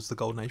on was the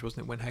golden age,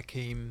 wasn't it? When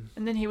Hakeem.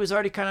 And then he was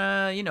already kind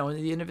of, at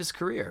the end of his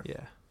career.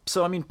 Yeah.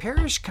 So, I mean,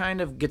 Parrish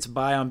kind of gets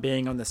by on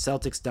being on the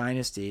Celtics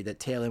dynasty that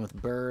tail in with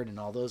Bird and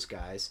all those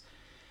guys.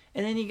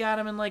 And then you got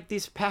him in, like,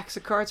 these packs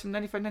of cards from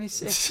 95,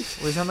 96.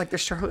 Where he's on, like, the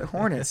Charlotte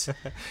Hornets.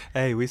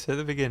 Hey, we said at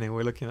the beginning,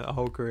 we're looking at a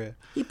whole career.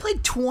 He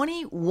played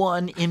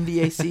 21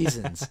 NBA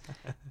seasons.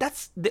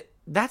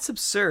 That's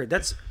absurd.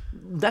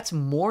 That's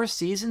more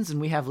seasons than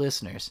we have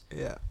listeners.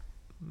 Yeah.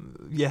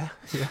 Yeah.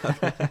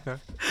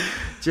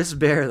 Just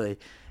barely.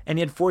 And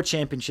he had 4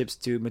 championships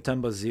to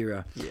Mutombo's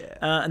 0. Yeah.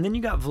 And then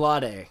you got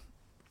Vlade,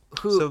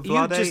 who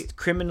you just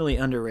criminally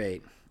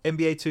underrate.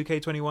 NBA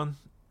 2K21?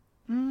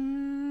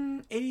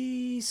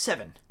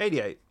 87.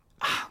 88.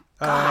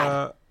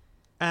 God.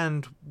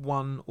 And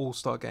 1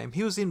 All-Star game.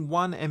 He was in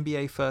 1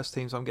 NBA first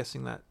team, so I'm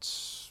guessing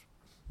that's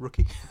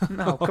rookie.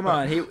 No, come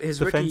on. His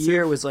rookie Defensive?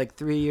 year was like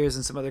 3 years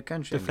in some other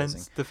country.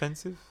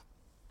 Defensive?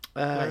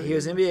 He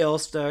was NBA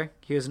All-Star.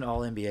 He was an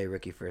All-NBA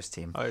rookie first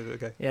team. Oh,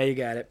 okay. Yeah, you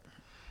got it.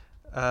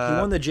 He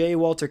won the J.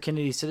 Walter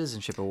Kennedy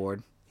Citizenship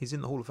Award. He's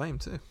in the Hall of Fame,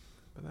 too.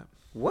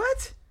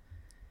 What?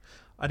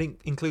 I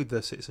didn't include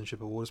the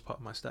Citizenship Award as part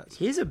of my stats.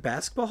 He's a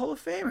basketball Hall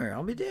of Famer.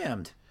 I'll be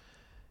damned.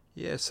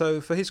 Yeah, so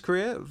for his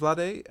career,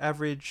 Vlade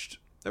averaged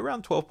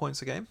around 12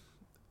 points a game.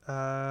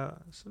 So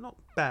not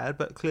bad,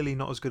 but clearly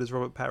not as good as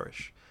Robert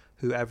Parrish,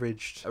 who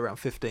averaged around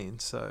 15.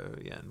 So,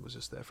 yeah, and was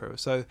just there forever.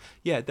 So,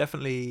 yeah,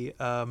 definitely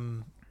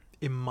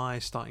in my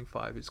starting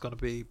 5, it's going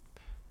to be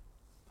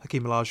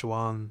Hakeem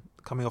Olajuwon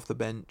coming off the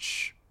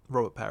bench,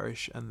 Robert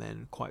Parrish, and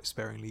then quite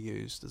sparingly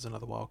used as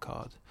another wild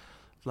card,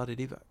 Vlade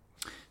Divac.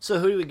 So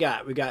who do we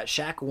got? We got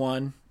Shaq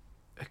 1,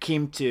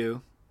 Hakeem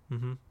 2,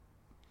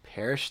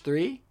 Parrish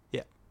 3,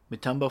 Yeah.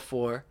 Mutombo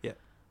 4, Yeah.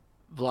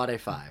 Vlade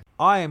 5.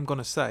 I am going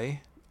to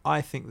say, I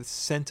think the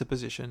center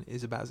position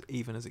is about as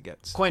even as it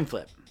gets. Coin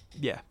flip.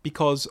 Yeah,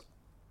 because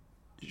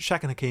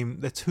Shaq and Hakeem,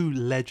 they're 2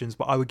 legends,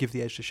 but I would give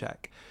the edge to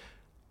Shaq.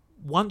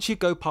 Once you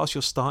go past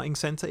your starting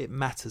center, it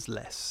matters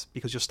less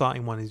because your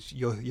starting one is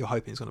you're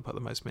hoping is going to put the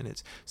most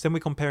minutes. So then we're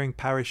comparing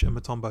Parrish and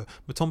Mutombo.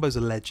 Mutombo's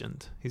a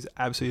legend; he's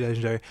absolutely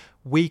legendary.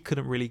 We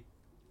couldn't really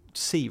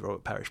see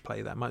Robert Parrish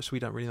play that much, so we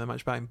don't really know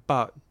much about him.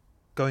 But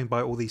going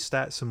by all these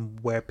stats and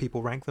where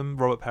people rank them,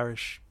 Robert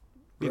Parrish,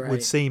 it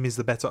would seem, is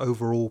the better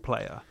overall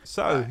player.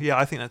 So yeah,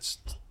 I think that's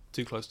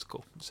too close to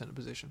call center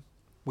position.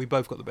 We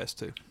both got the best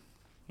 2.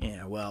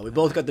 Yeah, well, we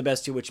both got the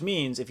best 2, which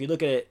means if you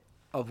look at it,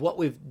 of what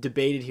we've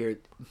debated here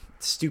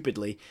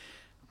stupidly,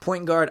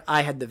 point guard,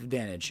 I had the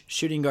advantage.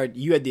 Shooting guard,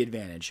 you had the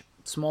advantage.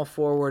 Small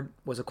forward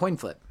was a coin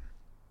flip.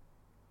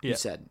 You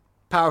said.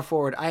 Power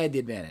forward, I had the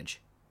advantage.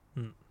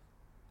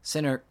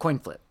 Center, coin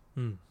flip.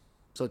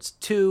 So it's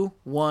 2,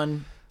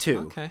 1, 2.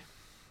 Okay.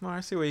 All right,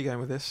 I see where you're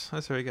going with this. I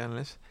see where you're going with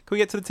this. Can we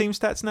get to the team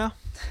stats now?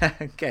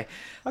 Okay.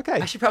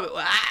 Okay. I should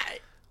probably...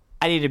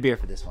 I need a beer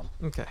for this one.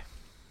 Okay.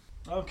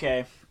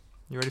 Okay.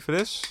 You ready for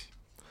this?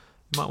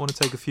 You might want to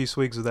take a few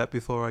swigs of that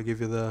before I give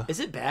you the... Is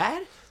it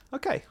bad?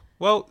 Okay.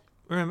 Well,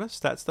 remember,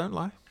 stats don't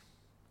lie.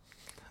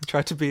 I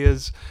tried to be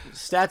as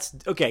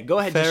Stats. Okay, go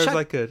ahead. fair Just as shut-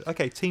 I could.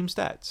 Okay, team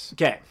stats.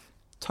 Okay.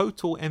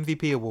 Total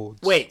MVP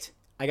awards. Wait.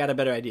 I got a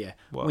better idea.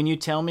 What? When you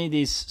tell me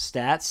these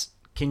stats,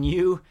 can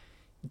you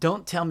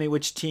don't tell me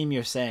which team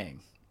you're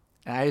saying?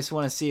 I just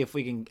want to see if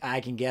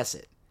I can guess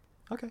it.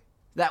 Okay.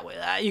 That way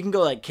you can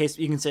go like case.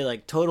 You can say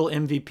like total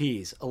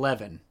MVPs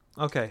 11.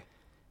 Okay.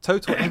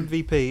 Total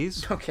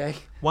MVPs. Okay.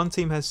 One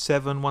team has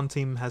 7, one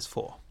team has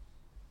 4.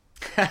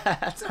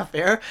 That's not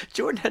fair.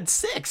 Jordan had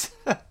 6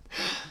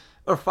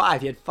 or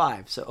 5. He had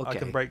 5. So okay. I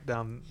can break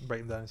them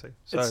down and say.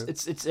 So,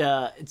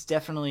 It's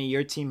definitely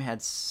your team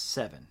had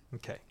 7.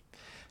 okay.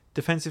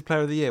 Defensive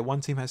player of the year.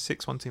 One team has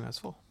 6, one team has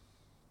 4.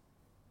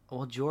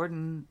 Well,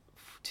 Jordan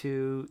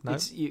to No,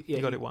 you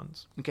got it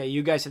once. Okay,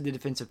 you guys have the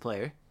defensive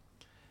player.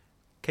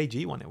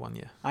 KG won it one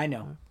year. I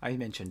know. I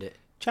mentioned it.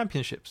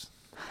 Championships.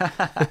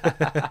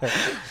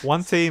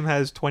 One team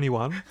has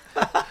 21.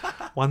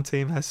 One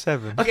team has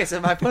 7. Okay, so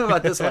my point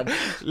about this one.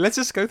 Let's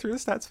just go through the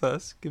stats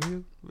first.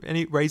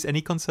 Raise any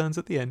concerns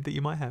at the end that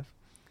you might have.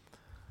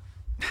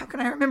 How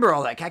can I remember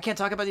all that? I can't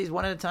talk about these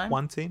one at a time.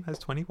 One team has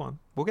 21.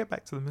 We'll get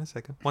back to them in a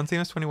second. One team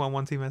has 21.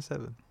 One team has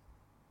 7.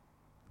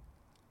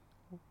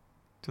 Do you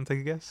want to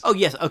take a guess? Oh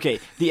yes, okay.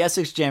 The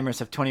Essex Jammers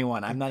have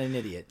 21. I'm not an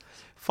idiot.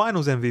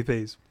 Finals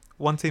MVPs.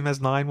 One team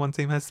has 9. One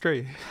team has 3.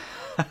 You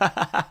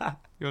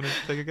want to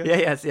take a guess?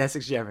 Yeah, it's the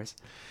Essex Jammers.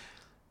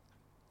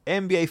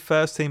 NBA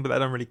first team, but that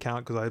don't really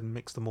count because I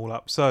mixed them all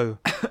up. So,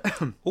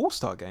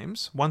 All-Star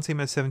games. One team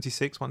has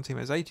 76. One team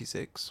has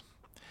 86.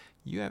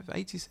 You have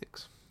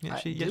 86.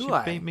 Yes,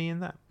 you beat me in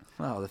that.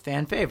 Oh, the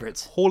fan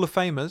favorites. Hall of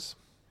Famers.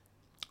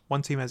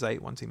 One team has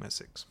 8. One team has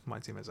 6. My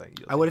team has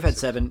 8. I would have had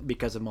 7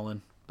 because of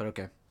Mullen, but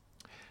okay.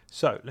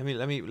 So let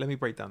me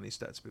break down these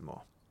stats a bit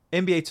more.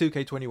 NBA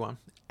 2K21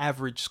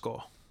 average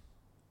score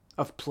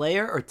Of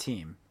player or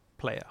team?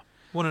 player.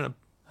 One in a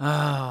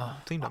Oh,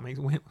 team that makes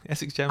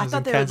Essex I Jammers thought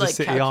and they would Kansas like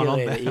City aren't on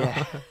calculate there.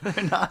 it. Yeah,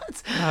 they're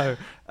not. No.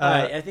 All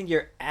right, I think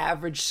your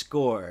average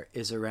score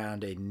is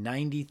around a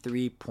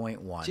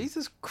 93.1.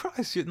 Jesus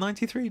Christ, you're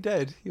 93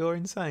 dead. You're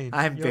insane.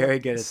 I'm You're very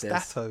good at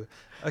this. Stato.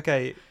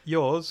 Okay,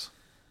 yours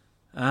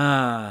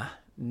 90.5.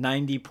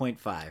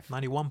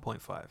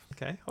 91.5.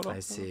 Okay, hold on. I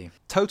see.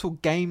 Total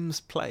games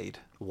played.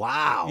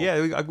 Wow.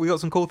 Yeah, we got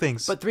some cool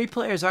things. But 3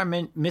 players are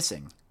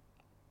missing.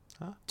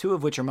 Huh? 2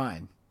 of which are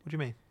mine. What do you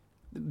mean?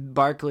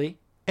 Barkley.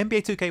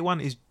 NBA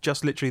 2K1 is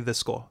just literally the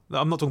score.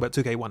 I'm not talking about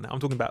 2K1 now. I'm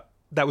talking about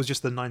that was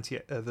just the 90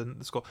 the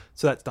score.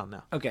 So that's done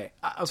now. Okay.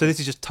 So this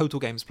is just total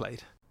games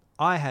played.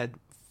 I had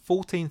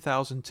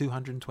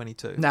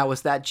 14,222. Now,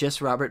 was that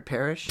just Robert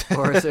Parrish,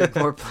 or is there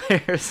more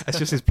players? That's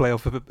just his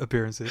playoff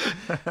appearances.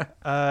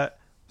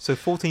 So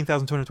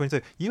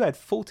 14,222. You had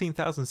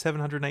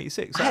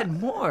 14,786. I had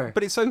more.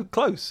 But it's so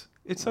close.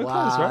 It's so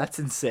wow, close, right? that's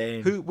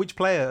insane. Which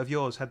player of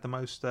yours had the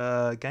most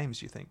games,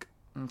 do you think?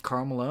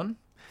 Karl Malone?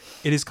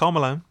 It is Karl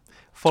Malone,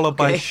 followed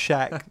by Okay.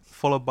 Shaq,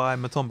 followed by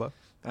Mutombo.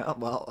 Oh,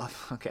 well,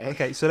 okay.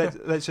 Okay, so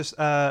let's just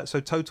so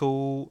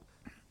total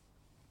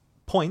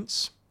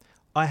points.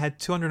 I had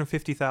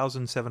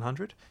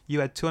 250,700. You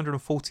had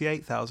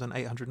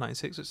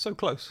 248,896. It's so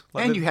close.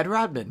 And you had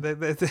Rodman.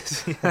 That's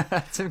That's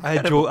I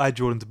incredible. had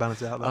Jordan to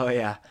balance it out. Oh,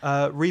 yeah.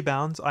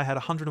 Rebounds. I had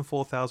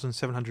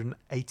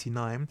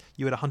 104,789.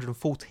 You had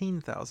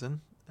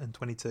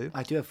 114,022.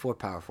 I do have 4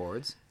 power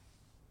forwards.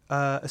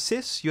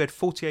 Assists. You had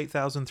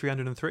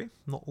 48,303.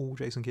 Not all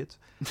Jason Kidd's.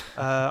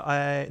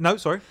 No,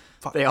 sorry.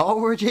 Fuck. They all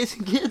were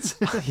Jason Kidd's?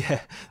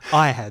 Yeah,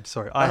 I had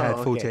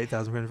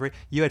 48,303. okay.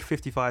 You had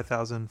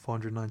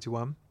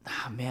 55,491.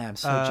 Oh, man, I'm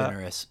so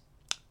generous.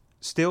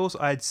 Steals,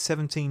 I had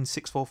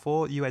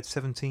 17,644. You had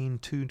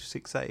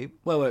 17,268.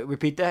 Wait,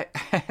 repeat that?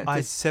 I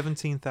had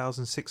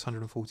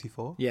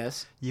 17,644.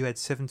 Yes. You had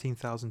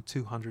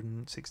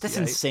 17,268. That's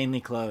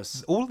insanely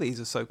close. All of these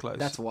are so close.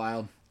 That's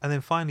wild. And then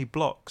finally,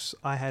 blocks.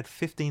 I had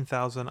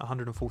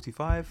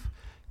 15,145.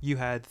 You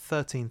had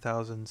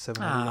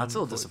 13,745. That's a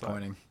little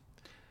disappointing.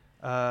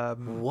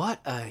 Um, What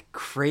a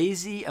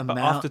crazy but amount.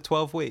 after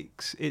 12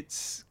 weeks,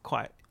 it's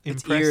quite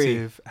It's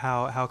impressive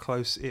how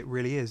close it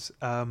really is.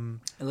 It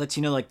lets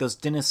you know, like, those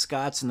Dennis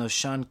Scotts and those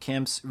Sean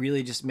Kemps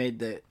really just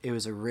made it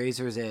was a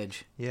razor's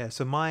edge. Yeah,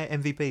 so my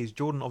MVPs,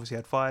 Jordan obviously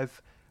had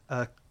 5.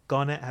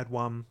 Garnett had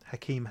 1.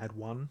 Hakeem had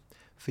 1.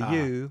 For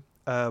you,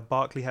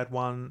 Barkley had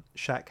 1.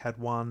 Shaq had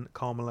 1.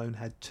 Karl Malone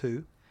had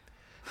 2.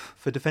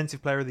 For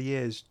Defensive Player of the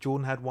Years,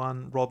 Jordan had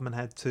 1. Rodman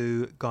had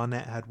 2.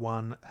 Garnett had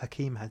 1.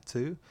 Hakeem had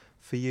 2.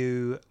 For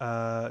you,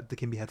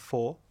 Dikembe had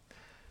 4.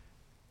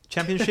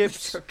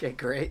 Championships. Okay,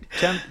 great.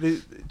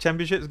 The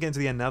championships, getting to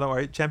the end now, don't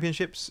worry.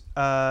 Championships,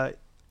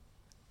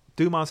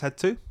 Dumas had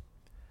 2.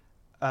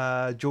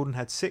 Jordan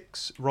had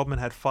 6. Rodman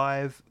had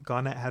 5.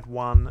 Garnett had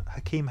 1.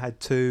 Hakeem had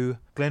 2.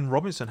 Glenn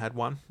Robinson had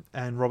 1.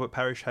 And Robert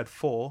Parrish had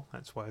 4.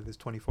 That's why there's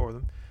 24 of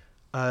them.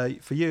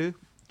 For you,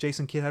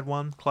 Jason Kidd had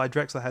 1. Clyde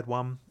Drexler had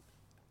 1.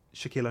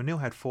 Shaquille O'Neal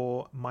had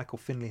 4. Michael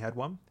Finley had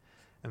 1.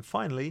 And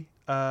finally,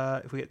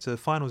 if we get to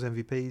finals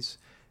MVPs,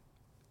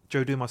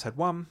 Joe Dumas had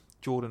 1,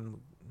 Jordan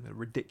a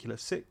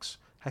ridiculous 6,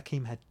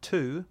 Hakeem had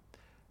 2,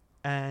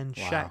 and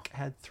Wow. Shaq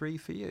had 3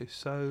 for you.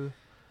 So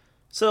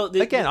So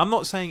again, I'm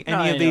not saying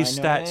any of these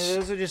stats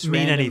Those are just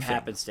mean random anything.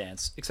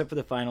 happenstance, except for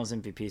the finals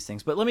MVPs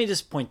things. But let me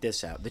just point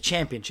this out: the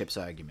championships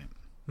argument.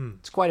 Hmm.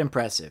 It's quite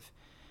impressive.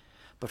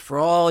 But for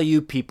all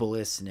you people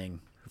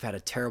listening who've had a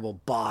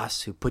terrible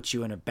boss who put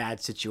you in a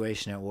bad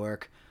situation at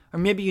work, or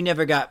maybe you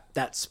never got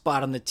that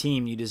spot on the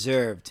team you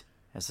deserved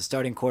as the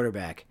starting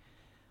quarterback,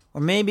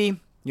 or maybe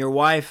your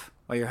wife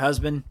or your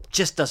husband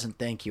just doesn't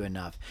thank you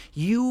enough.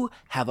 You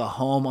have a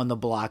home on the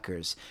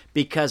Blockers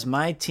because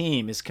my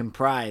team is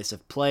comprised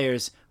of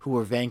players who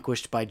were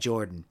vanquished by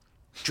Jordan.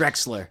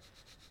 Drexler,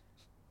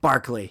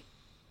 Barkley,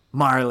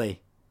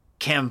 Marley,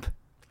 Kemp,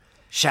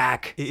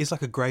 Shaq. It is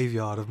like a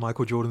graveyard of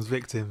Michael Jordan's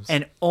victims.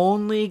 And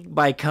only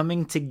by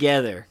coming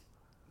together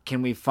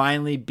can we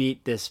finally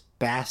beat this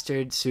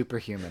bastard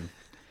superhuman.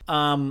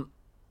 I'm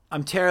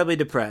terribly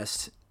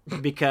depressed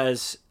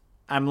because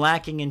I'm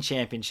lacking in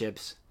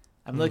championships.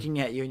 I'm looking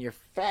at you and your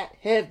fat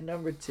head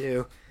number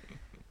 2.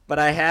 But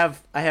I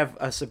have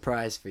a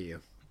surprise for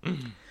you.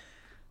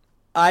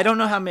 I don't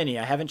know how many.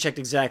 I haven't checked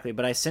exactly,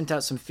 but I sent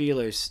out some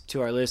feelers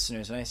to our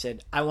listeners and I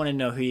said, I want to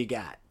know who you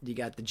got. You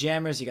got the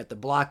Jammers, you got the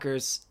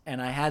Blockers,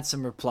 and I had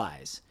some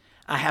replies.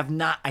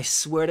 I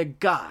swear to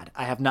God,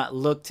 I have not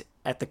looked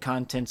at the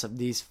contents of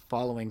these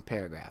following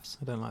paragraphs.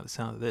 I don't like the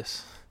sound of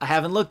this. I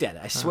haven't looked at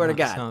it. I swear to like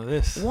the God. sound of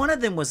this. One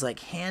of them was like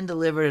hand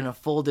delivered in a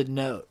folded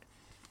note.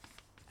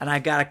 And I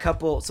got a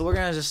couple, so we're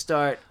going to just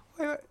start.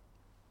 Wait.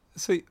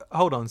 So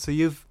hold on. So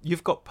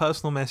you've got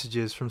personal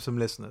messages from some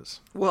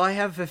listeners Well, I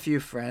have a few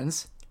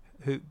friends.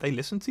 who they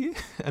listen to you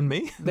and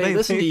me. They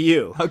listen to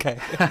you. Okay.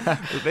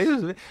 They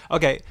listen to me.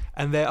 Okay,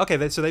 and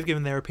so they've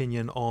given their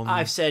opinion on.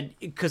 I've said,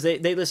 because they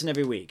listen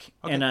every week.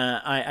 Okay. And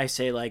I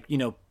say, like,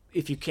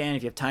 if you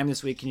have time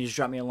this week, can you just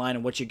drop me a line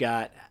on what you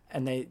got?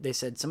 And they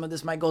said, some of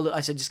this might go.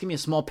 I said, just give me a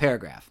small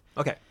paragraph.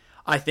 Okay.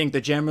 I think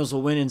the Jammers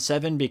will win in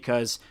 7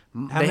 because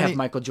they have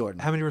Michael Jordan.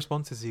 How many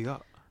responses have you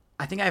got?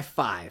 I think I have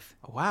 5.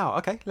 Wow.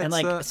 Okay. And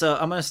so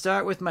I'm gonna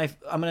start with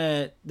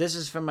this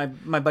is from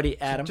my buddy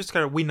Adam. Just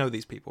kind of, we know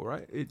these people,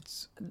 right?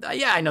 It's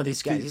Yeah, I know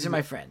these guys. These are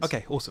my friends.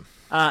 okay. Awesome.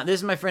 This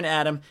is my friend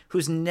Adam,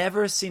 who's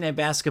never seen a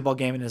basketball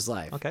game in his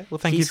life. Okay, well,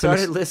 thank he you for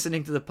started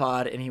listening to the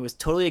pod, and he was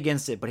totally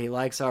against it, but he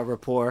likes our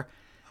rapport,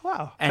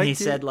 Wow. and he thank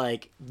you. said,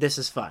 like, this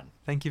is fun.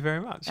 Thank you very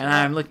much. And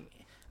I'm looking.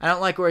 I don't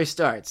like where he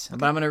starts,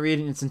 but I'm going to read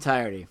it in its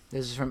entirety.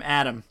 This is from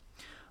Adam.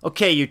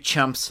 Okay, you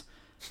chumps.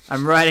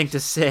 I'm writing to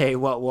say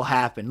what will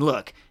happen.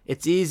 Look,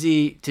 it's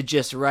easy to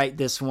just write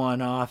this one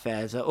off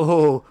as,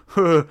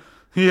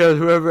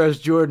 whoever has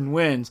Jordan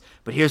wins.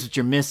 But here's what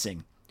you're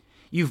missing.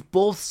 You've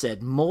both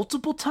said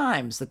multiple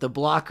times that the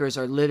Blockers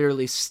are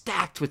literally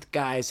stacked with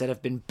guys that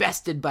have been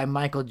bested by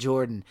Michael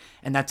Jordan,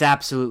 and that's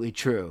absolutely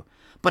true.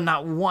 But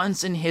not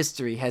once in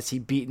history has he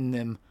beaten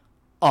them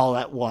all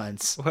at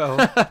once.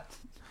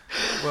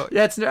 Well,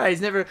 That's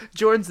no,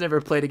 Jordan's never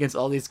played against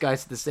all these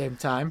guys at the same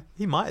time.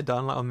 he might have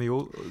done like on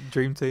the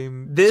Dream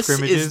Team This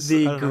scrimmages. is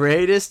the I don't know.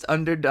 greatest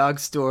underdog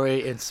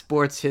story in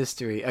sports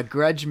history. A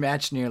grudge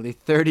match nearly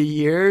 30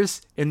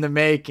 years in the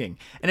making.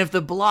 And if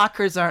the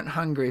Blockers aren't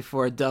hungry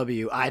for a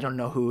W, I don't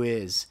know who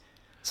is.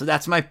 So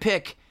that's my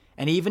pick.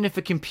 And even if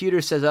a computer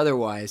says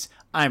otherwise,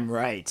 I'm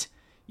right.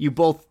 You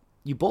both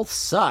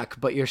suck,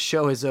 but your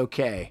show is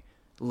okay.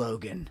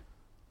 Logan.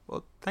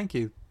 Well, thank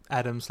you,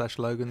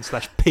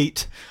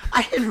 Adam/Logan/Pete.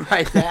 I didn't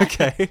write that.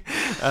 Okay.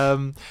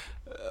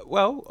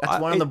 Well,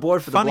 That's one on the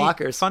board for the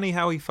Blockers. Funny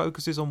how he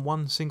focuses on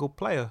one single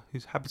player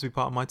who's happens to be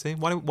part of my team.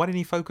 Why didn't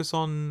he focus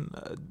on?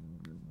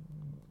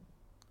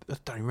 I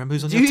don't even remember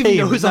who's on Do your you team.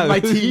 even know who's on my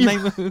whose team? name-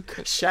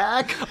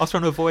 Shaq? I was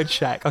trying to avoid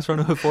Shaq. I was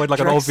trying to avoid like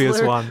an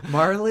obvious Drexler? one.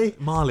 Marley?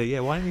 Marley,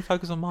 yeah. Why didn't he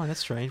focus on Marley? That's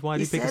strange. Why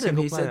did he pick a said him.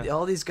 single He player? said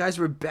all these guys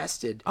were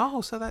bested.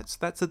 Oh, so that's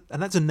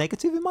a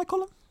negative in my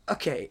column.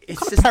 Okay, it's What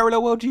kind just of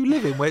parallel world do you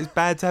live in where it's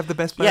bad to have the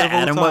best player yeah, of all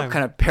Adam. time? What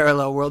kind of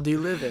parallel world do you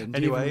live in? Do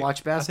you Anyway, even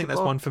watch basketball? I think that's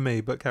one for me,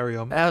 but carry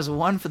on. That was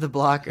one for the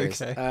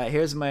Blockers. Okay.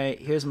 Here's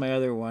my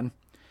other one.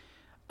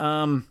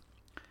 I'm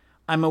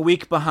a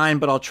week behind,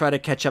 but I'll try to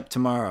catch up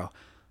tomorrow.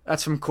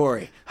 That's from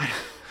Corey.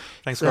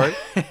 Thanks, Corey.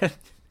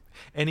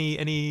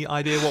 Any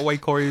idea what way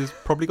Corey is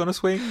probably going to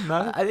swing?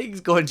 No? I think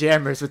he's going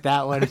Jammers with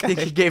that one. I think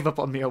he gave up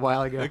on me a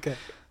while ago. Okay.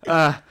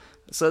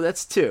 So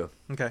that's 2.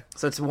 Okay.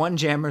 So it's 1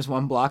 Jammers,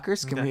 1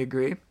 Blockers. Can Okay. we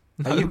agree?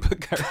 No, but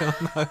carry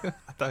on. No,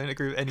 I don't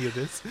agree with any of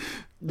this.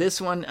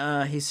 This one,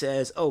 he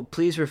says, "Oh,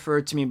 please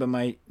refer to me by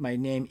my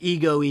name,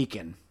 Ego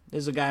Eakin." This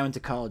is a guy I went to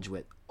college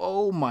with.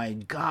 Oh my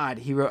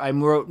God, I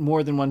wrote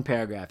more than 1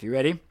 paragraph. You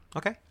ready?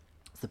 Okay.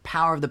 It's the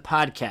power of the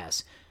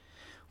podcast.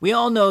 We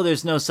all know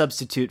there's no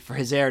substitute for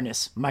his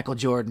airness, Michael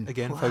Jordan.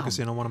 Again, Wow.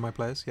 focusing on one of my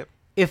players. Yep.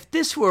 If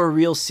this were a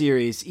real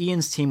series,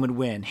 Ian's team would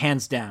win,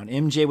 hands down.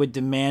 MJ would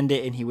demand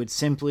it, and he would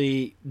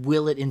simply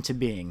will it into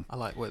being. I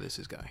like where this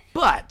is going.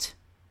 But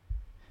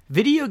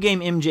Video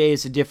game MJ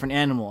is a different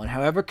animal, and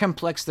however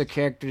complex their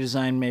character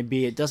design may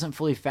be, it doesn't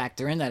fully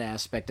factor in that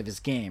aspect of his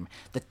game.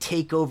 The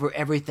take over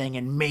everything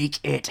and make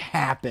it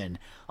happen.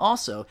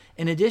 Also,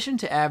 in addition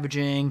to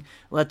averaging,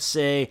 let's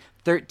say,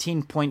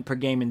 13 points per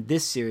game in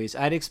this series,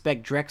 I'd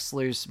expect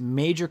Drexler's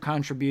major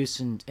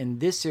contribution in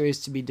this series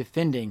to be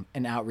defending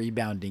and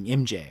out-rebounding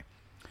MJ.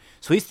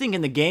 So he's thinking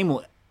the game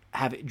will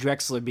have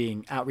Drexler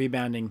being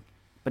out-rebounding,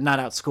 but not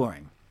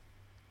outscoring.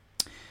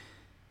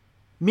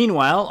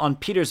 Meanwhile, on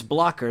Peter's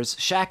blockers,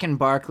 Shaq and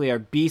Barkley are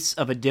beasts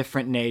of a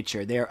different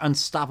nature. They are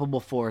unstoppable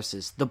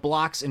forces. The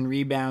blocks and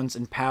rebounds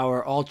and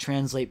power all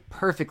translate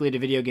perfectly to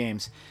video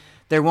games.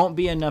 There won't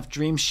be enough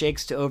dream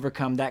shakes to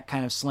overcome that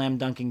kind of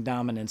slam-dunking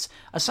dominance.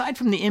 Aside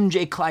from the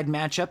MJ-Clyde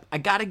matchup, I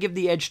gotta give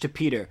the edge to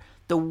Peter.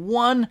 The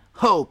one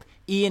hope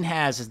Ian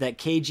has is that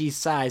KG's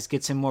size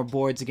gets him more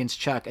boards against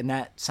Chuck, and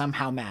that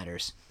somehow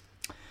matters.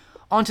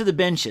 On to the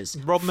benches.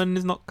 Rodman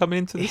is not coming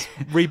into this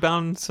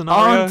rebound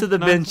scenario. On to the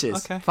No?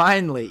 benches. Okay.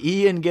 Finally,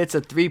 Ian gets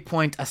a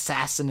 3-point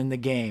assassin in the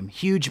game.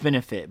 Huge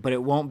benefit, but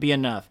it won't be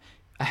enough.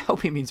 I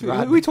hope he means Who are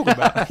Rodman. we talking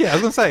about? Yeah, I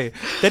was going to say,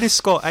 Dennis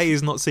Scott A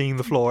is not seeing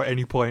the floor at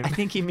any point. I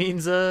think he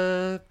means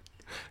Oh,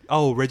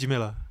 Reggie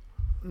Miller.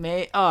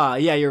 yeah,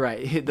 you're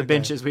right. The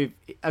benches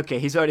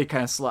he's already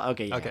kind of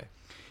okay, yeah. Okay.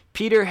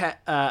 Peter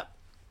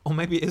Or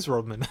maybe it is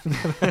Rodman.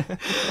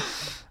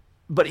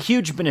 but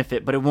huge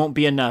benefit, but it won't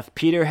be enough.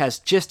 Peter has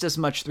just as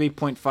much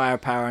 3-point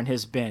firepower on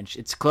his bench.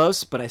 It's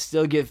close, but I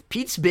still give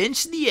Pete's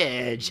bench the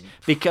edge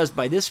because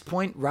by this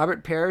point,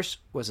 Robert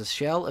Parrish was a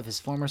shell of his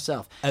former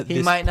self.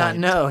 He might not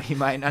know. He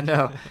might not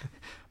know.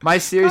 My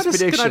series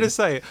prediction. Can I just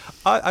say,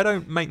 I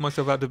don't make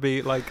myself out to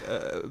be like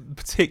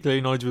particularly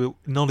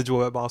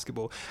knowledgeable about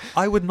basketball.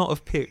 I would not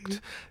have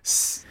picked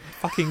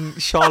fucking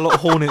Charlotte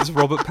Hornets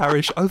Robert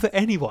Parrish over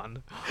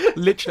anyone.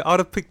 Literally, I'd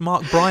have picked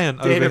Mark Bryant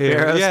over here.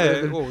 Barrows,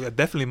 Yeah,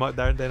 definitely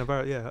Dana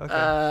Barrett. Yeah,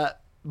 okay.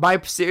 My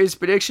series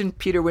prediction,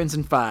 Peter wins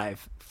in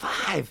 5.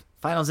 5.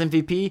 Finals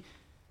MVP,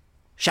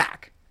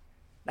 Shaq.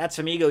 That's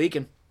from Ego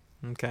Eakin.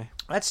 Okay.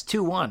 That's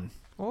 2-1.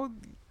 Well,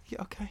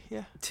 yeah, okay,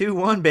 yeah.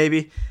 2-1,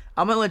 baby.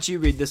 I'm going to let you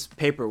read this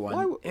paper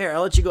one. Here,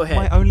 I'll let you go ahead.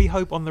 My only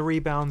hope on the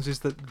rebounds is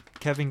that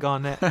Kevin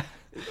Garnett.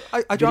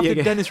 I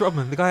drafted Dennis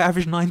Rodman. The guy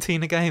averaged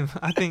 19 a game.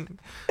 I think.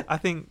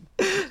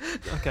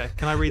 Okay,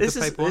 can I read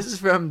the paper? This is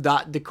from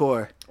Dot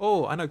Decor.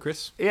 Oh, I know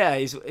Chris. Yeah,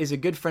 he's a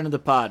good friend of the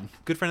pod.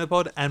 Good friend of the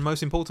pod, and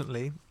most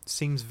importantly,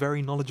 seems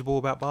very knowledgeable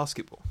about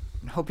basketball.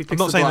 I hope he I'm picks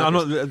not the saying that. I'm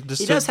blockers. not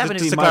just He to, does happen to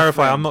just be to my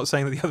clarify. friend. I'm not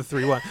saying that the other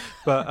three won't,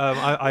 but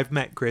I've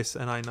met Chris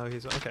and I know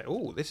he's okay.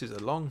 Oh, this is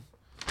a long.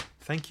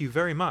 Thank you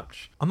very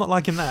much. I'm not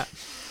liking that.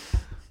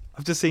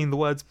 I've just seen the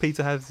words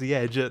 "Peter has the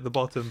edge" at the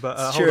bottom, but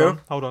It's hold true.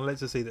 on, hold on. Let's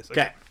just see this.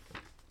 Okay.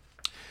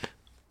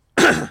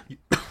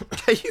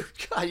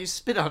 you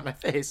spit on my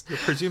face. You're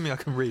presuming I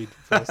can read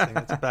first thing.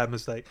 That's a bad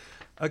mistake.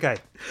 Okay.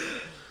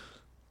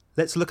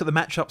 Let's look at the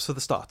matchups for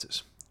the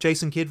starters.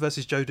 Jason Kidd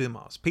versus Joe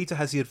Dumars. Peter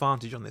has the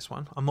advantage on this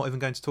one. I'm not even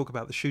going to talk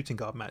about the shooting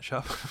guard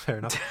matchup. Fair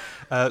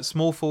enough.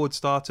 Small forward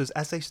starters,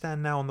 as they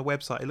stand now on the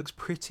website, it looks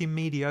pretty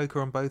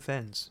mediocre on both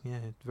ends. Yeah,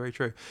 very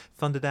true.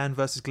 Thunder Dan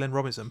versus Glenn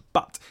Robinson.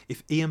 But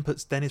if Ian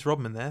puts Dennis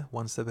Rodman there,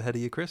 one step ahead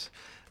of you, Chris,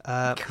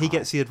 he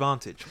gets the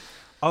advantage.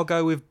 I'll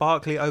go with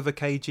Barkley over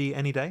KG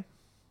any day.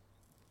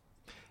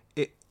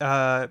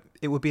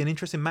 It would be an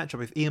interesting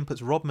matchup if Ian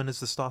puts Rodman as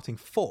the starting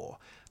 4.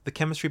 The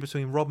chemistry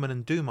between Rodman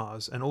and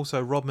Dumars and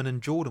also Rodman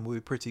and Jordan will be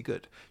pretty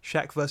good.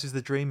 Shaq versus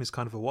the Dream is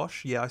kind of a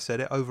wash. Yeah, I said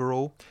it.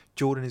 Overall,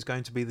 Jordan is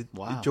going to be the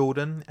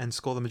Jordan and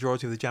score the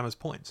majority of the Jammers'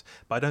 points.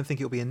 But I don't think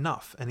it'll be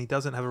enough. And he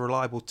doesn't have a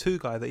reliable 2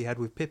 guy that he had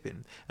with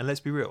Pippen. And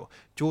let's be real,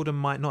 Jordan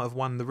might not have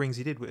won the rings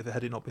he did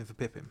had it not been for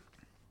Pippen.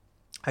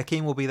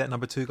 Hakeem will be that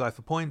number 2 guy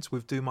for points,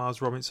 with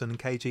Dumars, Robinson and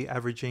KG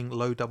averaging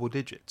low double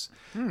digits.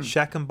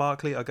 Shaq and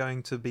Barkley are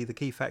going to be the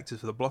key factors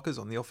for the blockers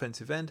on the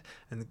offensive end,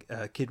 and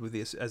Kidd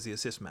as the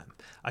assist man.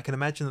 I can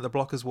imagine that the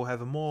blockers will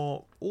have a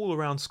more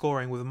all-around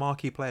scoring, with the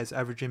marquee players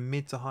averaging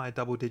mid to high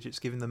double digits,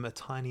 giving them a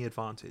tiny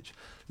advantage.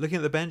 Looking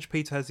at the bench,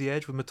 Peter has the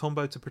edge with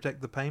Mutombo to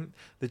protect the paint.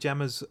 The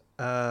Jammers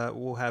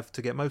will have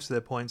to get most of their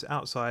points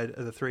outside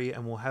of the 3,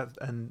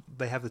 and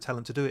they have the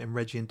talent to do it in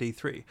Reggie and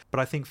D3. But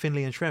I think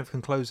Finley and Schrempf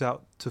can close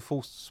out to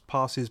force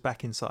passes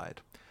back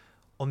inside.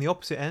 On the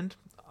opposite end,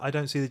 I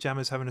don't see the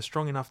Jammers having a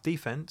strong enough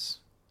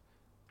defense.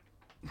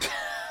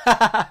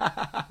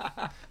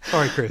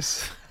 Sorry,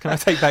 Chris. Can I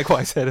take back what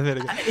I said a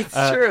minute ago?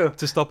 It's true.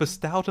 To stop a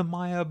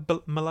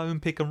Stoudemeyer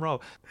Malone pick and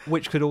roll,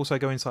 which could also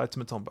go inside to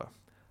Mutombo.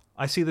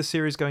 I see the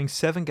series going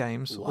 7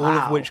 games, all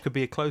of which could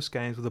be a close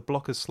games, with the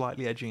blockers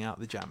slightly edging out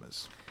the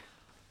Jammers.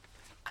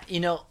 You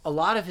know, a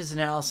lot of his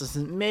analysis,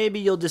 and maybe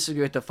you'll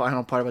disagree with the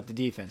final part about the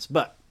defense,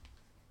 but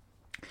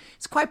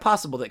it's quite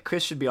possible that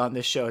Chris should be on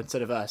this show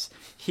instead of us.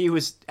 He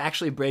was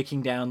actually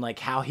breaking down like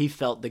how he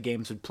felt the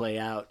games would play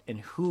out and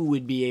who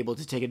would be able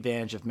to take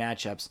advantage of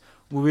matchups.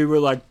 Where we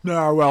were like,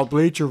 no, well,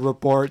 Bleacher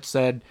Report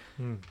said.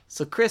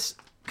 So Chris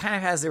kind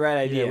of has the right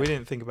idea. Yeah, we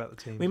didn't think about the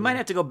team. We might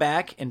have to go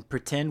back and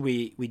pretend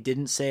we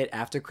didn't say it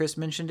after Chris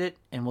mentioned it,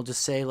 and we'll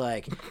just say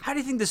like, how do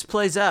you think this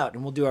plays out?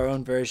 And we'll do our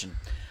own version.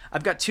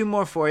 I've got 2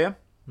 more for you.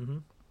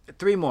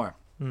 3 more.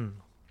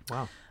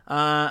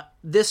 Wow.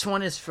 This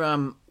one is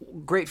from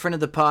great friend of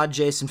the pod,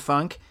 Jason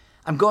Funk.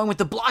 I'm going with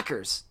the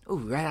Blockers. Ooh,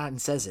 right out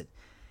and says it.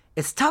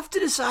 It's tough to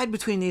decide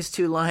between these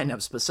two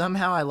lineups, but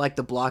somehow I like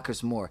the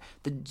Blockers more.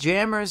 The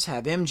Jammers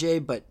have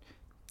MJ, but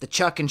the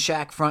Chuck and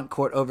Shaq front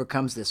court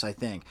overcomes this, I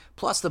think.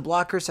 Plus, the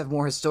Blockers have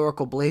more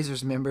historical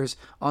Blazers members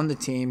on the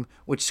team,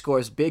 which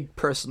scores big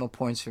personal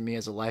points for me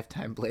as a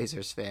lifetime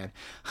Blazers fan.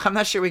 I'm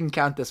not sure we can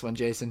count this one,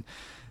 Jason.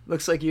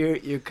 Looks like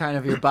your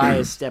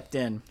bias stepped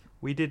in.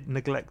 We did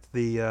neglect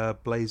the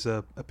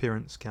Blazer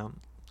appearance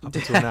count up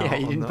until now. Yeah,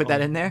 you didn't put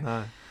that in there?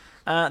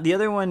 No. The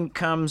other one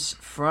comes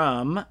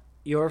from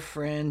your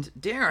friend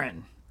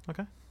Darren.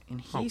 Okay.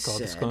 And he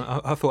said...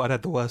 I thought I'd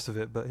had the worst of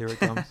it, but here it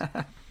comes.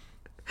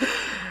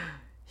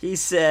 He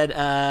said,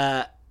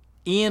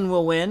 Ian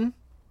will win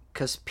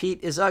because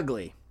Pete is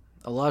ugly.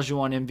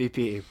 Olajuwon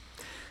MVP.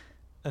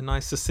 A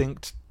nice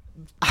succinct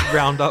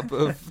roundup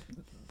of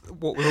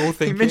what we're all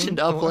thinking. He mentioned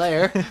a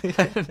player.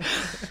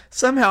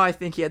 Somehow I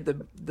think he had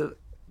the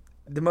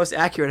most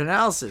accurate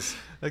analysis.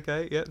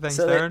 Okay, yeah, thanks,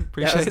 So Darren.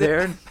 Appreciate that was it.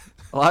 Darren.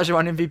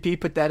 Olajuwon MVP,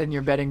 put that in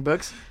your betting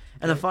books.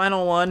 And the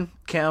final one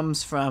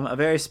comes from a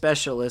very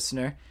special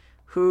listener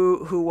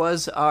who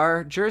was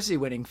our Jersey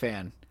winning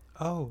fan.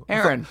 Oh,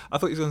 Aaron. I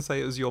thought he was going to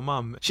say it was your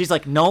mum. She's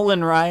like,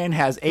 Nolan Ryan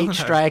has 8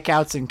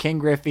 strikeouts and King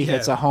Griffey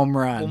hits a home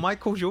run. Well,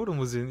 Michael Jordan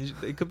was in.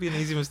 It could be an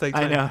easy mistake.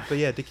 I know. But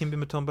yeah, Dikembe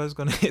Mutombo's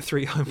going to hit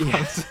 3 home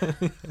runs.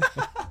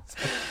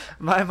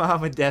 My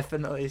mom would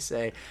definitely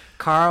say,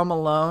 Karl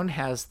Malone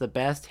has the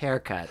best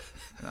haircut.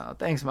 Oh,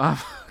 thanks, Mom.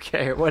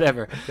 Okay,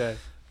 whatever.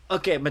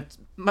 Okay, but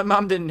my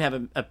mom didn't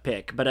have a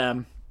pick, but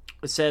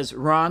it says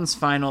Ron's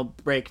final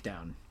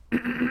breakdown.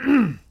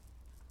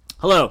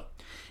 Hello.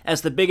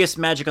 As the biggest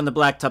Magic on the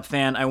Blacktop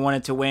fan, I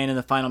wanted to weigh in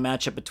the final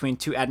matchup between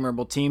two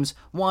admirable teams,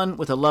 one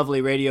with a lovely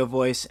radio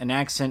voice and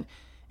accent,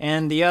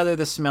 and the other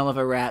the smell of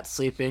a rat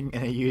sleeping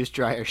in a used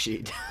dryer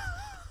sheet.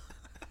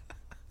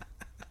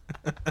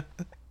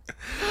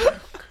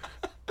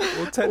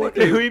 Well,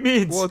 technically, What he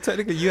means. Well,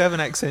 technically, you have an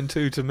accent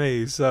too to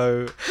me,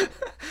 so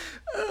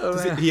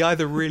he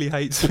either really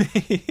hates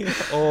me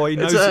or he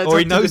knows, it's or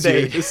he up to knows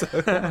the you. day. So.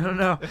 I don't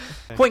know.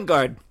 Point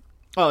guard.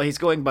 Oh, he's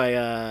going by,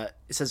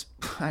 it says,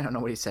 I don't know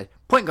what he said.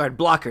 Point guard,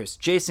 Blockers.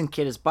 Jason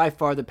Kidd is by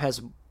far the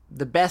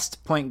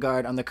best point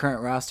guard on the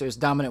current rosters.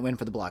 Dominant win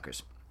for the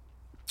Blockers.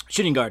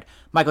 Shooting guard,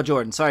 Michael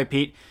Jordan. Sorry,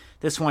 Pete.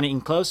 This one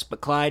ain't close, but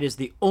Clyde is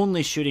the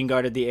only shooting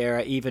guard of the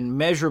era, even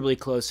measurably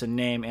close in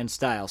name and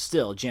style.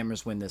 Still,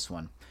 Jammers win this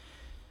one.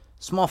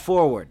 Small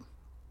forward,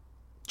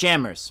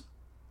 Jammers.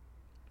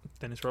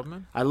 Dennis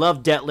Rodman? I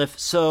love Detlef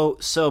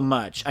so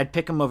much. I'd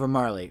pick him over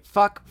Marley.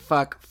 Fuck.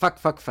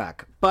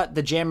 But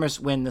the Jammers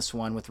win this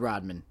one with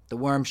Rodman. The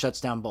Worm shuts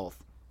down both.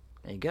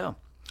 There you go.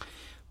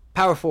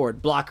 Power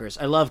forward,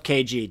 Blockers. I love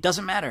KG.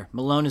 Doesn't matter.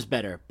 Malone is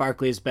better.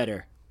 Barkley is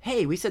better.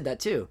 Hey, we said that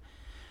too.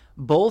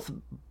 Both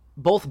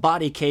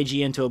body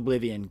KG into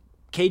oblivion.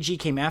 KG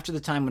came after the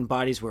time when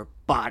bodies were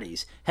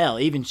bodies. Hell,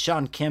 even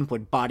Sean Kemp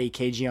would body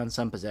KG on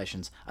some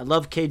possessions. I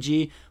love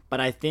KG, but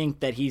I think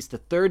that he's the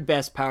third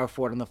best power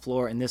forward on the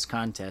floor in this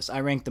contest. I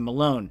rank the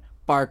Malone,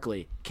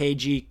 Barkley,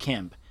 KG,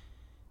 Kemp.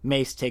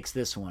 Mace takes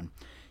this one.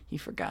 He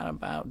forgot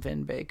about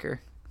Vin Baker.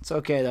 It's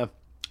okay, though.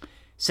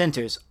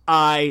 Centers.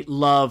 I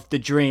love the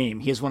Dream.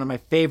 He is one of my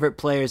favorite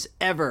players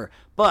ever.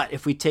 But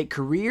if we take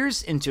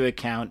careers into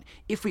account,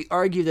 if we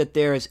argue that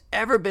there has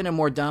ever been a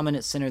more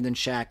dominant center than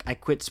Shaq, I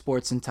quit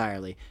sports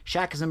entirely.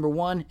 Shaq is number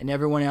 1, and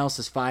everyone else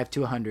is 5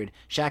 to 100.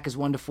 Shaq is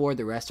 1 to 4,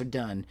 the rest are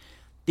done.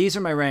 These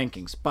are my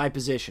rankings by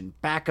position.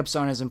 Backups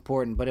aren't as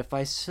important, but if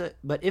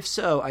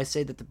so, I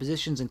say that the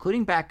positions,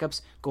 including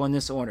backups, go in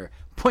this order: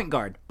 point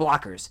guard,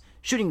 Blockers;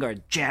 shooting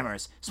guard,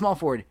 Jammers; small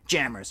forward,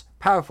 Jammers;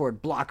 power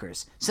forward,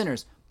 Blockers;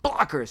 centers,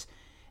 Blockers;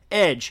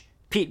 edge,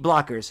 Pete,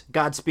 Blockers.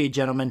 Godspeed,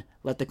 gentlemen.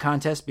 Let the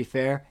contest be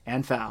fair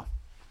and foul.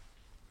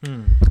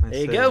 There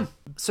you go.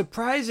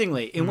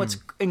 Surprisingly, and what's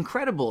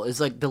incredible is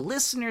like the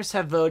listeners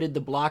have voted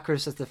the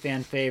Blockers as the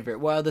fan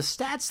favorite, while the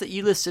stats that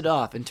you listed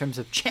off in terms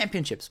of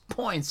championships,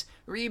 points,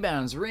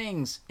 rebounds,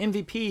 rings,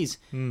 MVPs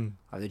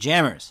are the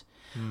Jammers.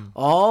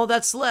 All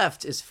that's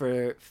left is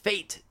for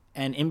Fate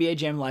and NBA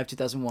Jam Live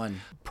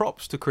 2001.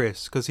 Props to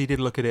Chris, because he did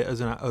look at it as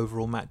an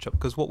overall matchup,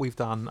 because what we've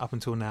done up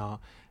until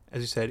now,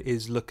 as you said,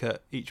 is look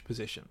at each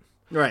position.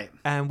 Right.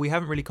 And we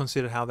haven't really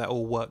considered how that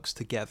all works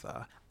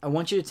together. I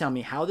want you to tell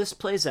me how this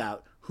plays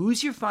out.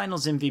 Who's your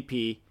finals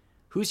MVP?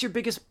 Who's your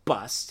biggest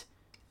bust?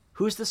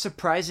 Who's the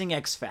surprising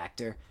X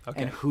factor?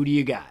 Okay. And who do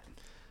you got?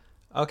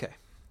 Okay.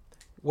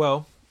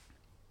 Well,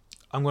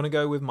 I'm going to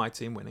go with my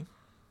team winning.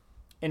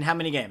 In how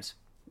many games?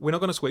 We're not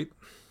going to sweep.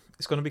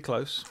 It's going to be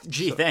close.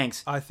 Gee,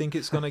 thanks. I think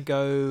it's going to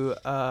go...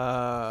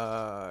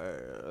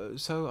 I'm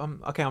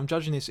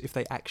judging this if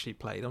they actually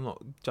played. I'm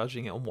not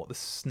judging it on what the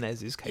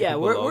SNES is capable of. Yeah,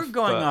 we're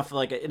going off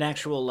like an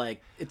actual,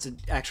 it's an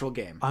actual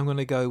game. I'm going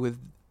to go with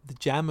the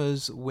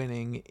Jammers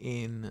winning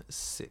in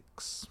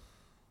 6.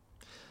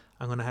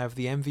 I'm going to have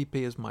the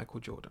MVP as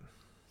Michael Jordan.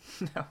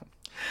 No.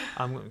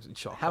 I'm going to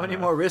shock. How many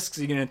more risks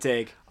are you going to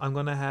take? I'm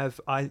going to have...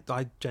 I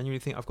genuinely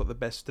think I've got the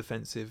best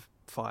defensive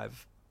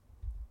 5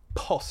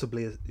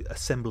 possibly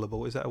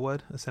assemblable. Is that a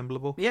word?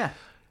 Assemblable? Yeah.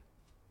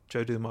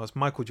 Joe Dumars,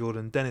 Michael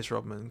Jordan, Dennis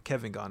Rodman,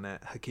 Kevin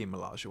Garnett, Hakeem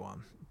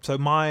Olajuwon. So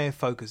my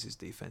focus is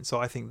defense. So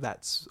I think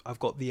I've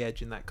got the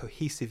edge in that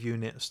cohesive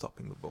unit of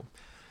stopping the ball.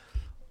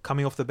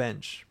 Coming off the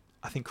bench,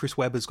 I think Chris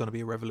Webber's going to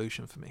be a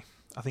revolution for me.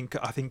 I think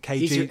KG.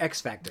 He's your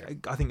X factor.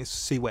 I think it's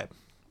C Webb.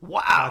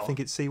 Wow. I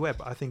think it's C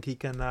Webb. I think he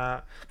can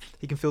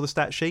fill the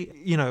stat sheet.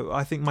 You know,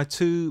 I think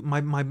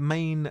my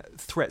main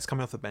threats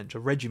coming off the bench are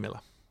Reggie Miller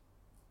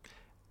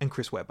and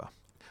Chris Webber.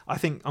 I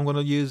think I'm going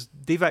to use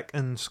Divac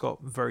and Scott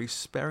very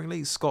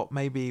sparingly. Scott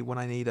maybe when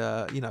I need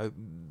the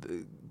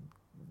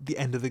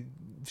end of the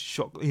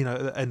shot,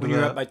 the end When of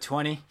you're up by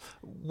 20?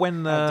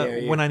 when dare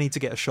you. when I need to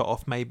get a shot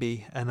off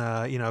maybe, and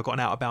I've got an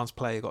out of bounds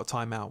play, got a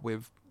timeout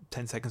with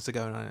 10 seconds to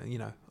go,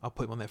 and I'll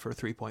put him on there for a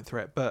 3-point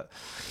threat. But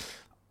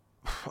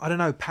I don't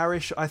know.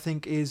 Parrish I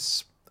think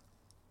is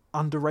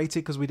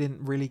underrated because we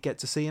didn't really get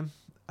to see him.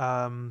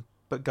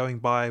 But going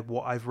by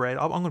what I've read,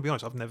 I'm going to be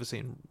honest, I've never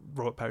seen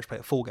Robert Parrish play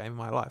a full game in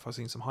my life. I've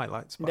seen some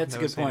highlights. But That's a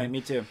good point.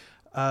 Me too.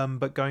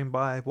 But going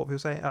by what people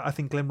say, I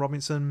think Glenn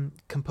Robinson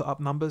can put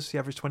up numbers. He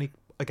averaged 20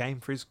 a game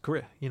for his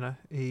career.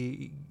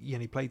 He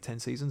played 10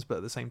 seasons, but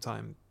at the same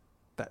time,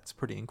 that's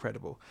pretty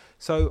incredible.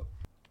 So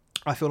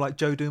I feel like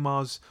Joe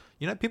Dumars,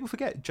 people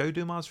forget Joe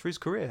Dumars for his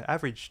career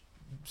averaged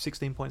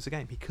 16 points a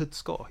game. He could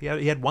score. He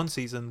had one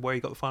season where he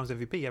got the Finals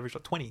MVP. He averaged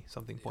like 20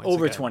 something points.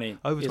 Over a game. 20.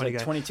 Over He's 20 like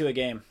games. 22 a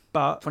game.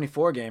 But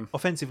 24 a game.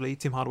 offensively,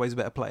 Tim Hardaway's a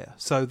better player.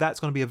 So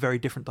that's going to be a very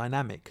different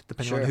dynamic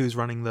depending on who's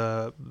running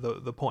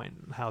the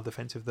point, how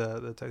defensive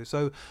the two.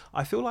 So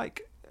I feel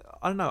like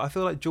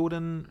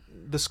Jordan,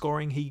 the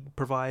scoring he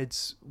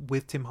provides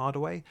with Tim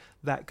Hardaway,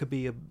 that could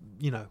be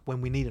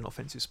when we need an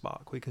offensive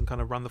spark, we can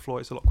kind of run the floor.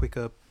 It's a lot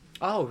quicker.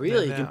 Oh,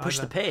 really? You can push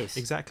the pace.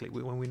 Exactly,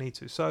 when we need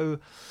to. So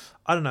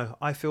I don't know.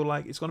 I feel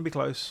like it's going to be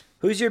close.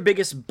 Who's your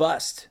biggest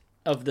bust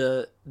of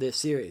the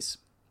series?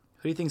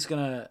 Who do you think's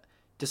going to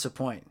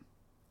disappoint?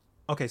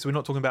 Okay, so we're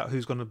not talking about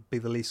who's going to be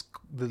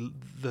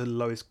the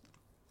lowest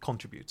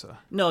contributor.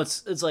 No,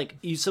 it's like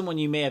someone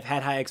you may have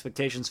had high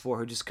expectations for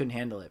who just couldn't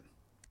handle it.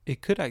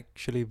 It could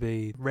actually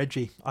be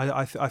Reggie.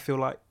 I feel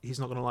like he's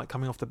not going to like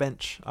coming off the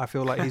bench. I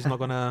feel like he's not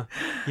going to,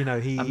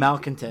 A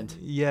malcontent.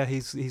 Yeah,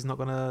 he's not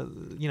going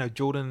to,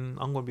 Jordan,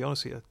 I'm going to be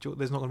honest here.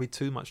 There's not going to be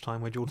too much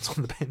time where Jordan's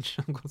on the bench.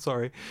 I'm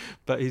sorry.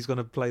 But he's going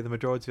to play the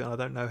majority of it. I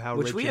don't know how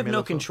Which Reggie we have Miller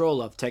no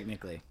control of,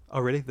 technically. Oh,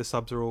 really? The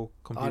subs are all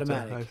computer?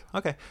 Automatic.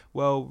 Okay.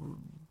 Well,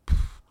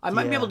 I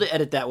might be yeah. able to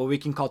edit that where we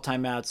can call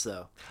timeouts,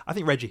 though. I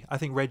think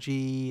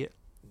Reggie,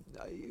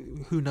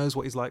 who knows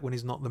what he's like when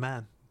he's not the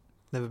man?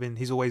 Never been.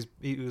 He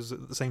was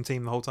the same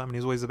team the whole time, and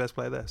he's always the best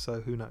player there.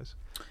 So who knows?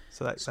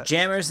 So that's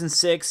Jammers in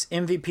 6.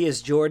 MVP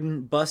is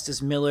Jordan. Bust is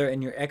Miller,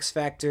 and your X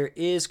factor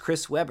is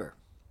Chris Webber.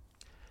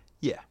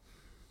 Yeah.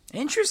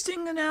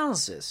 Interesting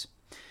analysis.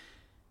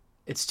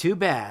 It's too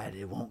bad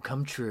it won't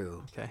come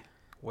true. Okay.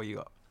 What you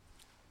got?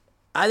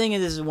 I think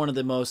this is one of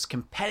the most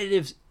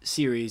competitive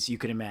series you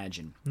could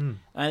imagine.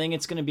 I think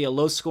it's going to be a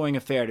low-scoring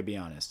affair, to be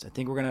honest. I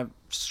think we're going to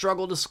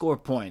struggle to score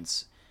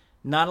points.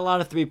 Not a lot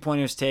of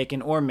three-pointers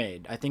taken or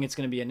made. I think it's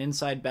going to be an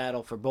inside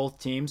battle for both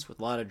teams with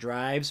a lot of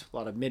drives, a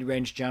lot of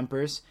mid-range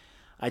jumpers.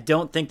 I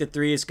don't think the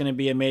three is going to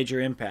be a major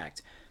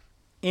impact.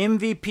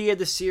 MVP of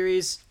the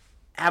series,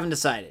 haven't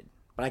decided.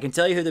 But I can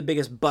tell you who the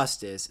biggest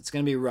bust is. It's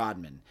going to be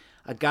Rodman.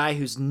 A guy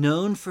who's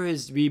known for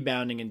his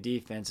rebounding and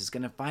defense is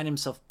going to find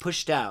himself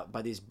pushed out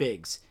by these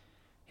bigs,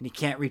 and he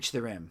can't reach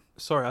the rim.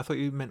 Sorry, I thought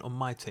you meant on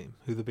my team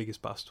who the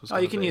biggest bust was. Oh,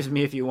 you can use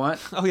me if you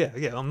want. Oh yeah.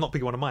 I'm not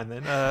picking one of mine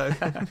then.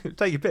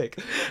 Take your pick.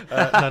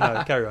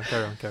 No, carry on.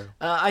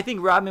 I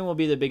think Rodman will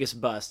be the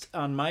biggest bust.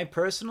 On my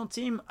personal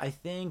team, I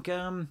think,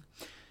 it's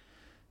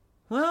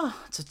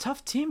a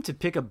tough team to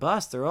pick a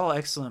bust. They're all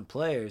excellent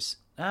players.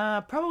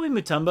 Probably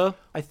Mutombo.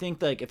 I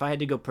think, if I had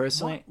to go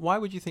personally. Why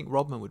would you think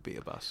Rodman would be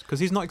a bust? Because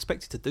he's not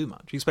expected to do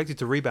much. He's expected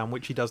to rebound,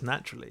 which he does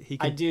naturally.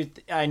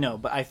 I know,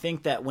 but I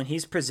think that when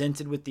he's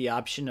presented with the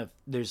option of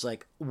there's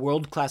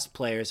world-class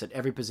players at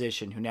every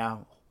position who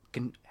now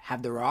can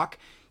have the rock,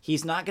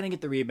 he's not going to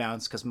get the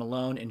rebounds because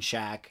Malone and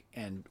Shaq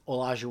and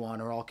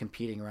Olajuwon are all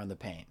competing around the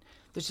paint.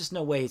 There's just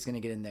no way he's going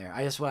to get in there.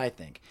 That's what I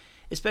think.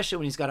 Especially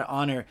when he's got to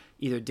honor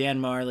either Dan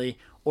Marley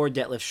or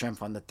Detlef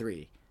Schrempf on the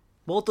three.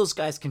 Both those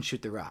guys can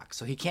shoot the rock,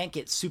 so he can't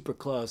get super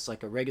close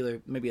like a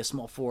regular, maybe a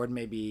small forward,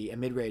 maybe a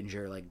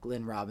mid-ranger like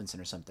Glenn Robinson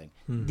or something.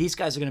 These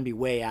guys are going to be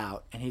way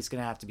out, and he's going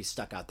to have to be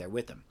stuck out there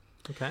with them.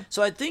 Okay.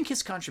 So I think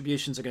his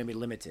contributions are going to be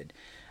limited.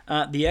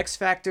 The X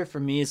factor for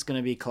me is going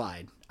to be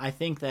Clyde. I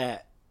think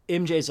that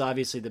MJ is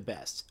obviously the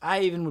best. I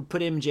even would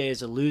put MJ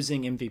as a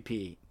losing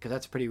MVP because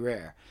that's pretty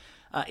rare.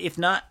 If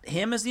not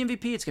him as the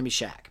MVP, it's going to be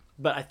Shaq.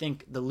 But I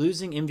think the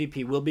losing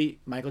MVP will be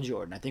Michael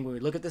Jordan. I think when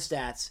we look at the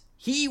stats,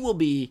 he will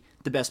be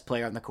the best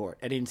player on the court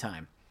at any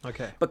time.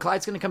 Okay. But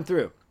Clyde's going to come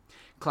through.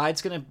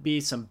 Clyde's going to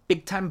be some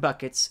big-time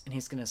buckets, and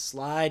he's going to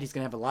slide. He's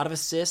going to have a lot of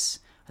assists.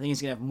 I think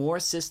he's going to have more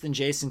assists than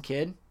Jason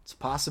Kidd. It's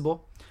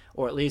possible.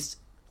 Or at least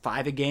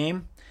 5 a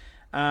game.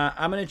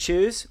 I'm going to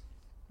choose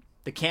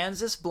the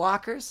Kansas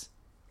Blockers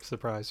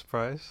Surprise.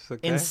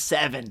 Okay. in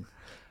 7.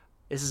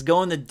 This is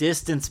going the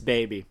distance,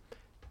 baby.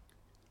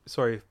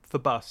 sorry, for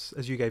Bus,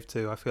 as you gave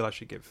 2, I feel I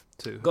should give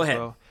 2. Go as ahead.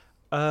 Well.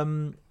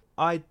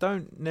 I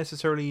don't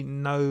necessarily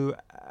know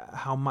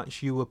how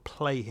much you would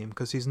play him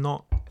because he's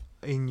not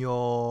in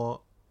your.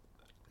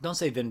 Don't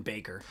say Vin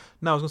Baker.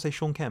 No, I was gonna say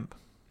Sean Kemp.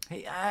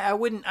 Hey, I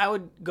wouldn't. I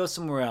would go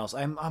somewhere else.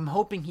 I'm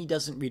hoping he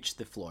doesn't reach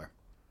the floor.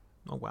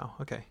 Oh wow,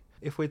 okay.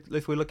 If we're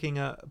looking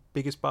at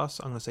biggest bust,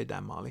 I'm gonna say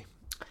Dan Marley.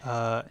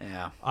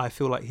 Yeah. I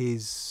feel like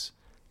he's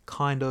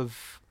kind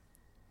of,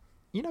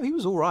 he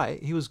was all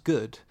right. He was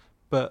good,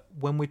 but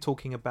when we're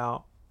talking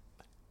about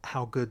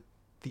how good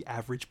the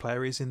average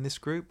player is in this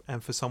group,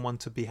 and for someone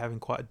to be having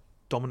quite a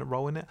dominant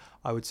role in it,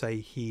 I would say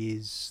he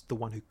is the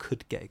one who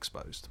could get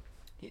exposed.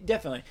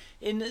 Definitely.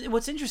 And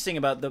what's interesting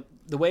about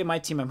the way my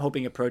team, I'm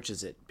hoping,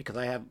 approaches it, because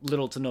I have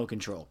little to no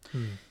control.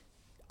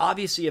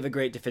 Obviously, you have a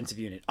great defensive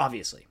unit.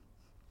 Obviously.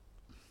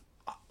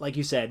 Like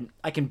you said,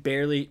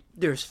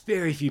 there's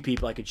very few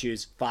people I could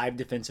choose 5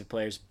 defensive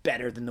players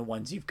better than the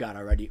ones you've got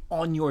already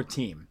on your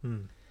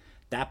team.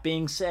 That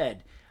being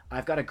said,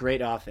 I've got a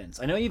great offense.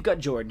 I know you've got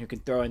Jordan, who can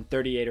throw in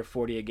 38 or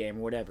 40 a game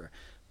or whatever,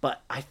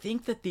 but I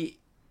think that the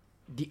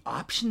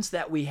options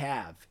that we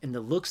have and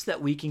the looks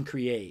that we can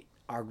create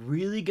are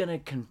really going to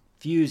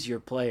confuse your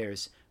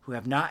players who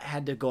have not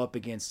had to go up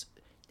against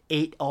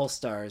 8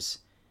 All-Stars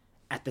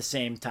at the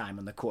same time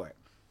on the court.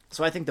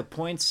 So I think the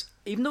points,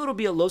 even though it'll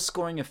be a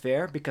low-scoring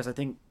affair, because I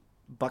think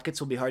buckets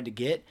will be hard to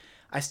get,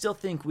 I still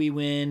think we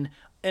win.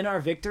 In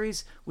our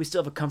victories, we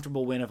still have a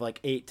comfortable win of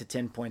like 8 to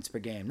 10 points per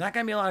game. Not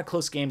going to be a lot of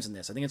close games in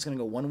this. I think it's going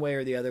to go one way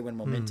or the other when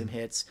momentum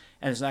hits,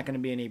 and there's not going to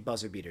be any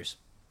buzzer beaters.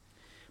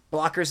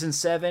 Blockers in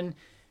 7,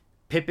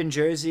 Pippen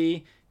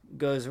jersey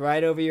goes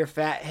right over your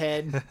fat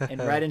head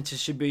and right into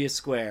Shibuya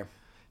Square.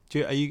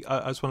 I just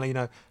want to let you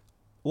know,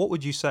 what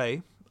would you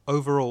say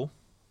overall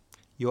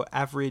your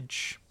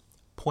average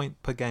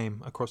point per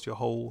game across your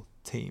whole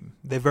team?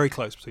 They're very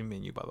close between me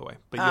and you, by the way.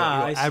 But your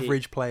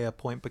average player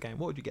point per game,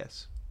 what would you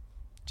guess?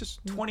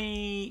 Just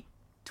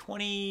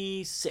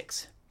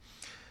 26.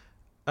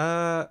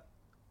 Uh,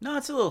 No,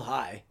 it's a little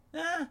high.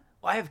 Well,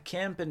 I have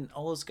Kemp and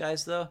all those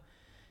guys, though.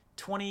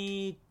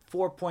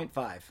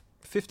 24.5.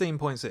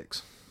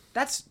 15.6.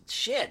 That's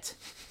shit.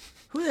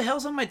 Who the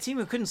hell's on my team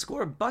who couldn't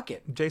score a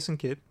bucket? Jason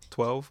Kidd,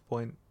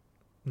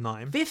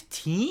 12.9.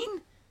 15? All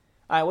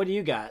right, what do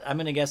you got? I'm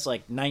going to guess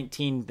like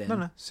 19 then.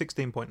 No,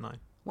 16.9.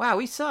 Wow,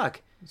 we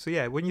suck. So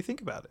yeah, when you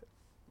think about it,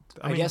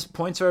 I guess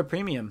points are a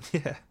premium.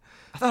 yeah.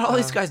 I thought all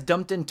these guys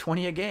dumped in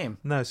 20 a game.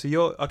 No, so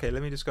you're okay.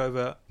 Let me just go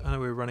over. I know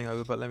we're running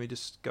over, but let me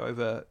just go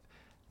over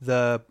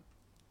the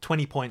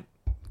 20-point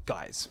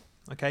guys.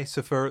 Okay,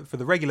 so for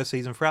the regular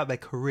season, throughout their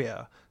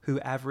career, who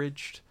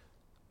averaged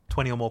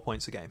 20 or more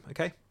points a game.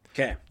 Okay,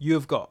 Okay. you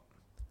have got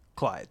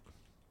Clyde,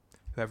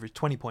 who averaged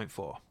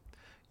 20.4.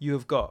 You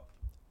have got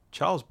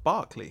Charles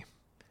Barkley,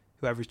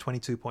 who averaged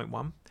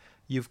 22.1.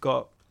 You've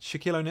got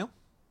Shaquille O'Neal,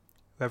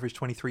 who averaged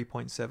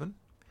 23.7,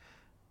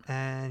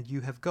 and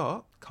you have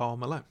got Karl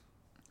Malone,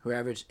 Who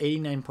averaged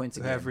 89 points a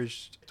who game.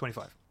 averaged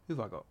 25. Who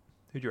have I got?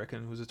 Who do you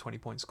reckon was a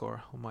 20-point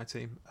scorer on my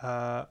team?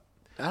 I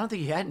don't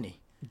think he had any.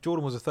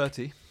 Jordan was a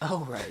 30.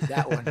 Oh, right,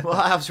 that one. Well,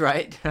 I was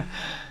right.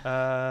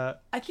 Uh,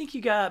 I think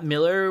you got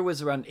Miller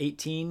was around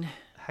 18.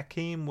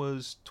 Hakeem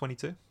was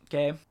 22.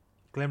 Okay.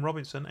 Glenn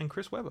Robinson and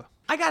Chris Webber.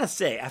 I got to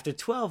say, after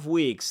 12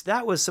 weeks,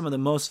 that was some of the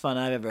most fun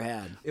I've ever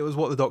had. It was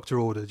what the doctor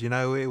ordered.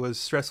 It was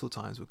stressful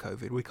times with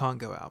COVID. We can't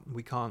go out.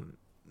 We can't.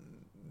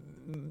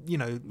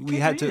 We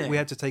had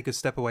to take a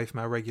step away from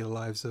our regular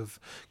lives of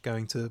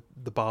going to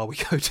the bar we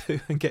go to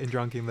and getting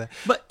drunk in there.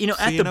 But,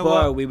 at the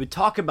bar, we would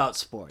talk about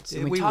sports.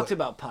 And Yeah, we we talked would.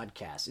 about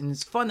podcasts. And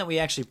it's fun that we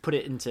actually put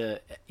it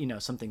into,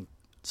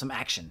 some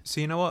action.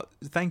 So you know what?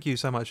 Thank you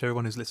so much,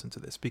 everyone who's listened to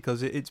this,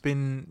 because it's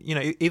been,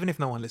 even if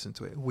no one listened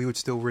to it, we would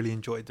still really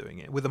enjoy doing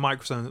it. With the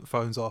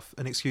microphones off,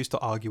 an excuse to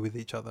argue with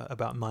each other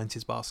about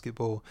 90s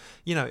basketball.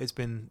 It's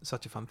been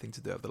such a fun thing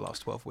to do over the last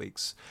 12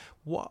 weeks.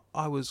 What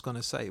I was going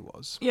to say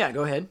was, Yeah,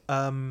 go ahead.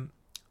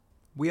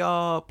 we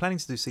are planning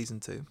to do season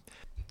 2.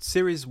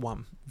 Series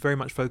 1, very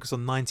much focused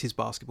on 90s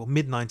basketball,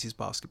 mid-90s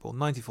basketball,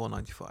 94,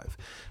 95.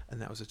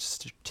 And that was a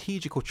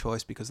strategical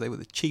choice because they were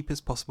the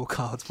cheapest possible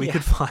cards we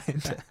could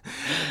find.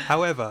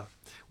 However,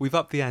 we've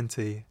upped the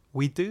ante.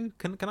 We do...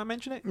 Can I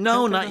mention it?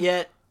 No, Can I- not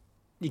yet.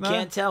 You No?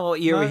 can't tell what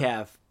year No? we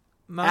have.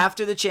 No?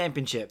 After the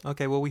championship.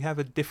 Okay, well, we have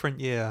a different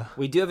year.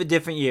 We do have a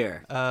different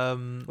year.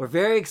 We're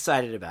very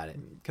excited about it.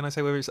 Can I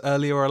say whether it's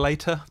earlier or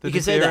later than You can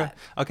this say era?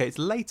 that. Okay, it's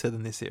later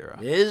than this era.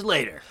 It is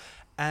later.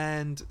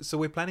 And so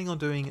we're planning on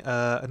doing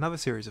another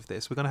series of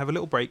this. We're going to have a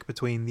little break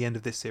between the end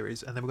of this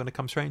series, and then we're going to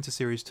come straight into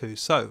series 2.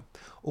 So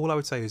all I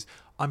would say is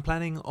I'm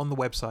planning on the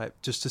website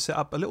just to set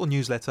up a little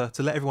newsletter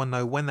to let everyone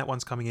know when that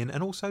one's coming in,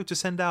 and also to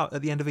send out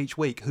at the end of each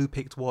week who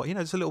picked what.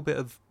 Just a little bit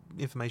of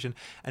information.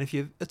 And if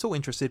you're at all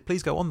interested,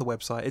 please go on the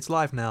website. It's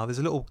live now. There's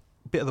a little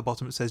bit at the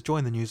bottom that says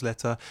join the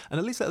newsletter, and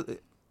at least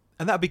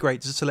and that'd be great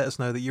just to let us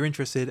know that you're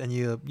interested and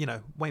you're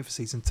waiting for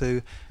season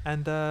 2.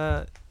 And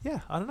I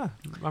don't know,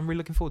 I'm really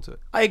looking forward to it.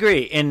 I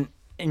agree. And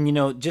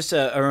just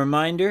a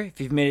reminder,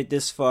 if you've made it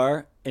this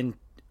far, and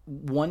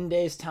 1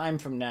 day's time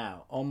from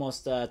now,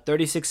 almost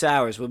 36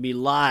 hours, we'll be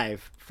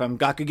live from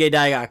Gakuge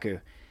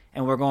Daigaku,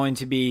 and we're going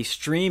to be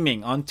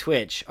streaming on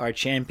Twitch our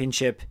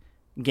championship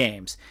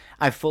games.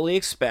 I fully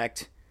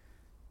expect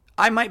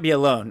I might be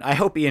alone. I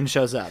hope Ian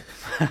shows up.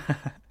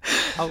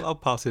 I'll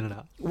pass in and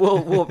out.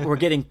 We're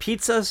getting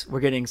pizzas, we're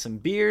getting some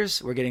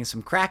beers, we're getting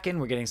some Kraken,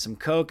 we're getting some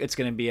Coke. It's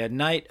going to be a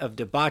night of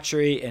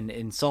debauchery and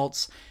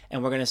insults,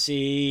 and we're going to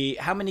see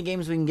how many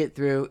games we can get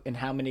through and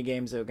how many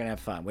games that we're going to have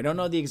fun. We don't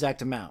know the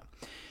exact amount.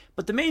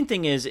 But the main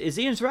thing is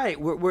Ian's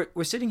right.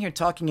 We're sitting here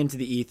talking into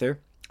the ether.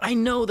 I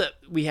know that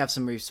we have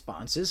some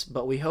responses,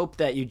 but we hope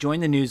that you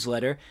join the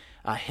newsletter,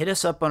 hit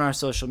us up on our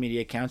social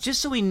media accounts,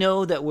 just so we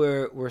know that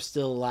we're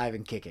still alive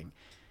and kicking.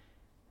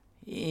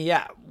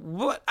 Yeah,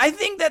 I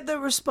think that the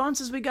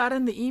responses we got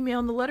in the email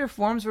and the letter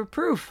forms were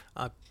proof.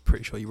 I'm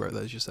pretty sure you wrote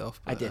those yourself.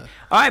 I did.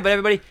 All right, but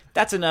everybody,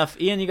 that's enough.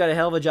 Ian, you got a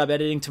hell of a job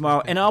editing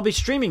tomorrow, and I'll be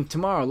streaming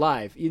tomorrow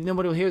live.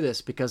 Nobody will hear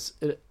this because...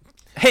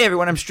 hey,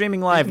 everyone, I'm streaming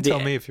live. You can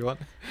tell me if you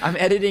want. I'm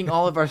editing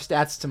all of our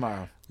stats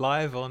tomorrow.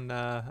 Live on...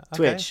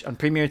 Twitch, on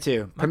Premiere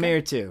 2.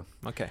 Premiere 2.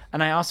 Okay.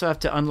 And I also have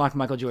to unlock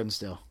Michael Jordan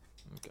still.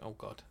 Oh,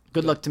 God.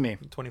 Good luck to me.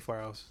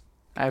 24 hours.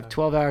 I have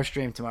 12-hour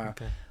stream tomorrow.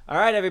 Okay. All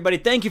right, everybody.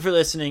 Thank you for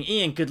listening.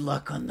 Ian, good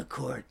luck on the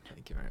court.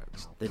 Thank you very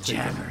much. The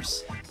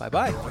jammers.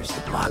 Bye-bye. Where's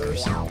the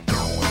blockers?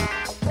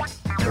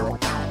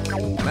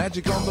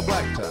 Magic on the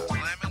blacktop.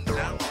 Slamming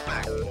down the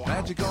backboard.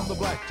 Magic on the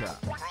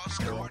blacktop. Cross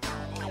court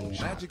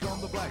motion. Magic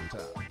on the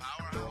blacktop.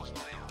 Powerhouse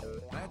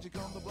layup. Magic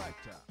on the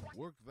blacktop.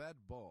 Work that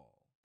ball.